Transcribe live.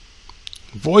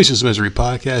Voices of Misery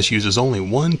podcast uses only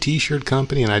one t-shirt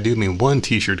company, and I do mean one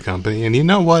t-shirt company. And you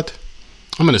know what?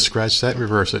 I'm going to scratch that and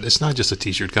reverse it. It's not just a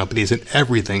t-shirt company. It's an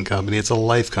everything company. It's a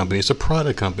life company. It's a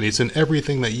product company. It's an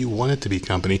everything that you want it to be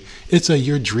company. It's a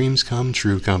your dreams come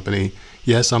true company.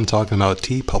 Yes, I'm talking about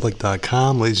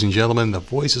tpublic.com. Ladies and gentlemen, the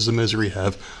Voices of Misery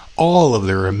have all of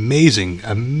their amazing,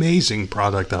 amazing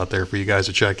product out there for you guys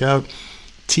to check out.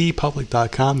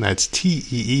 tpublic.com. That's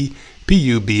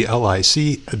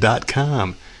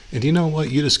TEEPUBLIC.com. And you know what?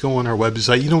 You just go on our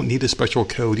website. You don't need a special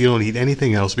code. You don't need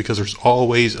anything else because there's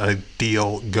always a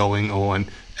deal going on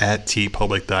at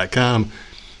tpublic.com.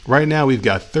 Right now, we've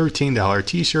got $13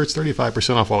 t-shirts,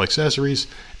 35% off all accessories.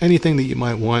 Anything that you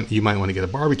might want. You might want to get a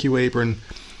barbecue apron.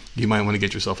 You might want to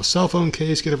get yourself a cell phone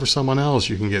case. Get it for someone else.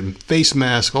 You can get face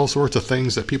masks, all sorts of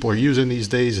things that people are using these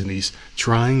days in these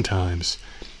trying times.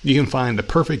 You can find the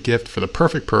perfect gift for the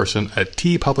perfect person at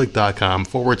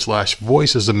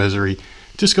tpublic.com/voices of misery.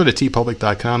 Just go to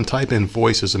tpublic.com, type in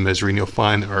Voices of Misery, and you'll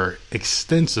find our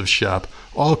extensive shop,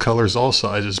 all colors, all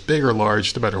sizes, big or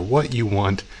large, no matter what you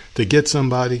want to get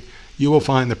somebody. You will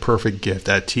find the perfect gift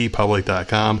at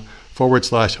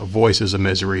tpublic.com/Voices of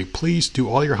Misery. Please do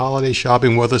all your holiday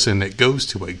shopping with us, and it goes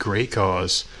to a great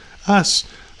cause, us.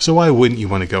 So why wouldn't you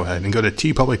want to go ahead and go to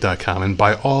tpublic.com and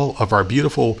buy all of our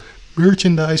beautiful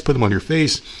merchandise, put them on your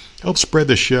face, help spread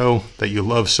the show that you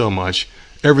love so much.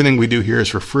 Everything we do here is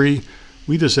for free.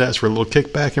 We just ask for a little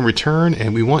kickback in return,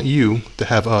 and we want you to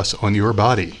have us on your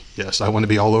body. Yes, I want to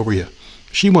be all over you.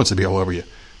 She wants to be all over you.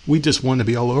 We just want to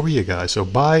be all over you guys. So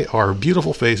buy our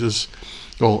beautiful faces,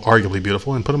 well, arguably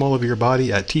beautiful, and put them all over your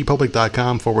body at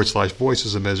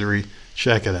tpublic.com/Voices of Misery.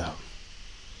 Check it out.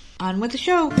 On with the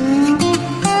show.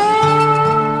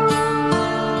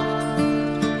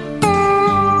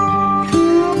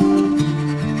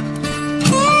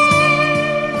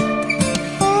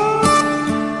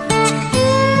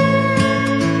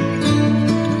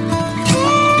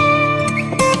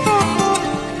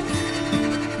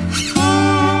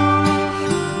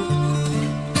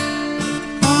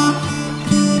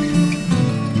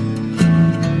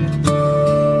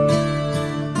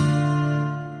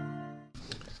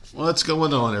 What's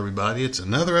going on, everybody? It's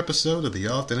another episode of the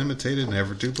often imitated,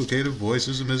 never duplicated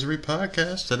Voices of Misery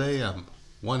podcast. Today, I'm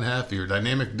one half of your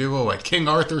dynamic duo at King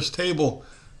Arthur's table.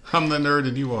 I'm the nerd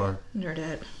and you are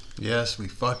Nerdette. Yes, we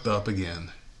fucked up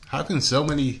again. How can so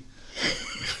many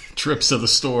trips to the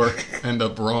store end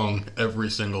up wrong every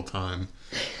single time?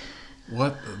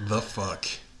 What the fuck?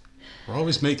 We're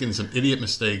always making some idiot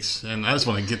mistakes, and I just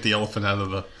want to get the elephant out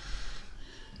of the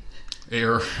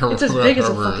air. It's as big as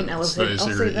a fucking elephant. I'll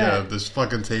say that. Yeah, this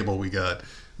fucking table we got.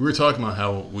 We were talking about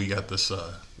how we got this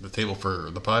the table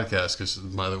for the podcast because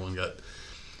my other one got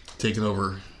taken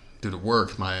over due to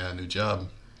work, my new job,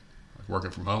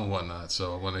 working from home and whatnot.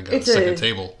 So I went and got a second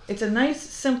table. It's a nice,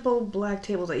 simple black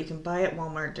table that you can buy at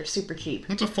Walmart. They're super cheap.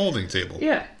 It's a folding table.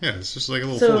 Yeah. Yeah, it's just like a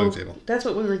little folding table. That's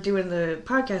what we were doing the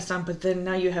podcast on, but then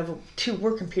now you have two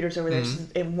work computers over there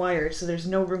and wires, so there's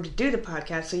no room to do the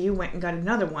podcast, so you went and got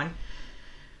another one.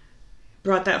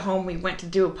 Brought that home, we went to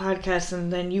do a podcast,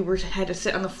 and then you had to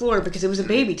sit on the floor because it was a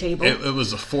baby table. It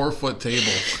was a 4-foot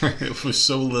table. It was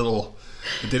so little.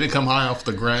 It didn't come high off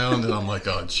the ground, and I'm like,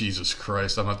 oh, Jesus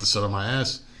Christ, I'm going to have to sit on my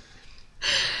ass.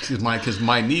 Because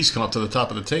my knees come up to the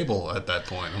top of the table at that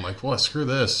point. I'm like, well, screw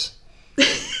this.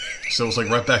 So it's like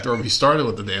right back to where we started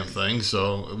with the damn thing.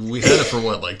 So we had it for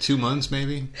what, like 2 months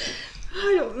maybe?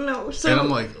 I don't know. So, and I'm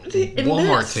like,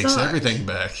 Walmart takes everything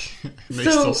back. They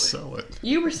still sell it.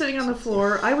 You were sitting on the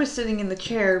floor. I was sitting in the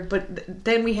chair. But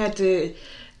then we had to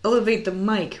elevate the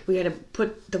mic. We had to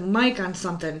put the mic on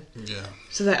something. Yeah.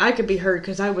 So that I could be heard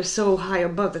because I was so high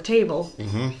above the table.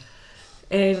 Mm-hmm.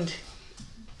 And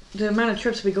the amount of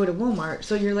trips we go to Walmart.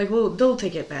 So you're like, well, they'll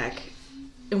take it back.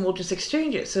 And we'll just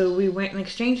exchange it. So we went and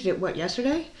exchanged it, what,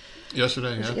 yesterday?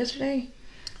 Yesterday, yeah. Yesterday.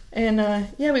 And,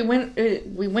 we went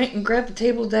and grabbed the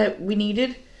table that we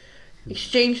needed,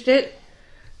 exchanged it,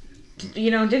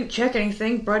 didn't check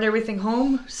anything, brought everything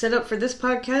home, set up for this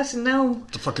podcast, and now...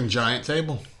 It's a fucking giant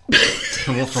table.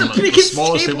 From the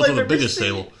smallest table to the biggest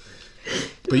table.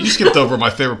 But you skipped over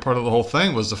my favorite part of the whole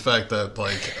thing was the fact that,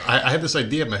 like, I had this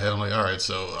idea in my head. I'm like, all right,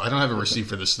 so I don't have a receipt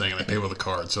for this thing, and I pay with a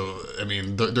card. So, I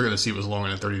mean, they're going to see it was longer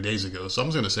than 30 days ago. So I'm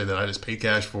just going to say that I just paid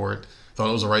cash for it. Thought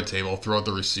it was the right table, throw out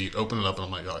the receipt, open it up, and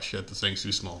I'm like, oh shit, this thing's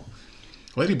too small.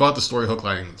 Lady bought the story hook,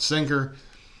 line, and sinker.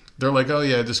 They're like, oh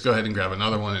yeah, just go ahead and grab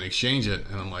another one and exchange it.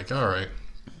 And I'm like, all right.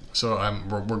 So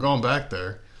we're going back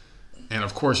there, and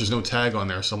of course there's no tag on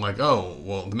there. So I'm like, oh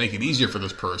well, to make it easier for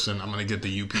this person, I'm gonna get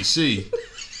the UPC.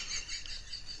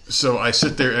 So I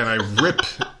sit there and I rip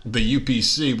the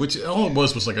UPC, which all it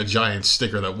was like a giant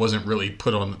sticker that wasn't really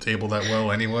put on the table that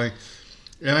well anyway.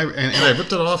 And I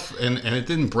ripped it off, and it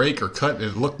didn't break or cut.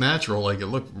 It looked natural, like it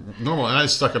looked normal. And I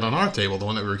stuck it on our table, the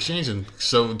one that we were exchanging.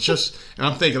 So and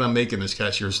I'm thinking I'm making this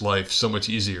cashier's life so much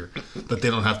easier that they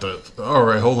don't have to, all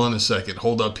right, hold on a second,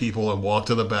 hold up people and walk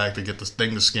to the back to get this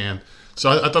thing to scan.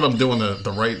 So I thought I'm doing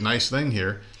the right, nice thing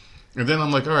here. And then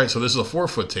I'm like, all right, so this is a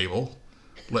 4-foot table.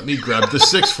 Let me grab the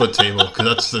 6-foot table, because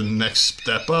that's the next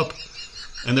step up.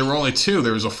 And there were only 2.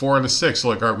 There was a 4 and a 6. So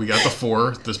like, all right, we got the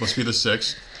 4. This must be the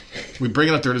 6. We bring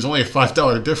it up there. There's only a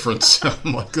 $5 difference.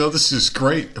 I'm like, oh, this is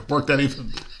great. It worked out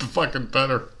even fucking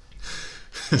better.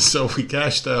 So we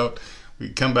cashed out.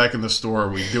 We come back in the store.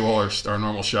 We do all our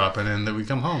normal shopping, and then we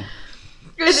come home.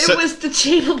 And the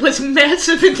table was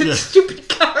massive in the stupid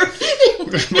car.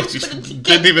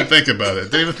 Didn't even think about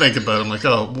it. I'm like,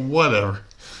 oh, whatever.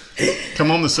 Come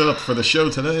home to set up for the show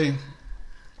today.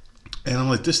 And I'm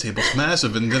like, this table's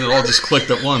massive. And then it all just clicked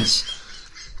at once.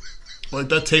 Like,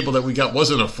 that table that we got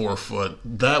wasn't a 4-foot.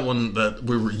 That one that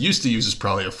we were used to use is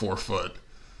probably a 4-foot.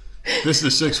 This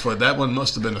is a 6-foot. That one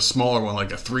must have been a smaller one,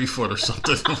 like a 3-foot or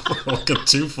something, like a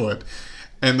 2-foot.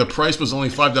 And the price was only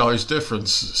 $5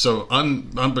 difference. So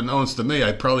unbeknownst to me,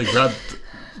 I probably grabbed,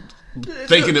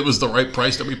 thinking it was the right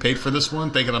price that we paid for this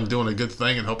one, thinking I'm doing a good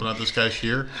thing and helping out this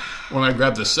cashier. When I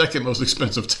grabbed the second most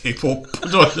expensive table,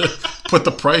 put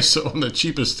the price on the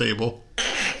cheapest table,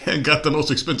 and got the most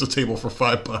expensive table for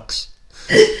 $5.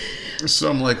 So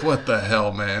I'm like, what the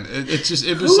hell, man? It was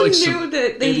Who like knew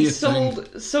that they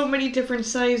sold so many different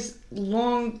size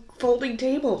long folding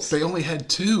tables? They only had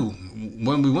 2.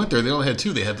 When we went there, they only had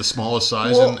 2. They had the smallest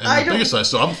size and the biggest size.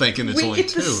 So I'm thinking it's only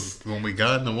 2. When we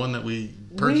got the one that we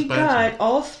purchased, we got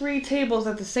all 3 tables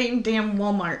at the same damn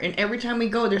Walmart, and every time we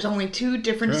go, there's only 2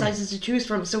 different sizes to choose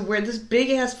from. So where this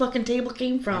big ass fucking table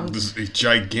came from? This is a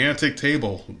gigantic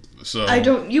table. So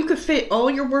you could fit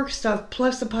all your work stuff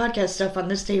plus the podcast stuff on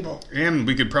this table. And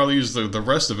we could probably use the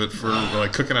rest of it for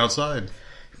like cooking outside,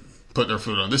 putting our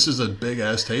food on. This is a big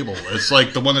ass table. It's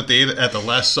like the one that they ate at the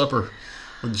Last Supper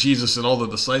with Jesus and all the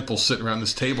disciples sitting around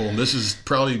this table. And this is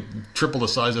probably triple the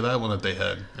size of that one that they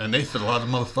had. And they fit a lot of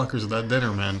motherfuckers at that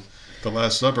dinner, man. The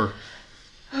Last Supper.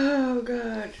 Oh,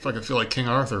 God. If I could feel like King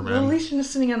Arthur, man. Well, at least you're not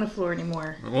sitting on the floor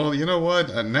anymore. Well, you know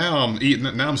what? Now I'm eating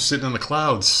it. Now I'm sitting in the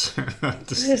clouds.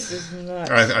 This is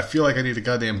nuts. I feel like I need a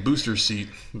goddamn booster seat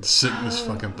to sit in this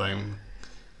fucking thing.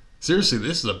 Seriously,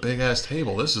 this is a big ass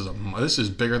table. This is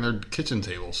bigger than their kitchen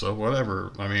table. So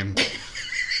whatever. I mean,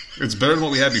 it's better than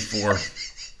what we had before.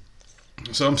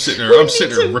 So I'm sitting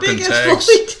there ripping tags.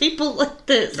 Big table like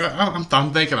this.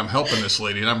 I'm thinking I'm helping this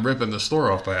lady, and I'm ripping the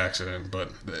store off by accident.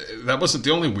 But that wasn't the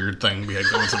only weird thing we had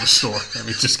going to the store. I mean,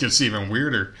 it just gets even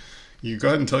weirder. You go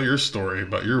ahead and tell your story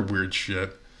about your weird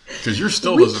shit, because yours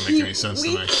still doesn't make any sense to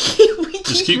me.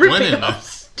 Just keep winning.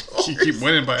 You keep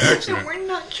winning by accident. We're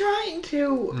not trying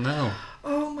to. No.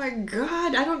 Oh my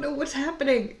God! I don't know what's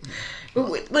happening.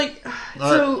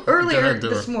 Earlier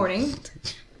this morning.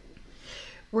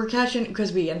 We're cashing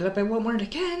because we ended up at Walmart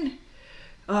again.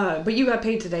 But you got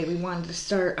paid today. We wanted to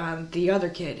start the other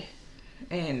kid.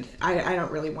 And I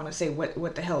don't really want to say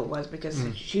what the hell it was because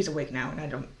she's awake now and I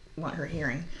don't want her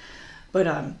hearing.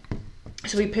 But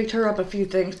so we picked her up a few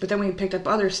things, but then we picked up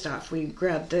other stuff. We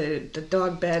grabbed the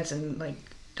dog beds and like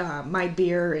my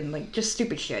beer and like just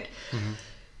stupid shit. Mm-hmm.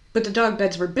 But the dog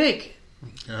beds were big.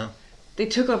 Yeah. They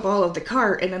took up all of the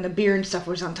cart, and then the beer and stuff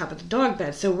was on top of the dog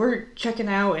bed. So we're checking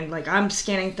out, and like I'm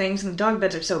scanning things, and the dog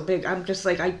beds are so big. I'm just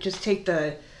like, I just take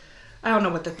I don't know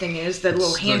what the thing is, that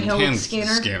little handheld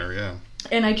scanner. Scanner, yeah.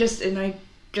 And I just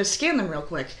scan them real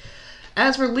quick.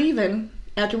 As we're leaving,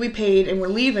 after we paid and we're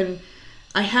leaving,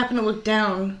 I happen to look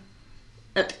down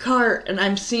at the cart, and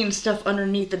I'm seeing stuff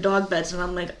underneath the dog beds, and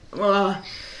I'm like,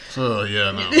 Oh,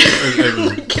 yeah, no.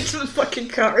 Get to the fucking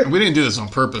car. We didn't do this on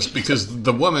purpose because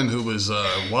the woman who was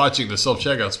watching the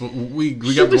self-checkouts, we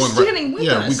got the one us.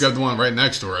 We got the one right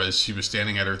next to her as she was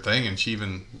standing at her thing, and she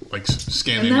even like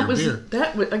scanned in her beer.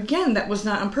 That was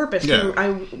not on purpose. Yeah.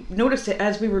 I noticed it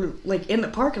as we were like in the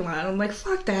parking lot. I'm like,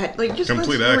 fuck that! Like, just let's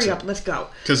hurry up, let's go.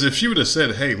 Because if she would have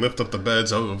said, "Hey, lift up the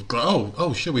beds,"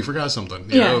 oh shit, we forgot something.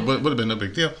 You know, it would have been no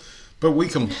big deal. But we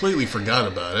completely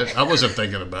forgot about it. I wasn't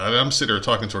thinking about it. I'm sitting there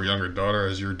talking to our younger daughter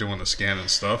as you're doing the scan and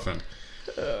stuff, and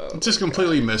just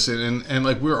completely miss it. And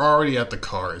like we're already at the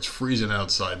car. It's freezing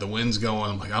outside. The wind's going.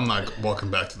 I'm like, I'm not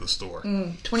walking back to the store.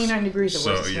 29 degrees it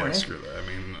was this morning. Screw that. I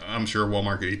mean, I'm sure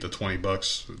Walmart could eat the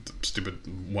 $20. The stupid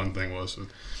one thing was.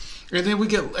 And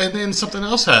then something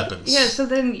else happens. Yeah, so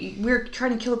then we're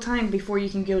trying to kill time before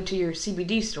you can go to your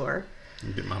CBD store.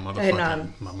 And get my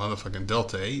motherfucking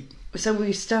Delta 8. So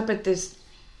we stop at this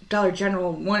Dollar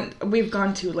General. We've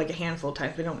gone to like a handful of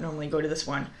times. We don't normally go to this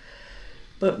one,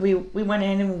 but we went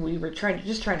in and we were trying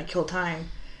to kill time,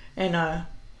 and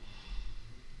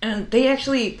they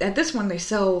actually at this one they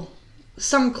sell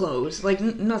some clothes, like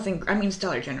nothing. I mean, it's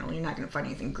Dollar General. You're not going to find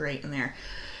anything great in there,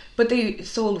 but they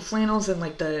sold flannels and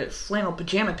like the flannel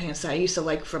pajama pants that I used to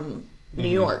like from New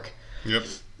York. Yep.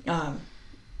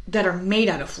 That are made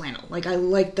out of flannel. Like, I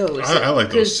like those. I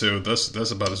like those too.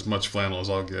 That's about as much flannel as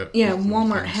I'll get. Yeah,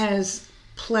 Walmart has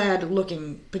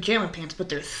plaid-looking pajama pants, but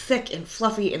they're thick and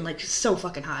fluffy and, like, so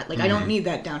fucking hot. Like, I don't need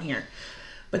that down here.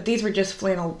 But these were just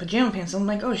flannel pajama pants. I'm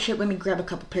like, oh, shit, let me grab a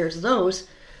couple pairs of those.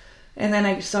 And then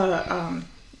I saw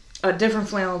a different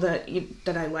flannel that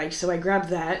I liked, so I grabbed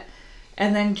that.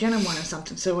 And then Jenna wanted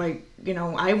something, so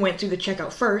I went through the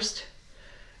checkout first,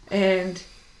 and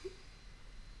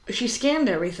she scanned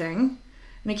everything,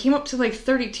 and it came up to like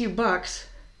 $32,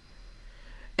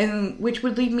 and which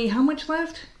would leave me how much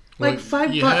left? Like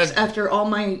 $5 after all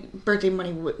my birthday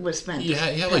money was spent. Yeah,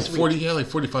 you had like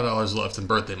 $45 left in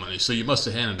birthday money, so you must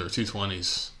have handed her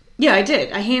 $220s. Yeah, I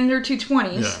did. I handed her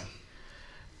 $220s. Yeah.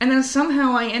 And then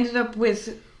somehow I ended up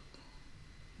with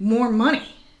more money.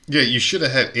 Yeah, you should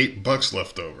have had $8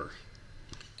 left over.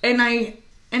 And I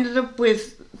ended up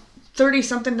with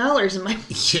 $30-something in my...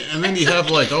 Yeah, and then you have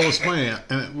like all this money,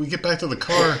 and we get back to the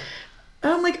car.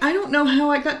 I'm like, I don't know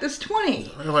how I got this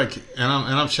 20. Like, and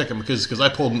I'm checking because I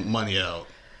pulled money out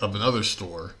of another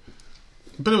store,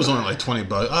 but it was only like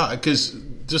 $20. Because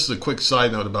just a quick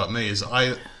side note about me is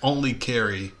I only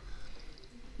carry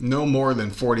no more than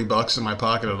 $40 in my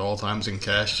pocket at all times in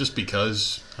cash, just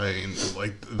because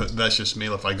that's just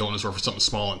me. If I go in the store for something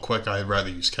small and quick, I'd rather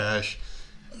use cash.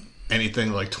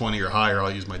 Anything like 20 or higher,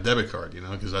 I'll use my debit card,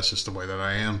 because that's just the way that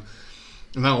I am.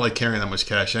 And I don't like carrying that much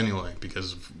cash anyway,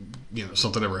 because if,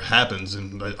 something ever happens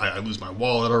and I lose my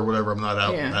wallet or whatever, I'm not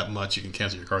out that much. You can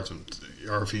cancel your cards,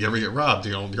 or if you ever get robbed,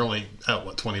 you're only out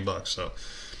 $20. So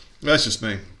that's just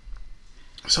me.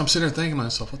 So I'm sitting there thinking to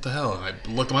myself, what the hell? And I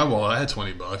looked at my wallet, I had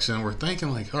 $20, and we're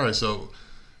thinking like, all right, so.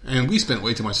 And we spent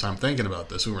way too much time thinking about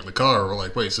this. We were in the car. We're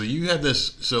like, wait, so you had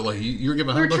this? So like you were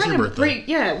giving $100 for your birthday?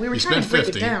 We were trying to break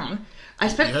it down. I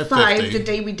spent $5 the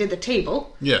day we did the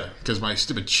table. Yeah, because my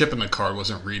stupid chip in the card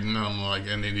wasn't reading. And I'm like,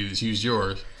 and they needed to use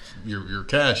your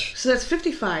cash. So that's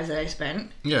 $55 that I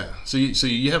spent. Yeah. So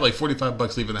you had like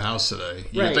 $45 leaving the house today.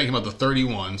 You're thinking about the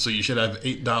 31, so you should have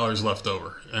 $8 left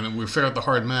over. And then we figured out the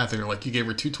hard math, and you're like, you gave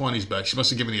her $220s back. She must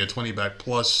have given you a $20 back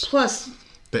plus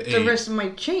the rest of my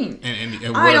change.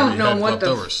 And I don't know what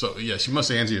over. So yeah, she must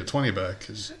have handed you a $20 back,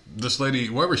 because this lady,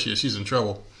 whoever she is, she's in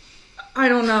trouble. I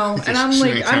don't know, and I'm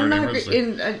like,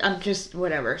 I'm just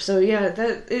whatever. So yeah,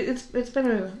 it's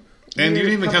been a. And you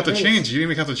didn't even count the change. You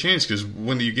didn't even count the change, because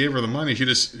when you gave her the money, she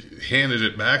just handed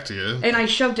it back to you. And I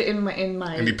shoved it in my.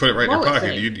 And you put it right in your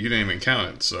pocket. You didn't even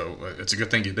count it. So it's a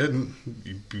good thing you didn't.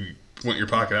 You went in your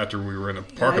pocket after we were in a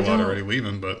parking lot already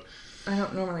leaving, but. I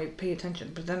don't normally pay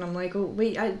attention, but then I'm like, oh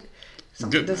wait,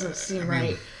 something doesn't seem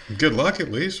right. Good luck,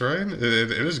 at least, right? It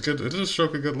is good. It is a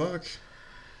stroke of good luck.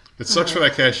 It sucks for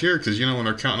that cashier, because when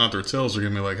they're counting out their tills, they're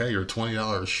gonna be like, "Hey, you're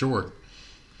 $20 short,"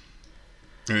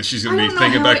 and she's gonna be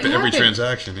thinking back to every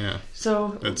transaction. Yeah.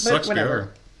 So it sucks to be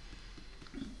her.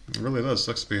 It really does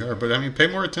sucks to be her. But pay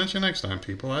more attention next time,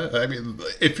 people. I mean,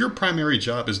 if your primary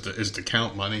job is to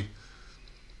count money.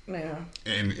 Yeah.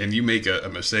 And you make a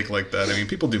mistake like that.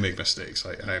 People do make mistakes.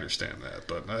 I understand that.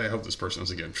 But I hope this person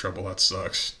doesn't get in trouble. That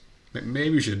sucks.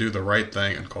 Maybe you should do the right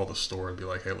thing and call the store and be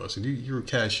like, hey, listen, your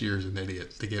cashier's an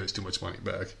idiot. They gave us too much money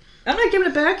back. I'm not giving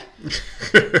it back.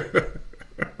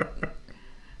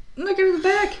 I'm not giving it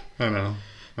back. I know.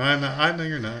 I know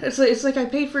you're not. It's like I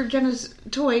paid for Jenna's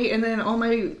toy, and then all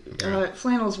my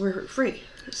flannels were free.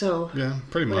 So yeah,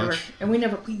 pretty much. And we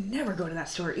never go to that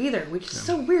store either, which is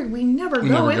so weird. We never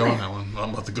go in there. On that one.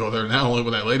 I'm about to go there now. Only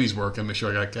when that lady's working, make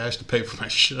sure I got cash to pay for my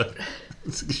shit.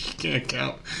 She can't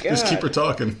count. God. Just keep her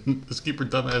talking. Just keep her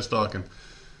dumbass talking.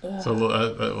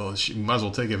 So she might as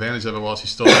well take advantage of it while she's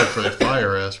still there for the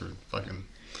fire ass for fucking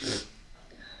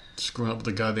screwing up with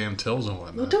the goddamn tills and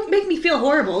whatnot. Well, don't make me feel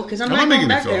horrible, because I'm not making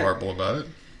back you feel there. horrible about it.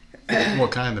 Well,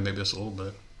 kind of, maybe just a little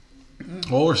bit.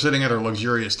 Well, we're sitting at our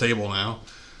luxurious table now.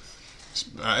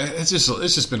 It's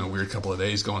just been a weird couple of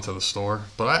days going to the store,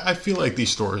 but I feel like these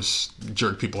stores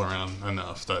jerk people around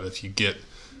enough that if you get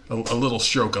a little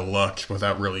stroke of luck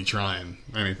without really trying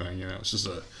anything, it's just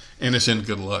a innocent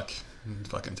good luck.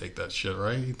 Fucking take that shit,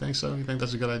 right? You think so? You think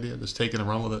that's a good idea? Just taking a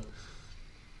run with it.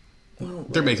 Well,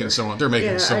 they're making so much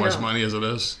money as it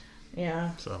is.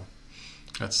 Yeah. So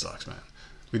that sucks, man.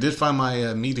 We did find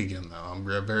my meat again, though. I'm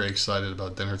very excited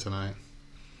about dinner tonight.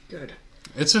 Good.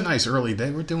 It's a nice early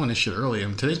day. We're doing this shit early.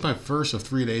 And today's my first of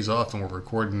 3 days off, and we're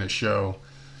recording this show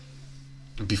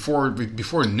before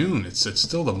noon. It's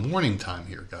still the morning time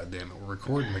here. God damn it, we're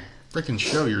recording the freaking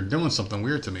show. You're doing something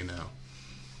weird to me now.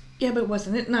 Yeah, but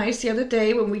wasn't it nice the other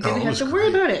day when we didn't have to great. worry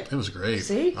about it? It was great.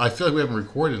 See? I feel like we haven't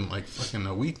recorded in like fucking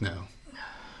a week now.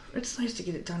 It's nice to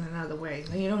get it done and out of the way.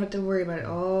 Then you don't have to worry about it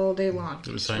all day long.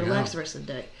 Just Just relax the rest of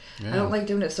the day. Yeah. I don't like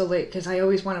doing it so late because I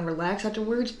always want to relax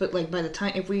afterwards. But like by the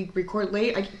time if we record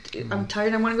late, I'm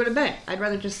tired. I want to go to bed. I'd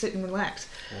rather just sit and relax.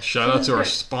 Well, shout out to our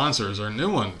sponsors, our new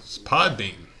ones,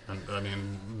 Podbean. I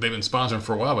mean, they've been sponsoring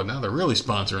for a while, but now they're really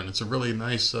sponsoring. It's a really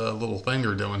nice little thing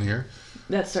they're doing here.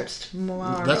 That starts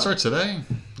tomorrow. That starts today.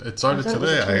 It started I thought it was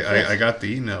today. the 25th. I got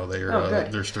the email.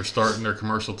 They're starting their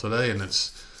commercial today, and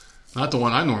it's not the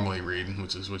one I normally read,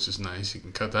 which is nice. You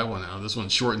can cut that one out. This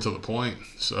one's short and to the point.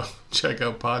 So check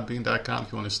out podbean.com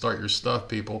if you want to start your stuff,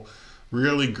 people.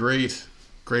 Really great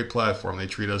platform. They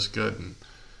treat us good, and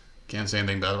can't say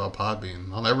anything bad about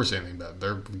Podbean. I'll never say anything bad.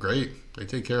 They're great. They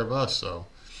take care of us. So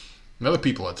another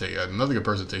good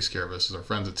person that takes care of us is our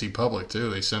friends at TeePublic too.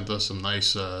 They sent us some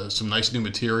nice new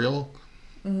material.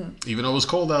 Mm-hmm. Even though it was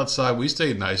cold outside, we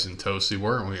stayed nice and toasty,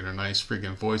 weren't we? In our nice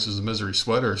freaking Voices of Misery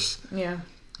sweaters. Yeah.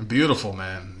 Beautiful,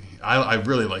 man. I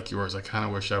really like yours. I kind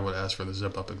of wish I would ask for the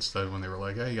zip up instead when they were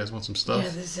like, "Hey, you guys want some stuff?" Yeah,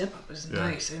 the zip up is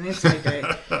nice, and it's like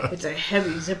it's a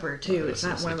heavy zipper too. It's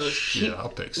not one of those cheap I'll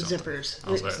pick something. zippers.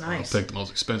 It's It's nice. I'll pick the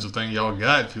most expensive thing y'all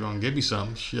got if you want to give me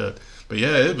some shit. But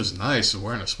yeah, it was nice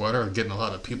wearing a sweater, getting a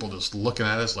lot of people just looking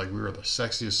at us like we were the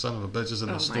sexiest son of a bitches in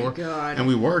the store. Oh my God. And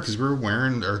we were, because we were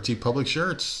wearing our TeePublic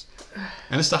shirts.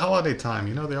 And it's the holiday time,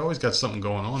 you know. They always got something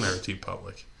going on there at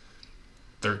TeePublic.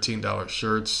 $13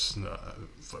 shirts,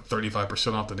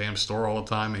 35% off the damn store all the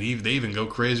time, and they even go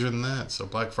crazier than that. So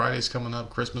Black Friday's coming up,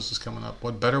 Christmas is coming up.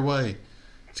 What better way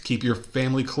to keep your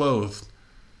family clothed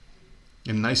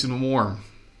and nice and warm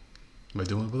by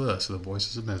doing it with us, the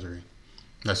Voices of Misery?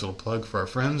 Nice little plug for our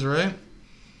friends, right?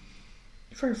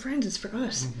 For our friends, it's for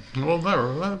us. Well,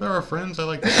 they're our friends. I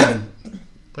like to send,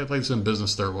 they like to send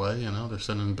business their way. You know, they're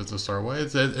sending business our way.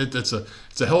 It's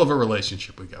a hell of a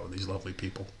relationship we got with these lovely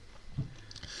people.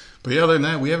 But yeah, other than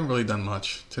that, we haven't really done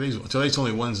much. Today's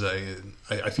only Wednesday.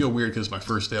 I feel weird because it's my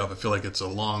first day off. I feel like it's a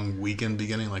long weekend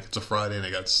beginning, like it's a Friday and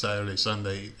I got Saturday,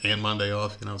 Sunday, and Monday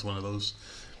off. You know, it's one of those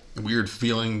weird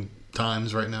feeling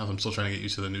times right now. I'm still trying to get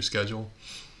used to the new schedule.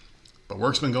 But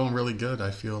work's been going really good. I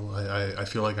feel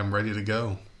like I'm ready to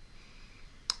go.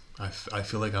 I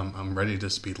feel like I'm ready to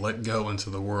just be let go into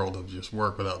the world of just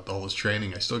work without all this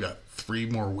training. I still got 3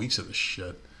 more weeks of this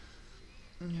shit.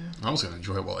 Yeah. I'm just going to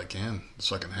enjoy it while I can,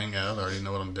 so I can hang out. I already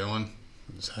know what I'm doing.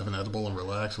 Just have an edible and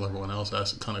relax while everyone else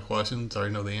asks a ton of questions I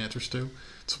already know the answers to.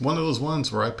 It's one of those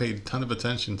ones where I paid a ton of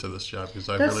attention to this job because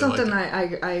I That's really like it. That's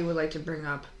something I would like to bring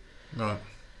up. Oh,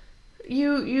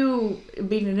 You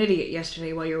being an idiot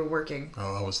yesterday while you were working.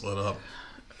 I was lit up.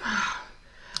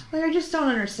 Like, I just don't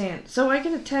understand. So I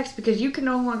get a text because you can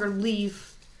no longer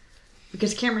leave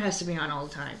because camera has to be on all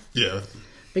the time. Yeah.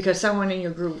 Because someone in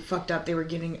your group fucked up. They were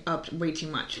getting up way too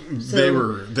much. So, They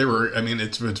were. I mean,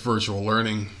 it's virtual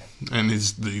learning, and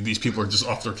these people are just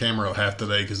off their camera half the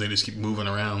day because they just keep moving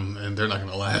around, and they're not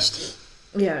going to last.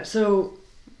 Yeah. So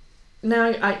now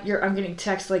I'm getting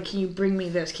texts like, "Can you bring me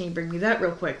this? Can you bring me that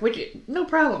real quick?" Which no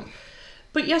problem.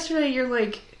 But yesterday you're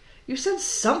like, you said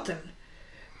something,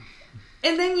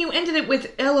 and then you ended it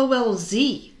with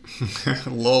LOLZ.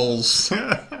 Lols.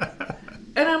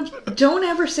 And don't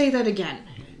ever say that again.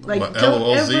 Like, What, don't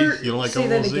LOLZ? ever You don't like say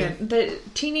that LOLZ? again. The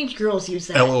teenage girls use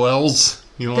that. LOLs.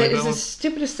 You don't That like is that the one?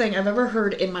 stupidest thing I've ever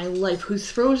heard in my life. Who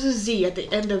throws a Z at the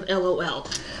end of LOL?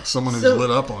 Someone who's So-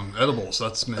 lit up on edibles.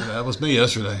 That was me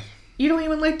yesterday. You don't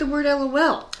even like the word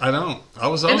LOL. I don't. I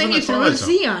was And in then the you threw a Twilight Zone.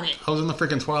 Z on it. I was in the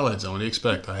freaking Twilight Zone. What do you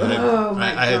expect? I Oh,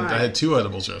 my God. I had 2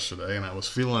 edibles yesterday, and I was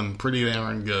feeling pretty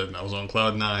damn good. And I was on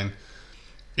cloud 9.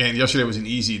 And yesterday was an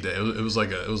easy day. It was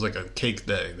like a cake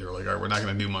day. They were like, "All right, we're not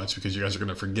going to do much because you guys are going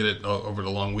to forget it over the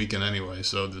long weekend anyway.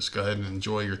 So just go ahead and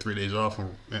enjoy your 3 days off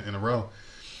in a row."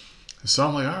 So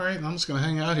I'm like, "All right, I'm just going to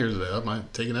hang out here today. I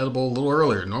might take an edible a little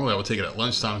earlier. Normally I would take it at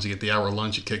lunchtime to get the hour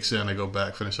lunch. It kicks in. I go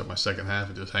back, finish up my second half,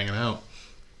 and just hanging out."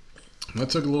 And I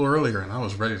took a little earlier, and I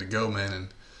was ready to go, man. And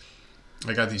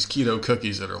I got these keto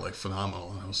cookies that are like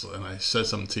phenomenal. And I said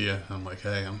something to you. And I'm like,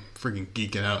 "Hey, I'm freaking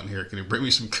geeking out in here. Can you bring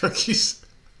me some cookies?"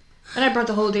 And I brought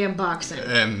the whole damn box in.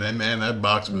 And then, man, that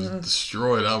box was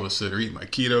destroyed. I was sitting there eating my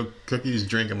keto cookies,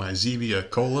 drinking my Zevia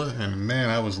cola, and man,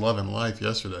 I was loving life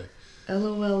yesterday.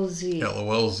 LOLZ.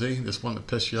 LOLZ, just wanted to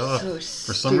piss you off. So For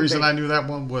some stupid. reason, I knew that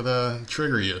one would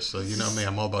trigger you. So you know me,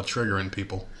 I'm all about triggering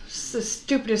people. It's the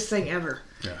stupidest thing ever.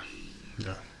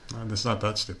 Yeah. It's not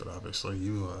that stupid, obviously.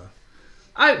 You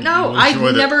I've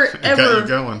enjoyed it. never It got you ever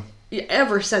going.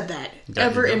 ever said that. Got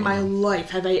Ever you in my going. life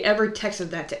have I ever texted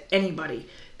that to anybody.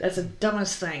 That's the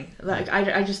dumbest thing. Like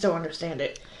I just don't understand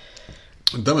it.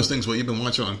 The dumbest thing's what you've been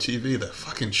watching on TV. That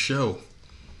fucking show.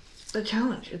 The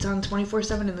Challenge. It's on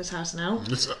 24/7 in this house now.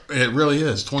 It really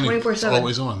is. 24/7.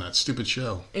 Always on. That stupid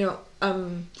show. You know,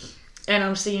 and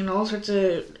I'm seeing all sorts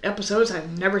of episodes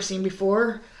I've never seen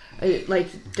before.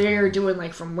 Like they're doing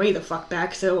like from way the fuck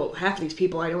back. So half of these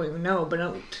people I don't even know,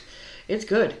 but it's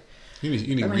good. You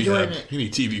need I'm rehab. enjoying it. You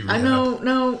need TV rehab. I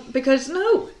know, because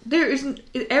there isn't.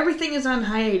 Everything is on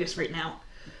hiatus right now.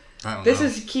 I don't This know.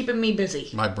 is keeping me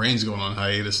busy. My brain's going on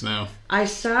hiatus now. I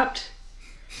stopped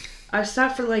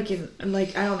for like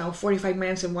I don't know 45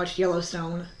 minutes and watched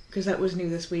Yellowstone because that was new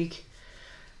this week,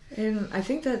 and I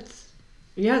think that's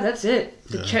it.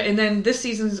 And then this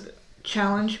season's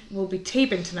Challenge will be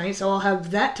taping tonight, so I'll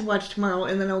have that to watch tomorrow,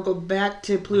 and then I'll go back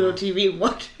to Pluto TV and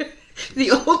watch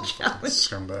the old Challenge.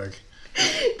 Scumbag.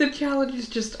 The Challenge is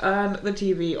just on the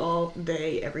TV all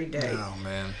day, every day. Oh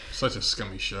man, such a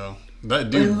scummy show. That I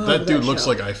dude, love that dude that looks show.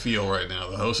 like I feel right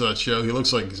now. The host of that show, he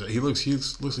looks like he's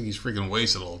freaking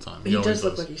wasted all the time. He always does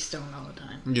look like he's stoned all the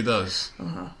time. He does.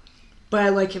 But I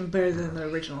like him better than the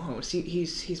original host.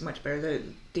 He's much better.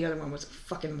 The other one was a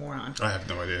fucking moron. I have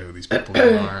no idea who these people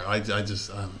are. I don't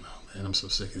know, man. I'm so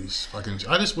sick of these fucking.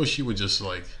 I just wish you would just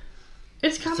like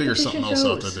It's figure competition something else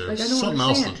out to shows. do. Like, I don't Something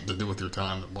understand. else to do with your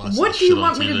time. Watch What this do you shit on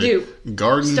want me to TV. do?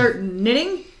 Garden. Start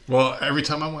knitting? Well, every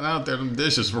time I went out there, the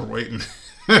dishes were waiting.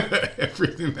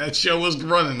 Everything that show was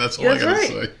running. That's all That's I gotta right.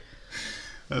 say.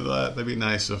 I thought that'd be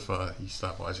nice if you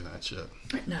stopped watching that shit.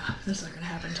 No, that's not gonna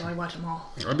happen until I watch them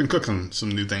all. I've been cooking some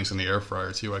new things in the air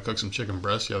fryer too. I cooked some chicken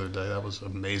breast the other day. That was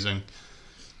amazing.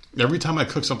 Every time I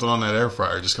cook something on that air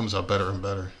fryer, it just comes out better and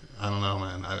better. I don't know,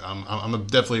 man. I'm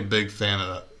definitely a big fan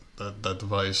of that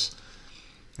device.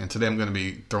 And today I'm gonna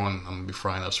be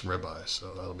frying up some ribeyes,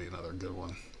 so that'll be another good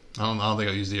one. I don't think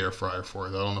I'll use the air fryer for it.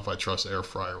 I don't know if I trust air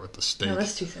fryer with the steak. No,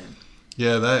 that's too thin.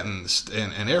 Yeah, that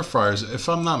and air fryers. If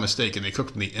I'm not mistaken, they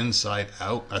cook from the inside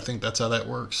out. I think that's how that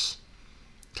works.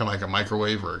 Kind of like a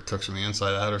microwave, or it cooks from the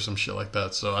inside out, or some shit like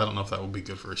that. So I don't know if that would be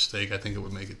good for a steak. I think it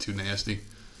would make it too nasty.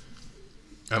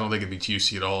 I don't think it'd be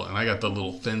juicy at all. And I got the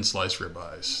little thin sliced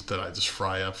ribeyes that I just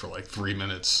fry up for like 3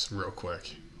 minutes, real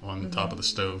quick, on the top of the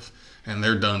stove, and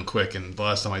they're done quick. And the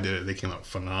last time I did it, they came out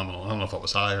phenomenal. I don't know if I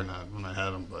was high or not when I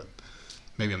had them, but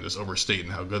maybe I'm just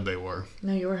overstating how good they were.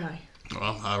 No, you were high.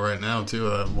 Well, right now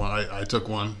too. I took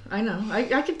one I know.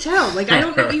 I could tell. Like I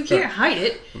don't know. You can't hide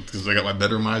it. because I got my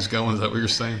bedroom eyes going. Is that what you're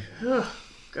saying? Ugh,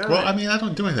 God. Well, I mean, I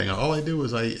don't do anything. All I do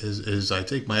is I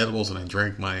take my edibles and I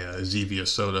drink my Zevia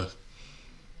soda.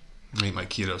 I eat my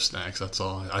keto snacks. That's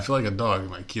all. I feel like a dog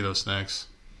with my keto snacks.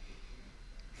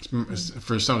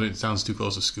 For some, it sounds too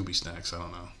close to Scooby snacks. I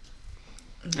don't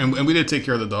know. And we did take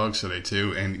care of the dogs today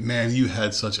too. And man, you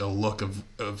had such a look of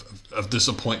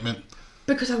disappointment.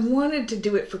 Because I wanted to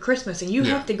do it for Christmas, and you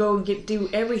Yeah. have to go and do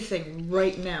everything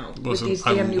right now Listen, with these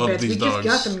I damn new love beds. these We just dogs.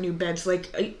 got them new beds.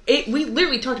 Like we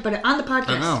literally talked about it on the podcast.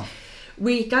 I know.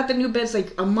 We got the new beds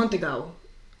like a month ago,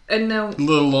 and now A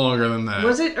little longer than that.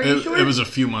 Was it? Are you sure? It was a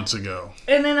few months ago.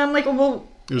 and then I'm like, well,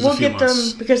 It was a we'll few get months.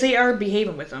 them because they are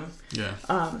behaving with them. Yeah.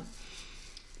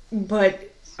 But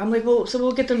I'm like, well, so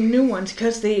we'll get them new ones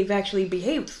because they've actually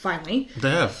behaved finally They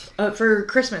have. for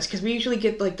Christmas. Because we usually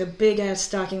get like the big ass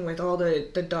stocking with all the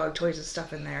dog toys and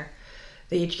stuff in there.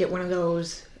 They each get one of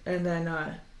those, and then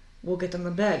we'll get them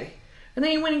the bed. And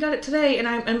then he went and got it today,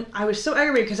 and I was so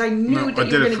aggravated because I knew No, that I you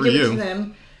did were it going for to give it you. to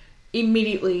them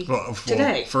immediately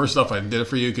today. First off, I did it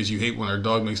for you because you hate when our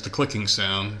dog makes the clicking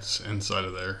sounds inside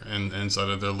of there and inside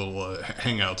of their little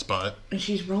hangout spot. And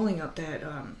she's rolling up that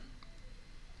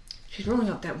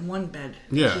one bed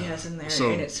Yeah, that she has in there,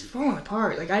 so- and it's falling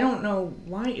apart. Like I don't know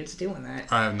why it's doing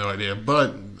that. I have no idea,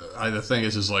 but the thing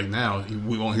is like now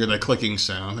we won't hear that clicking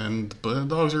sound, but the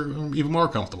dogs are even more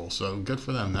comfortable. So good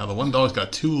for them. Now the one dog's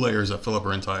got 2 layers that fill up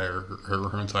her entire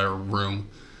room,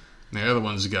 and the other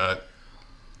one's got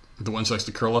the one she likes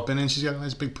to curl up in, and she's got a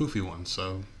nice big poofy one.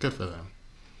 So good for them.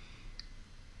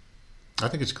 I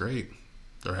think it's great.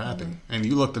 They're happy, and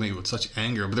you looked at me with such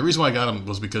anger. But the reason why I got them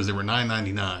was because they were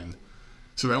 $9.99.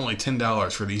 So they're only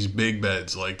 $10 for these big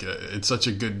beds. Like it's such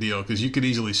a good deal because you could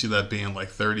easily see that being like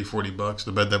 $30-$40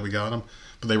 the bed that we got them,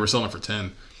 but they were selling it for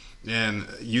 $10. And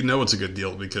you know it's a good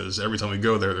deal because every time we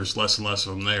go there, there's less and less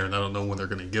of them there, and I don't know when they're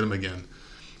going to get them again.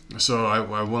 So I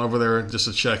went over there just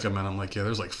to check them, and I'm like, yeah,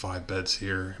 there's like 5 beds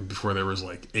here. And before there was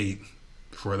like 8.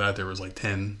 Before that there was like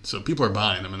 10. So people are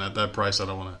buying them, and at that price, I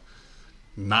don't want to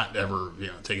not ever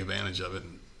take advantage of it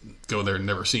and go there and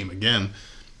never see them again.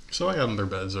 So I got them their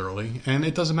beds early, and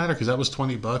it doesn't matter because that was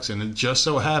 $20, and it just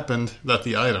so happened that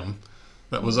the item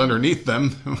that was underneath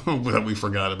them that we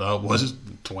forgot about was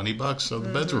 $20, so the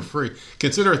beds were free.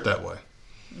 Consider it that way.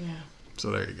 Yeah.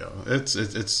 So there you go.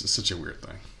 It's such a weird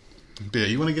thing. But yeah,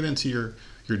 you want to get into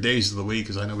your days of the week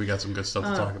because I know we got some good stuff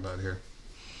to talk about here.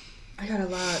 I got a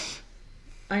lot.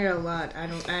 I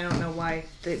don't know why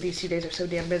these 2 days are so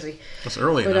damn busy. It's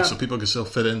early enough so people can still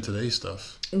fit in today's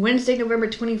stuff. Wednesday, November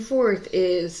 24th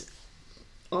is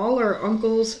All Our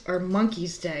Uncles Are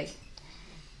Monkeys Day.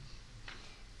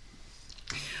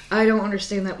 I don't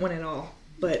understand that one at all,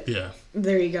 but yeah,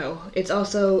 there you go. It's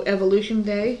also Evolution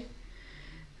Day,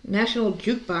 National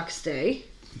Jukebox Day.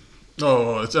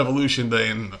 Oh, it's Evolution Day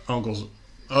and Uncles.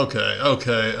 Okay.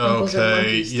 Uncles Are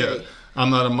Monkeys Yeah. Day. I'm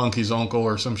not a monkey's uncle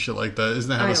or some shit like that. Isn't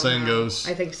that how the saying goes?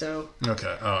 I think so.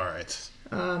 Okay, all right.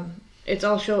 It's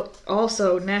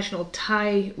also National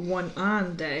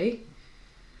Taiwan Day.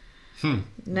 So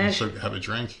have a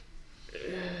drink.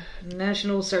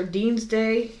 National Sardines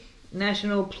Day,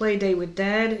 National Play Day with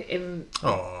Dad, and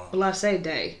Blasé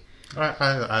Day.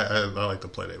 I like to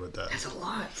play date with Dad. That's a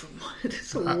lot for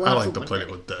one. I like to play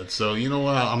date with Dad. So you know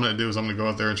what I'm going to do is I'm going to go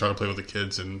out there and try to play with the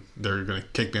kids, and they're going to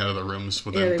kick me out of their rooms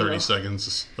within 30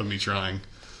 seconds of me trying.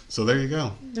 So there you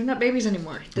go. They're not babies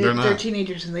anymore. They're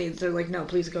teenagers, and they're like, no,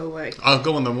 please go away. I'll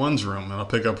go in the one's room, and I'll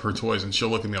pick up her toys, and she'll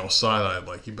look at me all side-eyed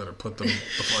like, you better put them the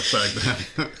fuck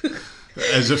back down.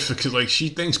 As if, because like she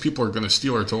thinks people are going to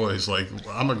steal her toys. Like,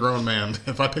 I'm a grown man.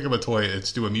 If I pick up a toy,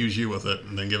 it's to amuse you with it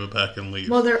and then give it back and leave.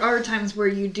 Well, there are times where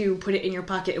you do put it in your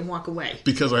pocket and walk away.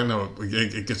 Because I know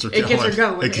it gets her going. It gets her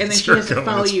going. And then she has to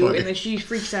follow you, and then she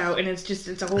freaks out, and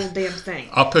it's a whole damn thing.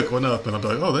 I'll pick one up, and I'll be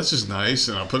like, oh, this is nice.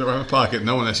 And I'll put it right in my pocket,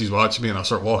 knowing that she's watching me, and I'll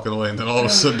start walking away. And then all of a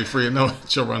sudden, before you know it,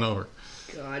 she'll run over.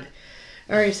 God.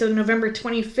 All right, so November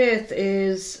 25th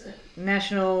is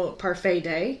National Parfait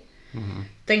Day. Mm-hmm.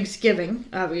 Thanksgiving,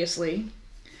 obviously.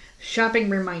 Shopping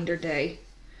Reminder Day.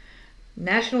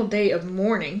 National Day of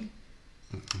Mourning.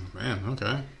 Man,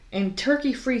 okay. And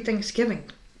Turkey-Free Thanksgiving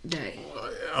Day.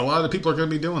 A lot of people are going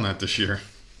to be doing that this year.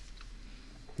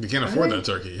 You can't afford that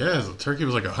turkey. Yeah, the turkey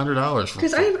was like $100.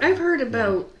 Because I've heard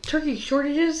about turkey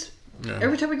shortages. Yeah.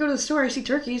 Every time we go to the store, I see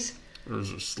turkeys.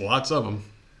 There's just lots of them.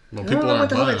 Well, I don't know what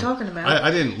the hell they're talking about.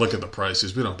 I didn't look at the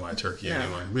prices. We don't buy turkey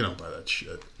anyway. We don't buy that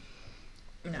shit.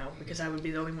 No, because I would be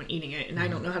the only one eating it, and I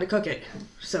don't know how to cook it.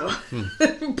 So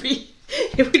it would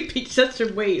be such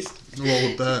a waste. Well,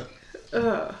 with that,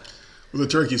 well, the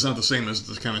turkey's not the same as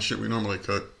the kind of shit we normally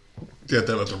cook. You have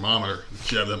to have a thermometer.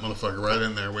 You have that motherfucker right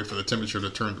in there, wait for the temperature to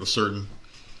turn to a certain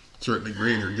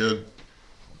degree, and you're good.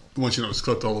 Once you know it's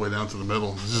cooked all the way down to the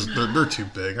middle, they're too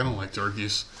big. I don't like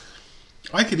turkeys.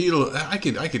 I could eat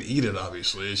it.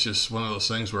 Obviously, it's just one of those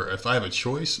things where if I have a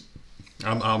choice,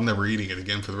 I'm never eating it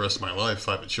again for the rest of my life if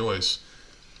I have a choice.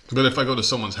 But if I go to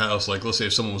someone's house, like let's say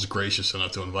if someone was gracious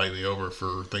enough to invite me over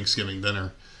for Thanksgiving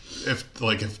dinner, if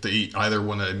they either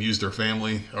want to amuse their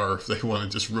family or if they want to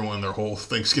just ruin their whole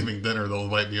Thanksgiving dinner, they'll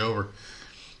invite me over.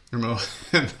 You know,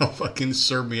 and they'll fucking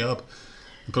serve me up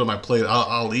and put it on my plate.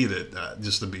 I'll eat it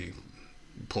just to be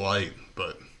polite,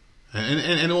 but and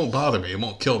it won't bother me. It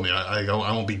won't kill me. I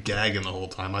won't be gagging the whole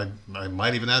time. I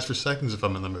might even ask for seconds if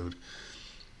I'm in the mood.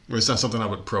 It's not something I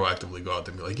would proactively go out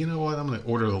there and be like, you know what, I'm going to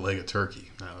order the leg of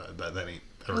turkey. No, that ain't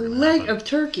ever going to happen. Leg of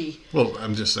turkey? Well,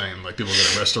 I'm just saying, like, people go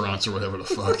to restaurants or whatever the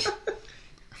fuck.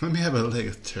 Let me have a leg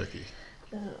of turkey.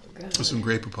 Oh, God. With some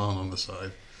Grey Poupon on the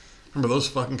side. Remember those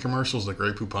fucking commercials, the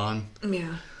Grey Poupon?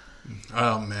 Yeah.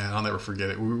 Oh, man, I'll never forget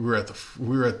it. We were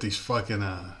at these fucking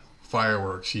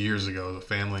fireworks years ago as a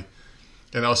family.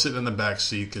 And I was sitting in the back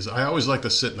seat because I always like to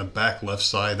sit in the back left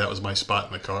side. That was my spot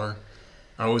in the car.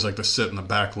 I always like to sit in the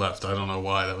back left. I don't know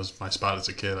why. That was my spot as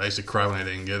a kid. I used to cry when I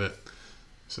didn't get it.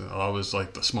 So I was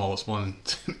like the smallest one.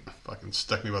 Fucking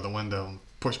stuck me by the window and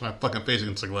pushed my fucking face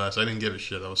against the glass. I didn't give a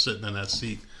shit. I was sitting in that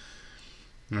seat.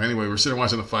 Anyway, we're sitting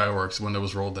watching the fireworks. The window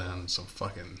was rolled down. And some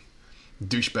fucking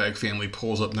douchebag family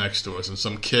pulls up next to us. And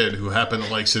some kid who happened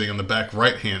to like sitting in the back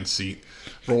right-hand seat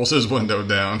rolls his window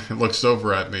down and looks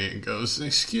over at me and goes,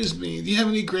 "Excuse me, do you have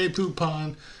any Grey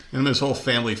Poupon?" And his whole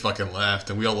family fucking laughed,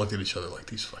 and we all looked at each other like,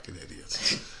 these fucking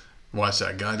idiots. Watched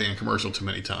that goddamn commercial too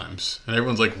many times. And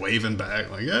everyone's like waving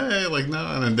back, like, hey, like,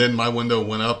 no. And then my window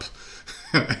went up.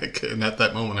 And at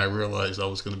that moment, I realized I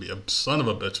was going to be a son of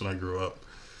a bitch when I grew up.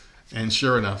 And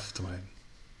sure enough, to my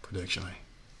prediction, I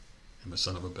am a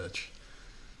son of a bitch.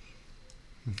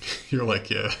 You're like,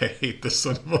 yeah, I hate this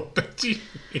son of a bitch. You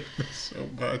hate me so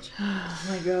much. Oh,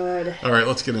 my God. All right,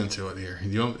 let's get into it here.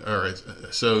 All right,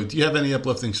 so do you have any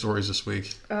uplifting stories this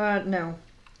week? No.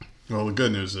 Well, the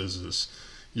good news is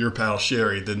your pal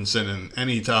Sherry didn't send in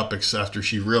any topics after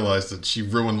she realized that she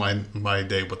ruined my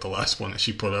day with the last one that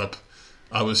she put up.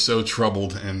 I was so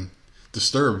troubled and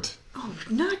disturbed. Oh,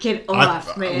 knock it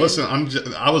off, man. Listen,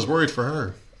 I was worried for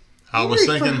her. I was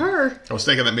thinking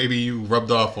that maybe you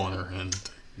rubbed off on her, and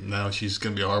now she's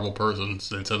going to be a horrible person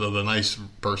instead of the nice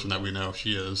person that we know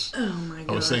she is. Oh, my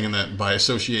God. I was thinking that by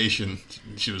association,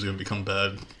 she was going to become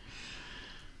bad.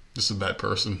 Just a bad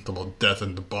person. About death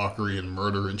and debauchery and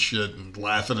murder and shit and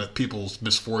laughing at people's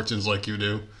misfortunes like you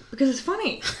do. Because it's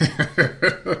funny.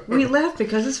 We laugh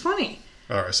because it's funny.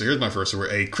 Alright, so here's my first story.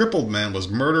 A crippled man was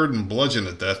murdered and bludgeoned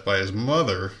to death by his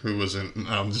mother, who was in... No,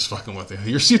 I'm just fucking with you.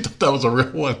 You thought that was a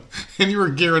real one, and you were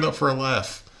gearing up for a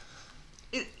laugh.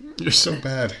 You're so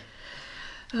bad.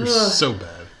 You're so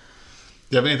bad.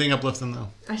 Do you have anything uplifting, though?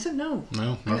 I said no.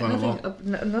 No? Nothing at all?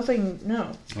 Nothing,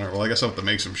 no. Alright, well, I guess I'll have to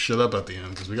make some shit up at the end,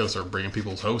 because we got to start bringing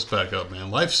people's hopes back up,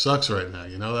 man. Life sucks right now,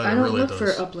 you know that? I It don't really look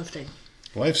does. for uplifting.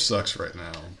 Life sucks right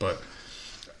now, but...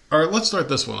 Alright, let's start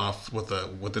this one off with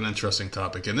an interesting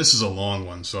topic, and this is a long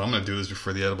one, so I'm going to do this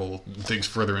before the edible digs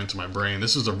further into my brain.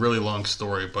 This is a really long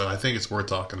story, but I think it's worth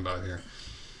talking about here.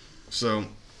 So,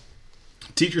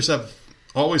 teachers have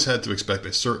always had to expect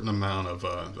a certain amount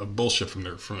of bullshit from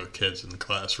their kids in the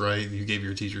class, right? You gave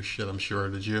your teachers shit, I'm sure,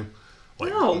 did you?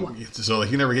 No. So,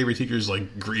 you never gave your teachers,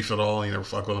 grief at all? You never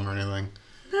fuck with them or anything?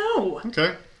 No.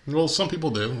 Okay. Well, some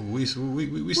people do. We say...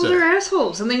 Well, they're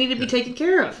assholes, and they need to be taken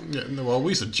care of. Yeah, well,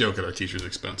 we used to joke at our teachers'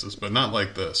 expenses, but not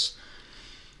like this.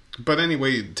 But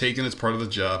anyway, taking it's part of the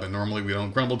job, and normally we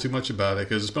don't grumble too much about it,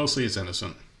 because it's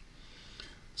innocent.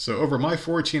 So over my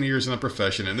 14 years in the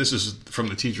profession, and this is from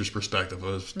the teacher's perspective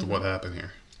as to what happened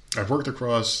here, I've worked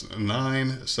across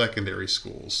 9 secondary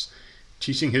schools,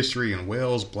 teaching history in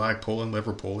Wales, Blackpool, and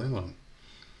Liverpool, England.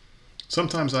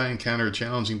 Sometimes I encounter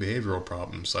challenging behavioral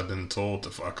problems. I've been told to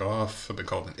fuck off. I've been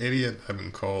called an idiot. I've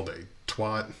been called a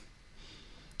twat.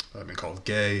 I've been called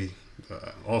gay.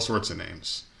 All sorts of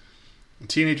names.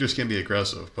 Teenagers can be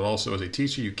aggressive, but also as a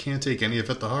teacher, you can't take any of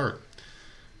it to heart.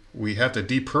 We have to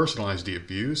depersonalize the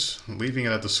abuse, leaving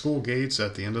it at the school gates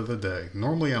at the end of the day.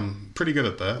 Normally, I'm pretty good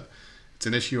at that. It's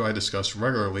an issue I discuss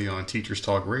regularly on Teachers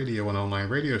Talk Radio, an online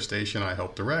radio station I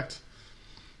help direct.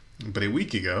 But a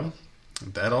week ago,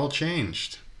 that all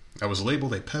changed. I was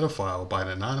labeled a pedophile by an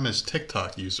anonymous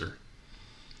TikTok user.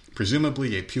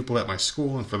 Presumably a pupil at my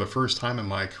school, and for the first time in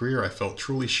my career, I felt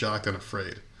truly shocked and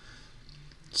afraid.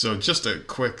 So just a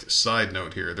quick side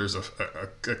note here. There's a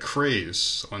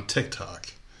craze on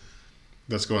TikTok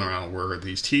that's going around where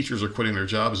these teachers are quitting their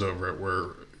jobs over it,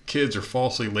 where kids are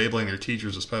falsely labeling their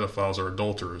teachers as pedophiles or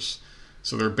adulterers.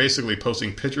 So they're basically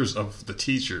posting pictures of the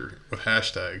teacher with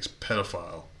hashtags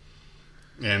pedophile.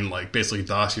 And basically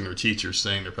doxing their teachers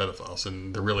saying they're pedophiles,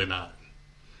 and they're really not.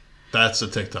 That's a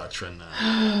TikTok trend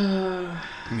now.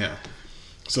 Yeah.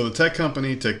 So the tech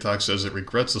company TikTok says it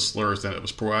regrets the slurs that it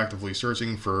was proactively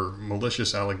searching for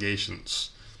malicious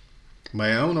allegations.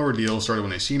 My own ordeal started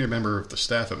when a senior member of the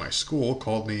staff at my school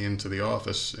called me into the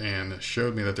office and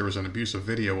showed me that there was an abusive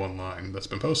video online that's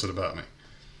been posted about me.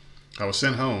 I was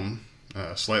sent home,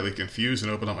 slightly confused,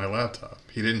 and opened up my laptop.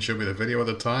 He didn't show me the video at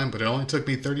the time, but it only took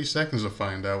me 30 seconds to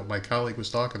find out what my colleague was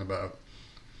talking about.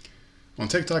 On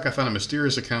TikTok, I found a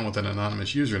mysterious account with an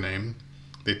anonymous username.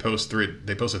 They posted 3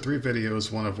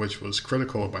 videos, one of which was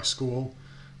critical of my school.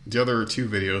 The other 2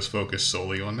 videos focused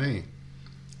solely on me.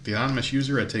 The anonymous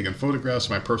user had taken photographs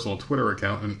of my personal Twitter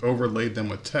account and overlaid them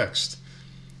with text,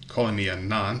 calling me a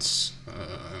nonce.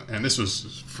 And this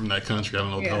was from that country. I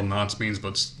don't know what the hell nonce means,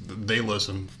 but they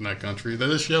listen from that country.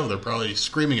 This show, they're probably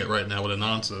screaming it right now what a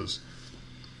nonce is.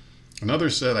 Another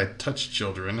said I touched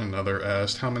children. Another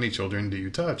asked, how many children do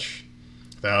you touch?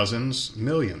 Thousands,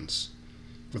 millions.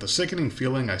 With a sickening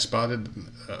feeling, I spotted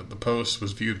the post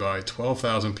was viewed by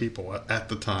 12,000 people at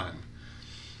the time.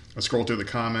 I scrolled through the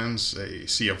comments. A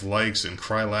sea of likes and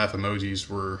cry-laugh emojis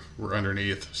were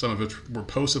underneath, some of which were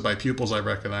posted by pupils I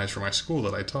recognized from my school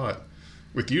that I taught,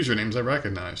 with usernames I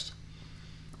recognized.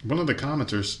 One of the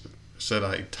commenters said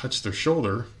I touched their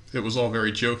shoulder. It was all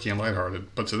very jokey and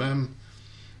lighthearted, but to them,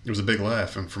 it was a big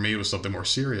laugh, and for me, it was something more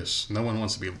serious. No one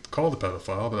wants to be called a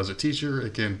pedophile, but as a teacher,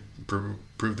 it can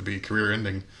prove to be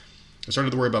career-ending. I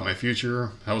started to worry about my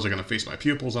future. How was I going to face my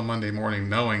pupils on Monday morning,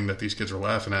 knowing that these kids were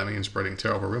laughing at me and spreading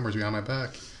terrible rumors behind my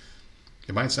back?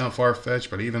 It might sound far-fetched,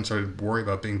 but I even started to worry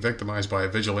about being victimized by a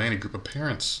vigilante group of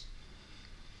parents.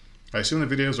 I assume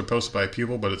the videos are posted by a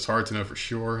pupil, but it's hard to know for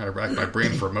sure. I racked my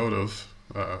brain for a motive.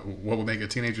 What would make a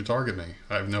teenager target me?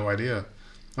 I have no idea.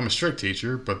 I'm a strict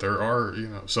teacher, but there are,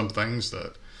 some things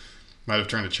that might have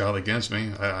turned a child against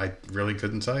me. I really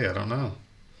couldn't tell you. I don't know.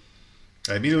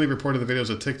 I immediately reported the videos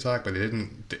to TikTok, but they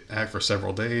didn't act for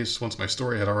several days. Once my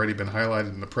story had already been highlighted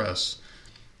in the press.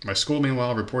 My school,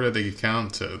 meanwhile, reported the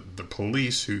account to the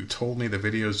police, who told me the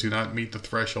videos do not meet the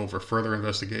threshold for further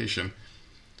investigation.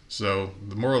 So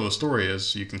the moral of the story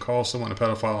is you can call someone a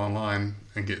pedophile online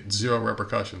and get zero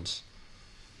repercussions.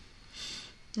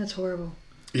 That's horrible.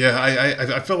 Yeah,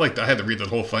 I felt like I had to read that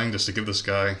whole thing just to give this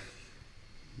guy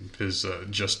his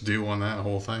just due on that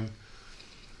whole thing.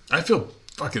 I feel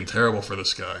fucking terrible for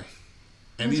this guy.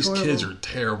 And That's these horrible. kids are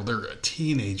terrible. They're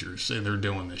teenagers and they're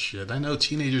doing this shit. I know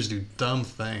teenagers do dumb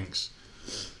things.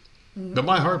 But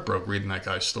my heart broke reading that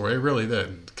guy's story. It really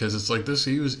did. Because it's like this,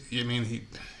 he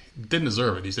didn't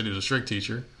deserve it. He said he was a strict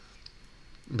teacher.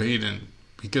 But he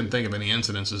couldn't think of any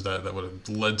incidences that would have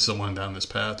led someone down this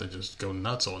path to just go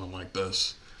nuts on him like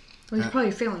this. Well, he's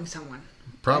probably failing someone.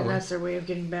 Probably. And that's their way of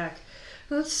getting back.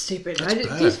 Well, that's stupid. That's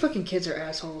bad. These fucking kids are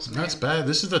assholes, man. That's bad.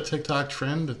 This is the TikTok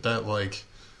trend that like,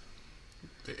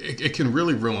 it can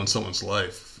really ruin someone's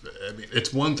life. I mean,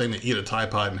 it's one thing to eat a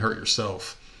Tide Pod and hurt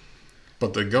yourself.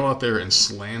 But to go out there and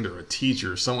slander a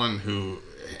teacher, someone who,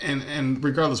 and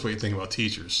regardless of what you think about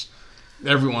teachers,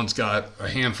 everyone's got a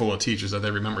handful of teachers that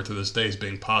they remember to this day as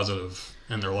being positive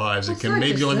in their lives. Well, it can it's not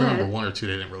maybe just only that. remember one or two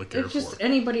they didn't really care It's just for.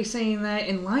 anybody saying that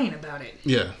and lying about it.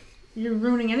 Yeah. You're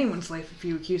ruining anyone's life if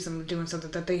you accuse them of doing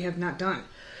something that they have not done.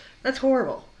 That's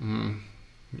horrible.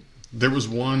 There was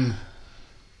one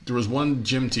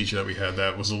gym teacher that we had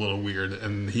that was a little weird,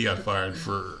 and he got fired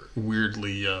for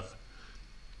weirdly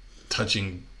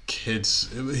touching kids.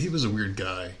 He was a weird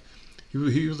guy. He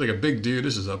was like a big dude.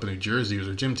 This is up in New Jersey. He was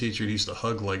a gym teacher. He used to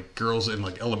hug like girls in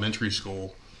like elementary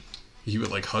school. He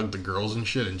would like hug the girls and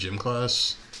shit in gym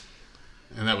class,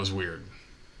 and that was weird.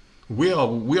 We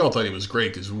all thought he was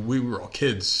great because we were all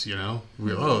kids, you know.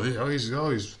 We were,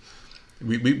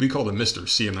 we called him Mr.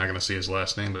 C. I'm not going to say his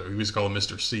last name, but we used to call him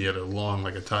Mr. C. He had a long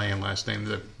like Italian last name.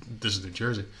 This is New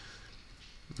Jersey.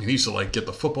 And he used to like get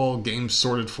the football games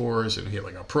sorted for us, and he had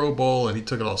like a Pro Bowl, and he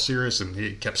took it all serious, and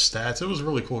he kept stats. It was a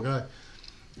really cool guy.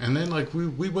 And then like we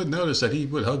would notice that he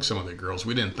would hug some of the girls.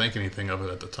 We didn't think anything of it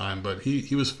at the time, but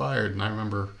he was fired, and I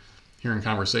remember hearing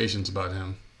conversations about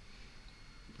him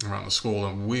around the school,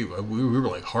 and we were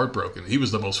like heartbroken. He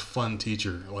was the most fun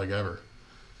teacher like ever.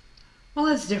 Well,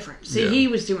 that's different. See, Yeah. he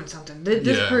was doing something. He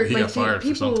got fired for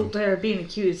people something. that are being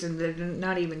accused and they're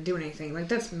not even doing anything. Like,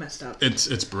 that's messed up.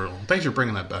 It's brutal. Thanks for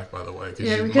bringing that back, by the way.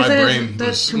 Yeah, My because brain's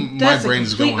that's the going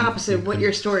complete opposite of what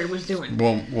your story was doing.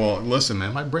 Well, listen,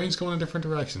 man. My brain's going in different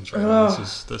directions right now. Ugh.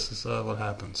 This is what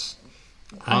happens.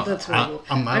 That's horrible.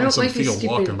 I'm I out in don't some like these field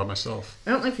stupid- walking by myself.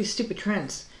 I don't like these stupid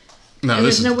trends. No, And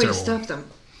this there's is no way terrible. to stop them.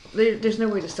 There's no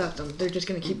way to stop them. They're just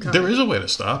going to keep coming. There is a way to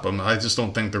stop them. I just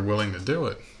don't think they're willing to do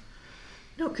it.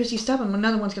 No, because you stop them,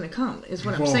 another one's going to come, is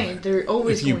what I'm Well, saying. They're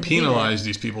always If you going to be there. penalize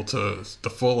these people to the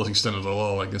fullest extent of the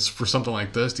law, like it's for something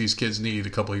like this, these kids need a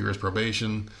couple of years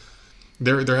probation.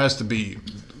 There has to be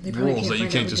They probably rules can't that you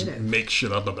find can't out who just did it. make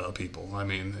shit up about people. I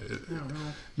mean, I don't know.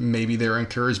 maybe they're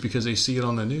encouraged because they see it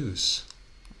on the news.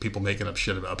 People making up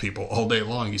shit about people all day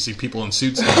long. You see people in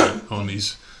suits on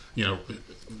these,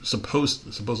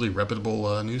 supposedly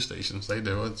reputable news stations. They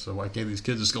do it. So why can't these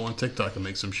kids just go on TikTok and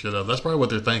make some shit up? That's probably what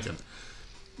they're thinking.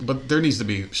 But there needs to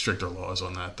be stricter laws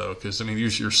on that, though, because, I mean,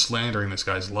 you're slandering this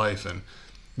guy's life. And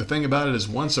the thing about it is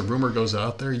once a rumor goes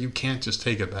out there, you can't just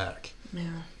take it back.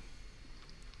 Yeah.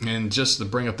 And just to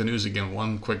bring up the news again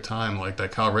one quick time, like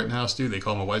that Kyle Rittenhouse dude, they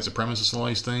call him a white supremacist and all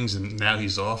these things, and now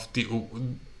he's off. They're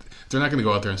not going to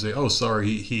go out there and say, oh,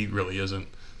 sorry, he really isn't.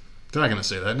 They're not going to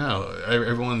say that. No,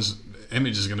 everyone's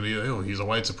image is going to be, oh, he's a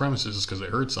white supremacist because they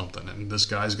heard something, and this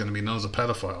guy's going to be known as a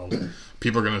pedophile.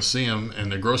 People are going to see him in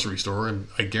the grocery store, and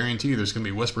I guarantee you there's going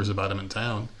to be whispers about him in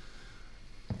town.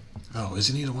 Oh,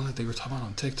 isn't he the one that they were talking about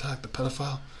on TikTok, the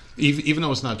pedophile? Even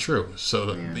though it's not true.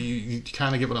 So you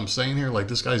kind of get what I'm saying here. Like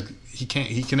this guy's, he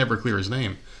can never clear his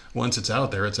name. Once it's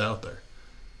out there, it's out there.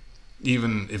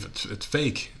 Even if it's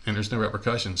fake and there's no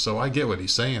repercussions. So I get what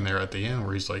he's saying there at the end,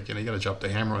 where he's like, you got to drop the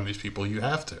hammer on these people. You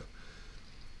have to.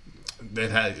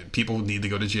 People need to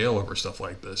go to jail over stuff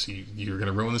like this. You're going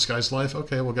to ruin this guy's life.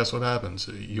 Okay, well, guess what happens?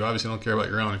 You obviously don't care about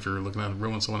your own if you're looking to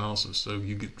ruin someone else's. So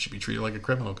you should be treated like a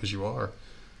criminal because you are.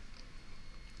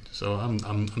 So I'm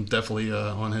definitely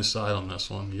on his side on this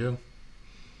one. You?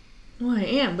 Well, I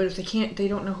am, but if they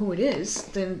don't know who it is,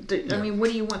 then I mean, what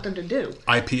do you want them to do?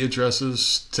 IP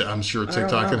addresses. I'm sure don't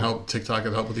TikTok can know. help. TikTok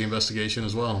can help with the investigation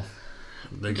as well.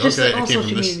 They go, Just okay, all it came social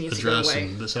from this media needs to go address away.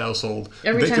 and this household.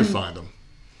 Every They time- could find them.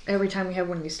 Every time we have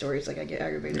one of these stories, like I get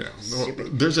aggravated. Yeah. Well,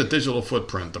 Stupid. there's a digital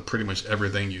footprint to pretty much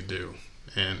everything you do,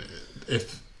 and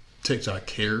if TikTok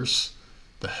cares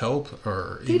to help,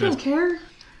 or They even don't care.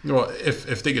 Well,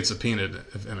 if they get subpoenaed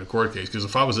in a court case, because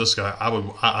if I was this guy, I would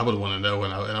want to know,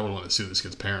 and I would want to sue this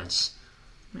kid's parents.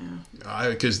 Yeah.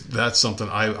 Because that's something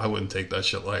I wouldn't take that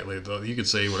shit lightly. Though you could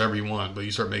say whatever you want, but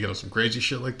you start making up some crazy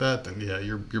shit like that, then yeah,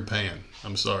 you're paying.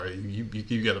 I'm sorry,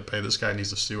 you got to pay. This guy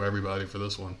needs to sue everybody for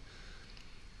this one.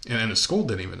 And the school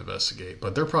didn't even investigate,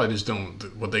 but they're probably just doing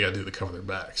what they got to do to cover their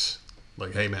backs.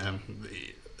 Like, hey man,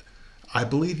 I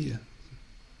believe you,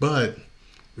 but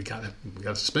we gotta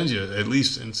suspend you at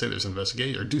least and say there's an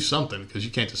investigation or do something, because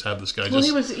you can't just have this guy. Well,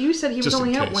 you said he was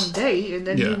only out one day, and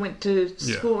then he went to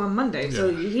school on Monday,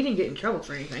 so he didn't get in trouble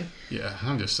for anything. Yeah,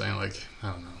 I'm just saying, like,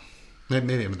 I don't know,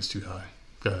 maybe I'm just too high.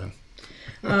 Go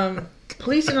ahead.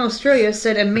 Police in Australia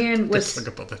said a man was. Talk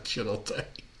about that shit all day.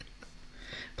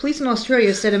 Police in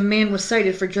Australia said a man was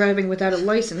cited for driving without a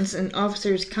license, and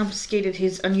officers confiscated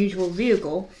his unusual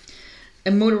vehicle,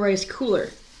 a motorized cooler.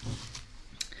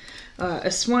 A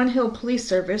Swan Hill police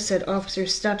service said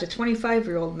officers stopped a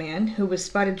 25-year-old man who was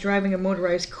spotted driving a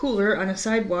motorized cooler on a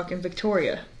sidewalk in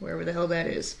Victoria, wherever the hell that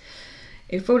is.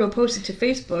 A photo posted to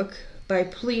Facebook by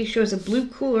police shows a blue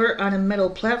cooler on a metal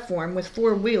platform with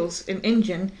 4 wheels, an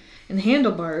engine, and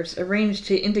handlebars arranged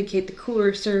to indicate the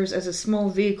cooler serves as a small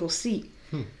vehicle seat.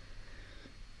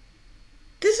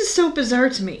 This is so bizarre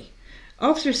to me.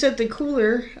 Officers said the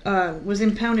cooler was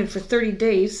impounded for 30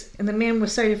 days, and the man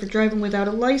was cited for driving without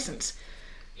a license.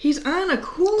 He's on a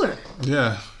cooler.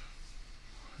 Yeah.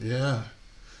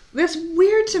 That's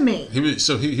weird to me. He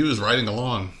was riding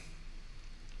along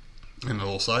in a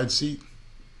little side seat.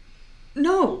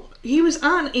 No, he was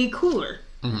on a cooler,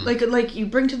 like you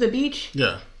bring to the beach.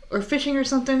 Yeah. Or fishing or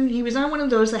something. He was on one of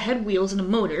those that had wheels and a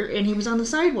motor, and he was on the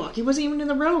sidewalk. He wasn't even in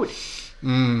the road.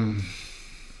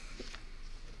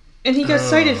 And he got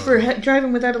cited for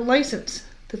driving without a license.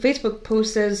 The Facebook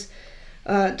post says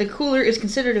the cooler is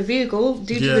considered a vehicle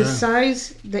due to the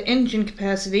size, the engine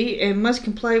capacity, and must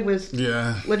comply with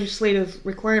legislative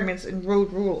requirements and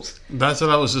road rules. That's what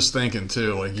I was just thinking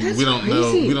too. Like we don't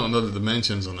know the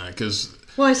dimensions on that, because.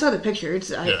 Well, I saw the picture.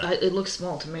 It looked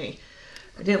small to me.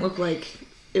 It didn't look like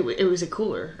it was a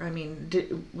cooler. I mean,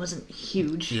 it wasn't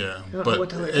huge. Yeah, I don't but know what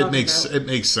the hell they're talking about. It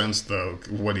makes sense though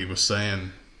what he was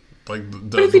saying. Like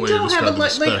but if you don't have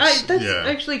that's yeah.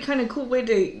 actually kind of a cool way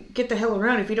to get the hell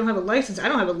around. If you don't have a license, I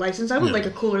don't have a license. I would like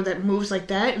a cooler that moves like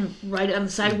that and ride it on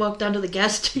the sidewalk down to the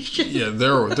gas station. Yeah,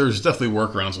 there's definitely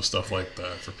workarounds and stuff like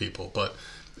that for people. But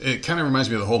it kind of reminds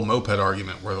me of the whole moped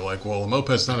argument, where they're like, well, a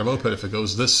moped's not a moped if it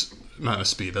goes this amount of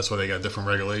speed. That's why they got different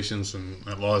regulations and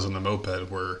laws on the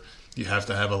moped, where you have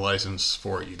to have a license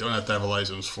for it. You don't have to have a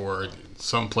license for it.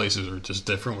 Some places are just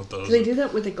different with those. Do they do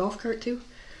that with a golf cart too?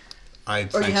 I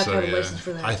think so, you have to have a license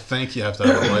for that. I think you have to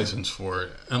have a license for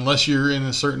it. Unless you're in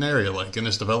a certain area, like in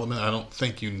this development, I don't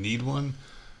think you need one.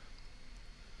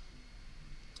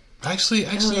 Actually,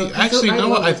 you know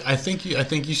what? I think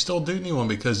you still do need one,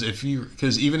 because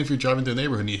even if you're driving through a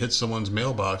neighborhood and you hit someone's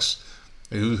mailbox,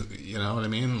 you know what I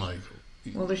mean? Like,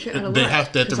 well, they're shit out of they luck,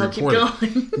 have to report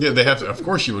it. Yeah, they have to. Of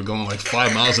course, you would going like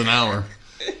 5 miles an hour.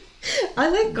 I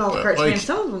like golf carts, man.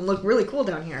 Some of them look really cool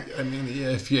down here. I mean, yeah,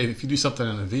 if you do something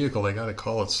in a vehicle, they got to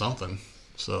call it something.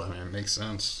 So, I mean, it makes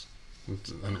sense.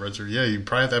 Unregistered, yeah, you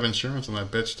probably have to have insurance on that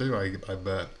bitch too. I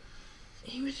bet.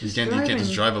 He was just you can't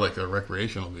just drive it like a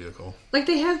recreational vehicle. Like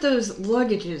they have those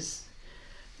luggages,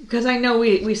 because I know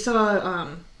we saw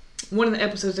one of the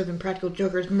episodes of Impractical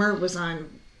Jokers. Mert was on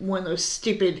one of those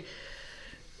stupid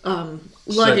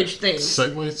luggage things.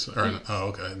 Segways?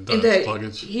 Okay.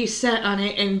 Luggage. He sat on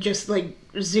it and just like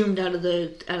zoomed out of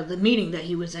the meeting that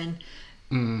he was in,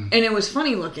 and it was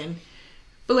funny looking.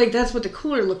 But like that's what the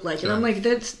cooler looked like, and I'm like,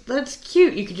 that's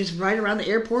cute. You could just ride around the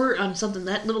airport on something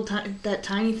that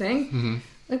tiny thing,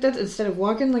 like that instead of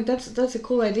walking. Like that's a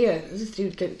cool idea. This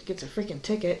dude gets a freaking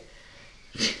ticket.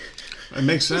 It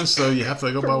makes sense, though. You have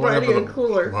to go by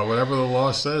whatever the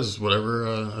law says. Whatever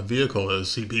a vehicle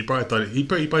is, he probably thought he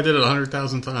probably did it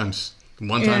 100,000 times.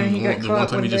 One time he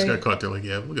just got caught. They're like,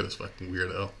 yeah, look at this fucking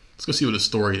weirdo. Let's go see what his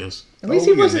story is. At least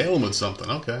he wasn't nail him with something.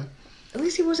 Okay. At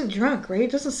least he wasn't drunk, right?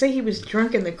 It doesn't say he was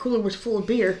drunk and the cooler was full of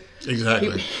beer.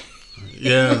 Exactly.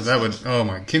 Yeah, that would. Oh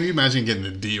my! Can you imagine getting a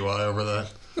DUI over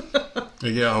that?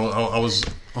 Yeah, I was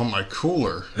on my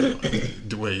cooler.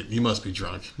 Wait, you must be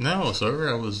drunk. No, sir,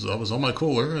 I was on my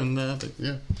cooler, and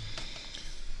yeah.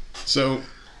 So,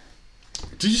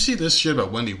 did you see this shit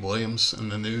about Wendy Williams in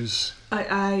the news?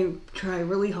 I try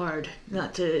really hard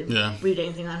not to read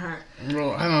anything on her.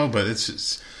 Well, I don't know, but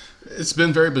it's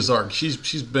been very bizarre. She's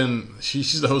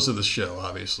the host of the show.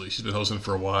 Obviously, she's been hosting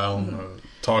for a while,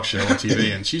 a talk show on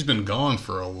TV, and she's been gone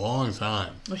for a long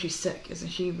time. Well, she's sick, isn't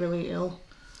she? Really ill.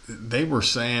 They were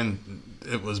saying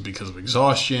it was because of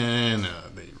exhaustion.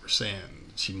 They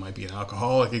saying she might be an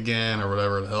alcoholic again or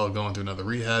whatever the hell, going through another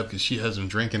rehab because she has some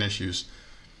drinking issues.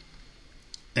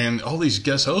 And all these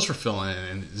guest hosts were filling in,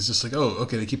 and it's just like, oh,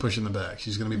 okay, they keep pushing them back.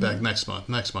 She's going to be back next month,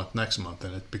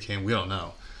 and it became, we don't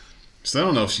know. So I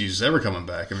don't know if she's ever coming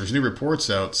back. And there's new reports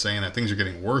out saying that things are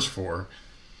getting worse for her.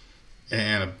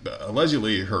 And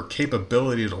allegedly, her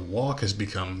capability to walk has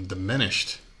become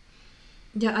diminished.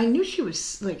 Yeah, I knew she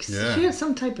was, like, she had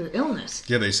some type of illness.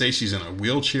 Yeah, they say she's in a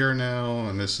wheelchair now,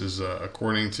 and this is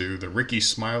according to the Ricky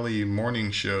Smiley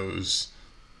morning show's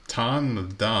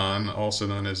Ton Don, also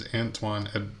known as Antoine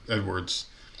Edwards.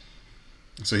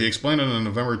 So he explained on the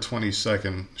November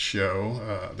 22nd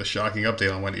show, the shocking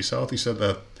update on Wendy's health. He said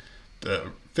that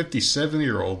the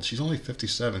 57-year-old, she's only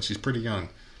 57, she's pretty young,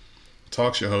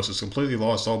 talk show host has completely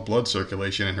lost all blood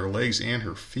circulation in her legs and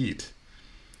her feet.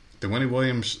 The Wendy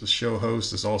Williams show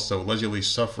host is also allegedly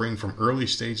suffering from early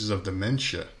stages of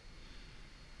dementia.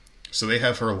 So they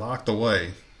have her locked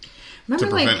away to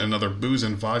prevent another booze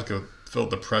and vodka-filled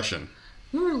depression.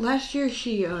 Remember last year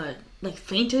she,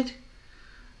 fainted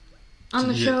on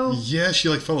the show? Yeah,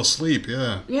 she, fell asleep,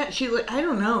 yeah. Yeah, I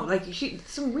don't know.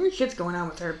 Some weird shit's going on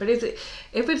with her. But if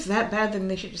it's that bad, then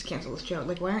they should just cancel the show.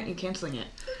 Why aren't you canceling it?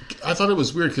 I thought it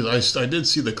was weird because I did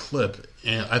see the clip,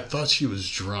 and I thought she was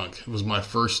drunk. It was my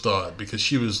first thought because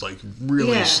she was,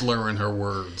 really slurring her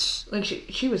words.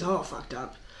 She was all fucked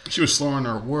up. She was slurring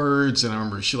her words, and I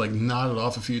remember she, nodded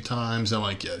off a few times. And I'm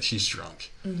like, yeah, she's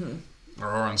drunk. Mm-hmm. Or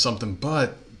on something,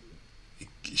 but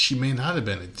she may not have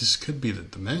been. It just could be the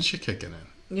dementia kicking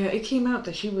in. Yeah, it came out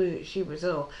that she was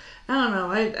ill. I don't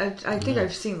know. I think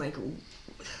I've seen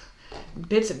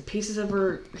bits and pieces of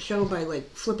her show by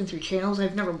flipping through channels.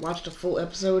 I've never watched a full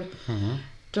episode. Mm-hmm.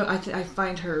 I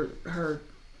find her.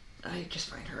 I just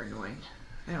find her annoying.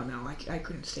 I don't know. I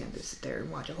couldn't stand to sit there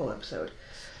and watch a whole episode.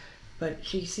 But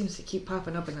she seems to keep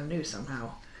popping up in the news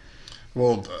somehow.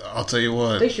 Well, I'll tell you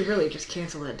what. They should really just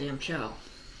cancel that damn show.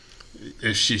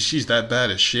 If she's that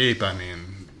bad of shape, I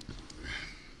mean,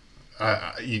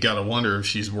 you got to wonder if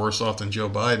she's worse off than Joe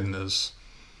Biden is.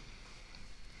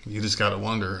 You just got to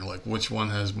wonder, which one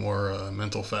has more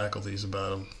mental faculties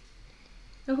about him.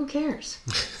 Oh, who cares?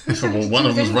 Well, one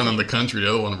of them's running the country. The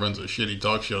other one runs a shitty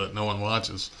talk show that no one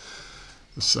watches.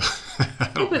 So, I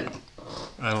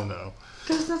don't know.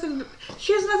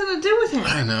 She has nothing to do with him.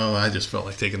 I know. I just felt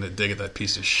like taking a dig at that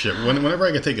piece of shit. Whenever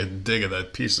I can take a dig at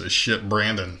that piece of shit,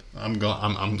 Brandon, I'm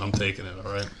taking it.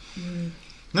 All right. Mm.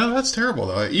 No, that's terrible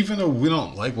though. Even though we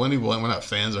don't like Wendy, we're not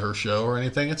fans of her show or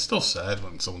anything. It's still sad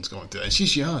when someone's going through that. And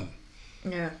she's young.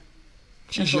 Yeah.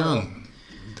 She's young.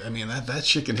 I mean, that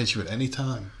shit can hit you at any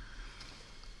time.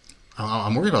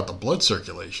 I'm worried about the blood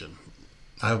circulation.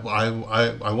 I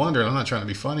wonder, and I'm not trying to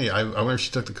be funny, I wonder if she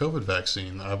took the COVID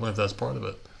vaccine. I wonder if that's part of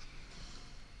it.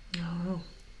 I don't know.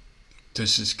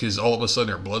 Just because all of a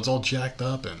sudden her blood's all jacked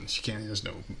up and she can't, there's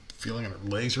no feeling in her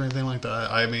legs or anything like that.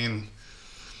 I mean,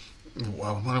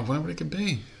 whatever it could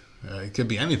be. It could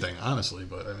be anything, honestly,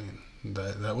 but I mean,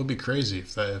 that would be crazy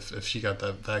if she got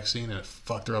that vaccine and it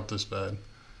fucked her up this bad.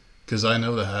 Because I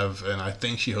know and I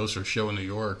think she hosts her show in New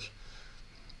York.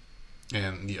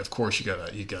 And of course, you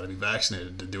gotta be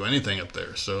vaccinated to do anything up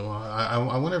there. So I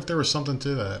wonder if there was something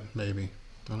to that. Maybe,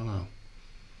 I don't know.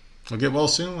 Well, get well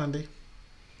soon, Wendy.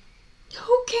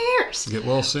 Who cares? Get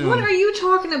well soon. What are you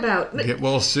talking about? Get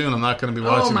well soon. I'm not going to be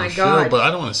watching the show, but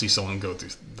I don't want to see someone go through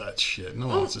that shit. No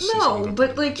one wants to see someone go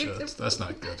through that shit. That's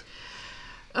not good.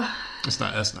 That's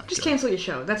not just good. Cancel your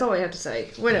show. That's all I have to say.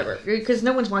 Whatever, because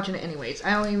no one's watching it anyways.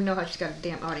 I don't even know how she's got a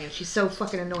damn audience. She's so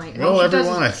fucking annoying. Well,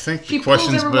 everyone, I think the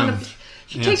question's been.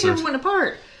 She takes everyone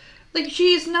apart.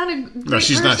 She's not a good person.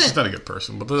 She's not a good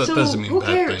person. But that doesn't mean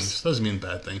bad things. Doesn't mean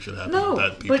bad things should happen to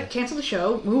bad people. But cancel the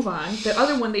show. Move on. The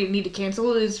other one they need to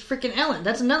cancel is freaking Ellen.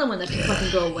 That's another one that can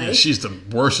fucking go away. Yeah, she's the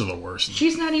worst of the worst.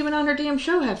 She's not even on her damn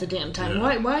show half the damn time.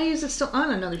 Yeah. Why is it still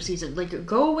on another season?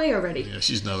 Go away already. Yeah,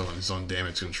 she's another one that's on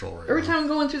damage control right now. Every time I'm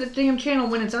going through the damn channel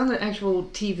when it's on the actual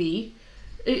TV,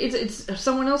 it's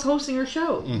someone else hosting her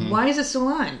show. Mm-hmm. Why is it still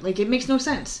on? It makes no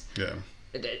sense. Yeah.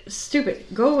 Stupid.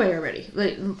 Go away already.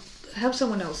 Have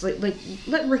someone else.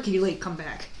 Let Ricky Lake come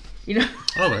back. You know?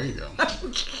 Oh, there you go.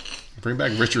 Bring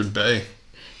back Richard Bay.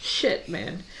 Shit,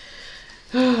 man.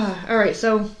 Alright,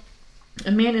 so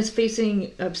a man is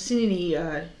facing obscenity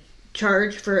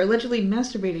charge for allegedly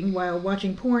masturbating while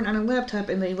watching porn on a laptop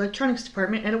in the electronics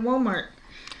department at a Walmart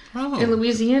in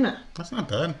Louisiana. That's not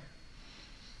bad.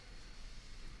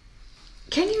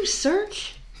 Can you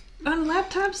search on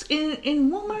laptops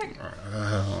in Walmart?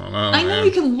 I don't know. I know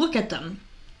you can look at them.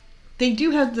 They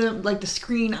do have the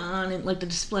screen on and like the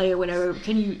display or whatever.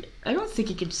 I don't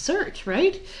think you can search,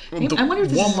 right? I wonder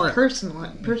if this is a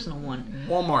personal one.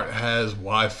 Walmart has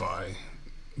Wi-Fi.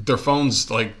 Their phones,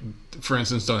 like for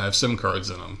instance, don't have SIM cards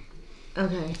in them.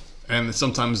 Okay. And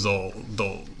sometimes they'll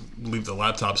leave the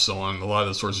laptops on. A lot of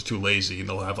the stores are too lazy, and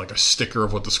they'll have like a sticker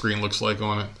of what the screen looks like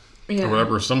on it. Yeah. Or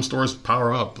whatever. Some stores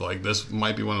power up. Like this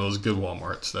might be one of those good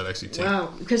Walmarts that actually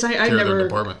take because I care never. of their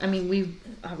department. I mean, we've.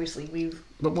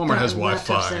 But Walmart has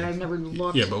Wi-Fi. That I've never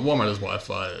looked. Yeah, but Walmart has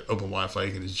Wi-Fi, open Wi-Fi.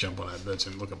 You can just jump on that bitch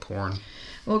and look at porn.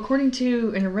 Well, according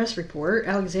to an arrest report,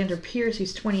 Alexander Pierce,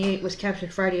 who's 28, was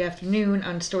captured Friday afternoon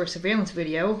on store surveillance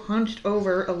video, hunched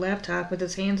over a laptop with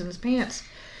his hands in his pants.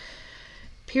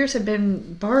 Pierce had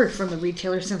been barred from the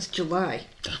retailer since July,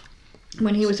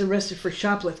 when he was arrested for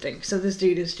shoplifting. So this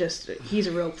dude is he's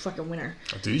a real fucking winner.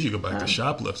 Oh, dude, you should go back to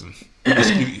shoplifting.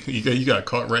 You got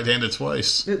caught red-handed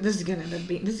twice. This is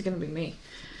gonna be me.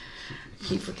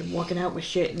 Keep freaking walking out with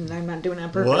shit, and I'm not doing it on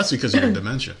purpose. Well, that's because of your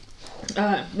dementia.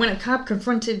 When a cop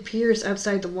confronted Pierce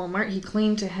outside the Walmart, he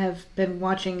claimed to have been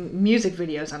watching music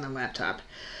videos on the laptop.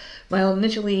 While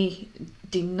initially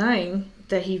denying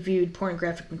that he viewed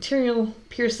pornographic material,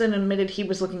 Pierce then admitted he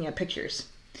was looking at pictures.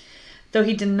 Though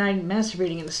he denied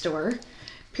masturbating in the store,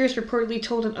 Pierce reportedly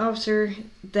told an officer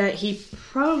that he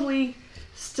probably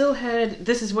still had,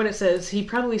 this is what it says, he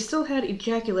probably still had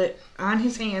ejaculate on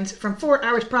his hands from 4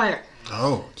 hours prior.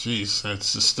 Oh, jeez,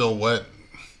 that's just still wet.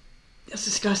 That's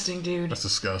disgusting, dude. That's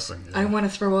disgusting. Yeah. I want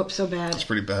to throw up so bad. It's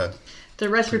pretty bad. The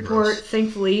arrest report,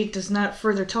 thankfully, does not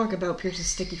further talk about Pierce's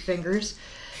sticky fingers.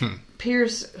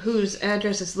 Pierce, whose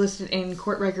address is listed in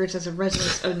court records as a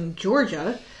resident in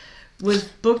Georgia, was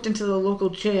booked into the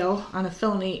local jail on a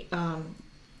felony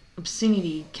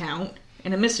obscenity count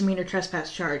and a misdemeanor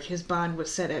trespass charge. His bond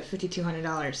was set at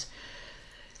 $5,200.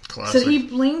 Classic. So he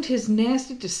blamed his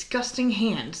nasty, disgusting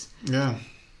hands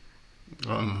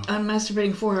on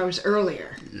masturbating 4 hours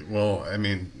earlier. Well, I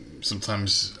mean,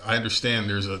 sometimes I understand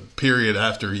there's a period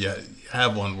after you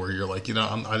have one where you're like, I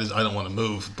don't want to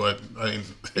move, but I mean,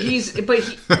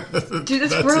 dude,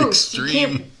 that's gross.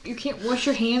 Extreme. You can't wash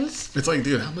your hands. It's like,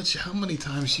 dude, how many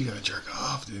times you gotta jerk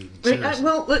off, dude?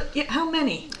 How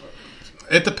many?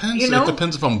 It depends. It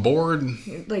depends if I'm bored.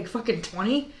 Like fucking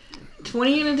 20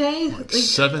 in a day. Like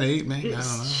 7, 8, maybe. I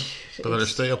don't know. Better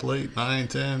stay up late. 9,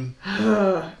 10.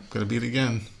 Gonna beat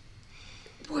again.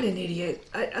 What an idiot!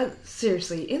 I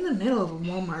seriously, in the middle of a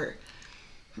Walmart.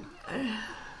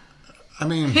 I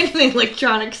mean, in the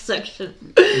electronics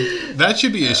section. That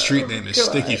should be his street name, is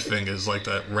Sticky Fingers, like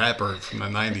that rapper from the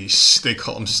 90s. They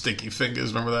call him Sticky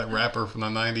Fingers. Remember that rapper from the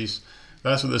 90s?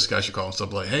 That's what this guy should call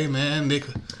himself. Like, hey, man,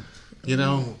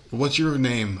 what's your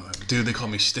name? Dude, they call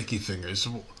me Sticky Fingers.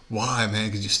 Why, man?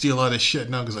 Because you steal all this shit?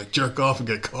 No, because I jerk off and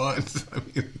get caught. I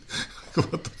mean,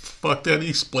 what the fuck? How do you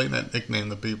explain that nickname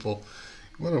to people?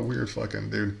 What a weird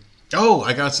fucking dude. Oh,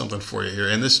 I got something for you here,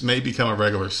 and this may become a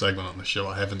regular segment on the show.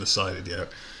 I haven't decided yet.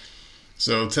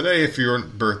 So today, if your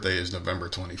birthday is November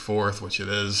 24th, which it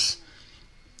is,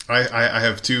 I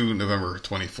have 2 November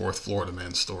 24th Florida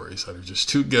Man stories that are just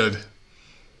too good.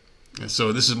 And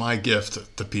so this is my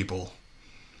gift to people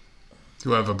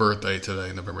who have a birthday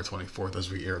today, November 24th,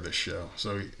 as we air this show.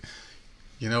 So,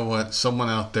 you know what? Someone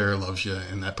out there loves you,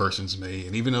 and that person's me.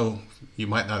 And even though you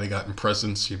might not have gotten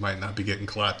presents, you might not be getting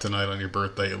clapped tonight on your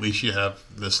birthday, at least you have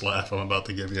this laugh I'm about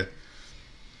to give you.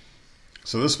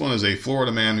 So this one is a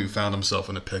Florida man who found himself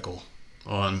in a pickle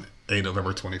on a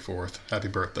November 24th. Happy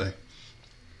birthday.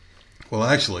 Well,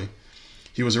 actually,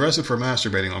 he was arrested for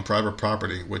masturbating on private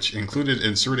property, which included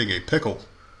inserting a pickle.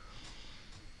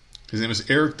 His name is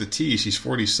Eric DeTeese. He's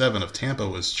 47, of Tampa,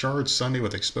 was charged Sunday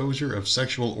with exposure of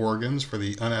sexual organs for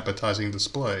the unappetizing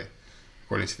display,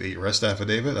 according to the arrest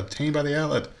affidavit obtained by the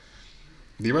outlet.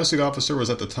 The arresting officer was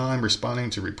at the time responding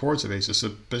to reports of a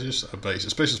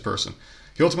suspicious person.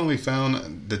 He ultimately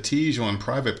found DeTeese on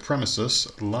private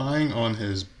premises, lying on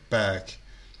his back,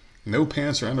 no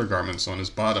pants or undergarments on his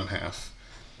bottom half.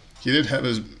 He did have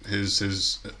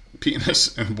his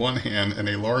penis in one hand and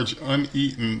a large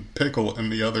uneaten pickle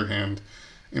in the other hand,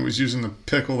 and was using the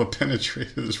pickle to penetrate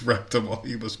his rectum while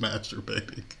he was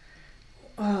masturbating.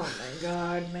 Oh my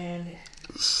god, man.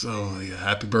 So, yeah,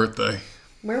 happy birthday.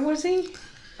 Where was he?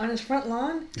 On his front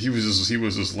lawn? He was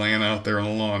just laying out there on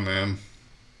the lawn, man.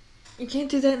 You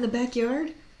can't do that in the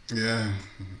backyard? Yeah.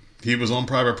 He was on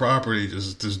private property,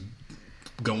 just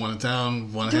going to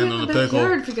town, one hand on the pickle.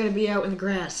 Backyard if you're going to be out in the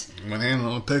grass. One hand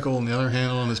on the pickle and the other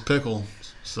hand on his pickle.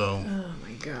 So, oh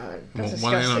my god,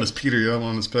 one hand on his Peter, the other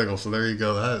on his pickle. So there you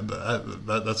go.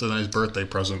 That's a nice birthday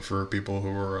present for people who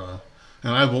are.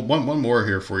 And I have one more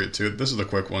here for you too. This is a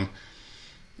quick one.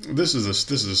 This is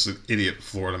this idiot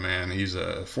Florida man. He's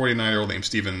a 49-year-old named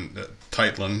Stephen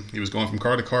Teitlin. He was going from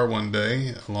car to car one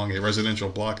day along a residential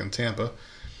block in Tampa,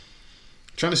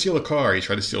 trying to steal a car. He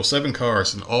tried to steal 7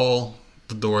 cars, and all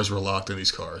the doors were locked in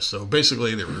these cars. So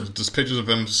basically, there were just pictures of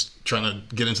him trying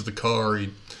to get into the car.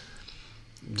 He'd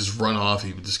just run off.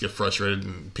 He would just get frustrated,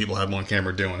 and people had him on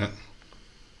camera doing it.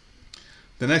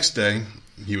 The next day,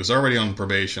 he was already on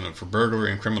probation for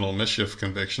burglary and criminal mischief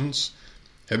convictions.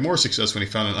 Had more success when he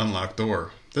found an unlocked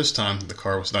door. This time, the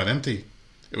car was not empty.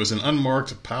 It was an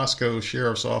unmarked Pasco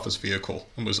Sheriff's Office vehicle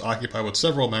and was occupied with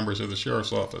several members of the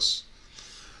Sheriff's Office.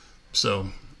 So...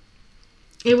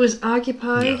 It was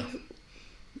occupied? Yeah.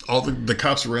 All the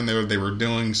cops were in there. They were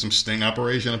doing some sting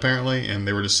operation, apparently, and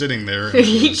they were just sitting there. And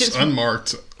it was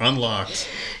unmarked, unlocked.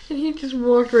 And he just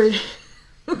walked right...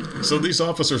 So these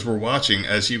officers were watching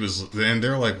as he was, and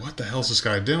they're like, what the hell's this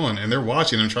guy doing? And they're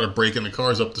watching him try to break in the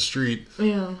cars up the street.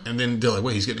 Yeah. And then they're like,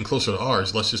 wait, he's getting closer to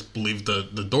ours. Let's just leave the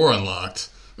door unlocked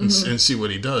and see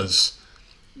what he does.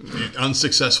 And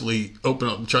unsuccessfully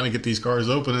trying to get these cars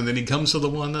open, and then he comes to the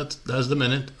one that has the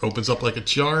minute, opens up like a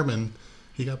charm, and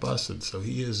he got busted. So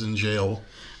he is in jail.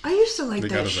 I used to like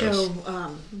that show,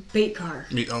 Bait Car.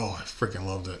 Oh, I freaking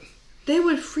loved it. They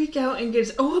would freak out and get,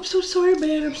 oh, I'm so sorry,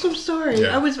 man, I'm so sorry.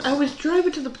 Yeah. I was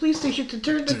driving to the police station to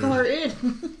turn the car in.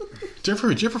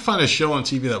 Did you ever find a show on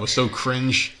TV that was so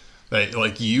cringe that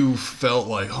like you felt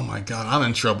like, oh my god, I'm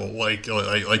in trouble? Like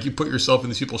you put yourself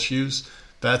in these people's shoes?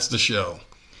 That's the show.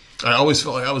 I always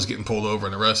felt like I was getting pulled over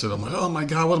and arrested. I'm like, oh my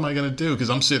god, what am I going to do?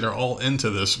 Because I'm sitting there all into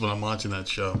this when I'm watching that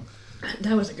show.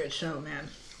 That was a good show, man.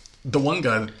 The one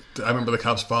guy, I remember the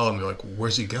cops followed him. They're like,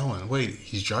 where's he going? Wait,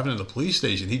 he's driving to the police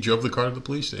station. He drove the car to the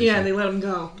police station. Yeah, they let him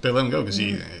go. They let him go because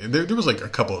there was like a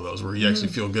couple of those where you actually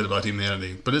feel good about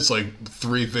humanity. But it's like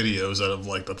 3 videos out of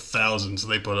like the thousands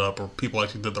they put up where people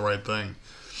actually did the right thing.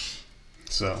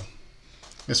 So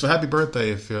happy birthday.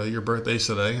 If your birthday's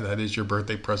today, that is your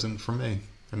birthday present from me.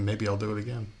 And maybe I'll do it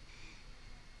again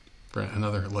for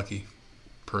another lucky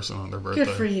person on their birthday.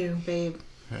 Good for you, babe.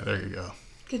 Yeah, there you go.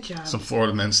 Good job. Some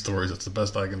Florida men stories. That's the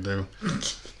best I can do.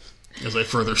 As I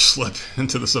further slip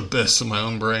into this abyss in my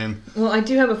own brain. Well, I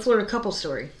do have a Florida couple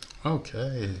story.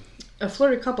 Okay. A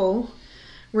Florida couple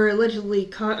were allegedly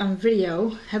caught on video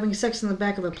having sex in the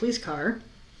back of a police car.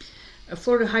 A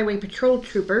Florida Highway Patrol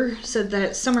trooper said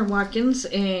that Summer Watkins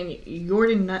and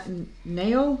Jordan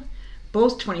Nao,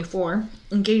 both 24,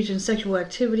 engaged in sexual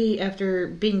activity after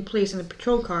being placed in a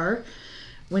patrol car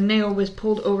when Nao was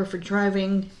pulled over for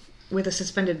driving with a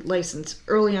suspended license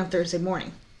early on Thursday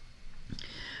morning.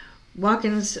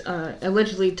 Watkins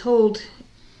allegedly told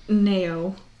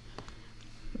Nao,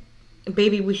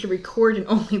 baby, we should record an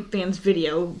OnlyFans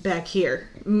video back here,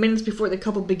 minutes before the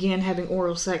couple began having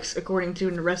oral sex, according to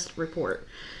an arrest report.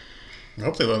 I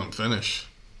hope they let him finish.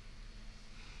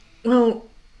 Well,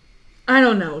 I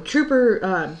don't know.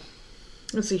 Trooper,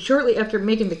 shortly after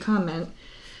making the comment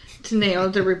to Nao,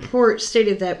 the report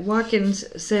stated that Watkins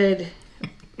said...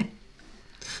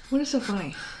 What is so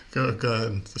funny? Go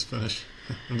ahead. Just finish.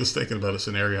 I'm just thinking about a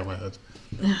scenario in my head.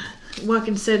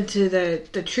 Watkins said to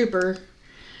the trooper,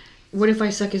 what if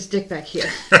I suck his dick back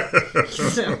here?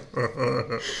 So,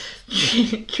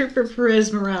 Trooper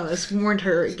Perez Morales warned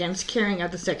her against carrying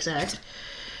out the sex act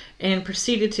and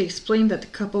proceeded to explain that the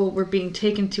couple were being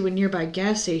taken to a nearby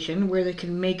gas station where they could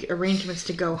make arrangements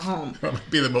to go home. That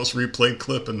might be the most replayed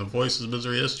clip in the Voices of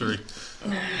Misery history.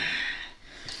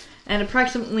 At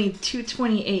approximately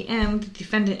 2:20 a.m., the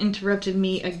defendant interrupted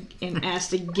me and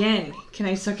asked again, can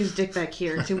I suck his dick back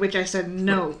here? To which I said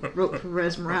no, wrote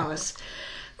Perez Morales.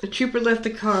 The trooper left the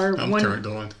car.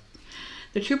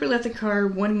 The trooper left the car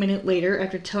 1 minute later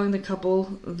after telling the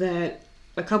couple that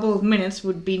a couple of minutes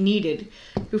would be needed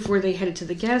before they headed to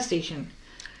the gas station.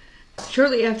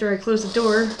 Shortly after I closed the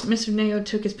door, Mr. Nao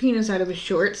took his penis out of his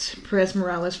shorts, Perez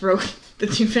Morales wrote the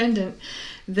defendant,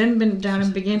 then bent down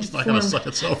and began to perform... It's not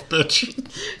going to suck itself,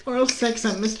 bitch. Oral sex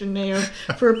on Mr. Nao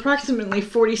for approximately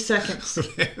 40 seconds.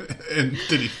 And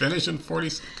did he finish in 40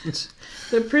 seconds?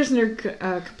 The prisoner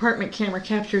compartment camera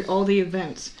captured all the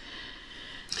events.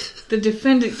 The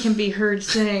defendant can be heard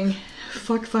saying,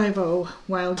 fuck 5-0,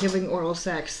 while giving oral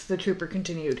sex, the trooper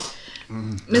continued.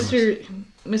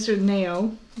 Mr.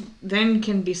 Nao then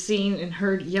can be seen and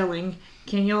heard yelling,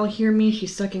 can y'all hear me?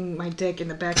 She's sucking my dick in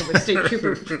the back of a state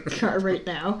trooper car right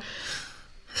now.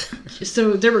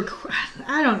 So there were,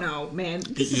 I don't know, man.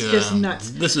 This is just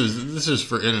nuts. This is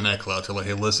for internet clout to like,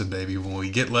 hey, listen, baby, when we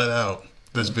get let out,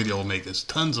 this video will make us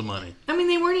tons of money. I mean,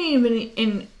 they weren't even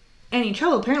in any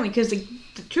trouble apparently because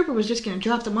the trooper was just going to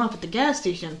drop them off at the gas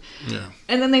station. Yeah.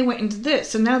 And then they went into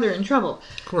this, so now they're in trouble.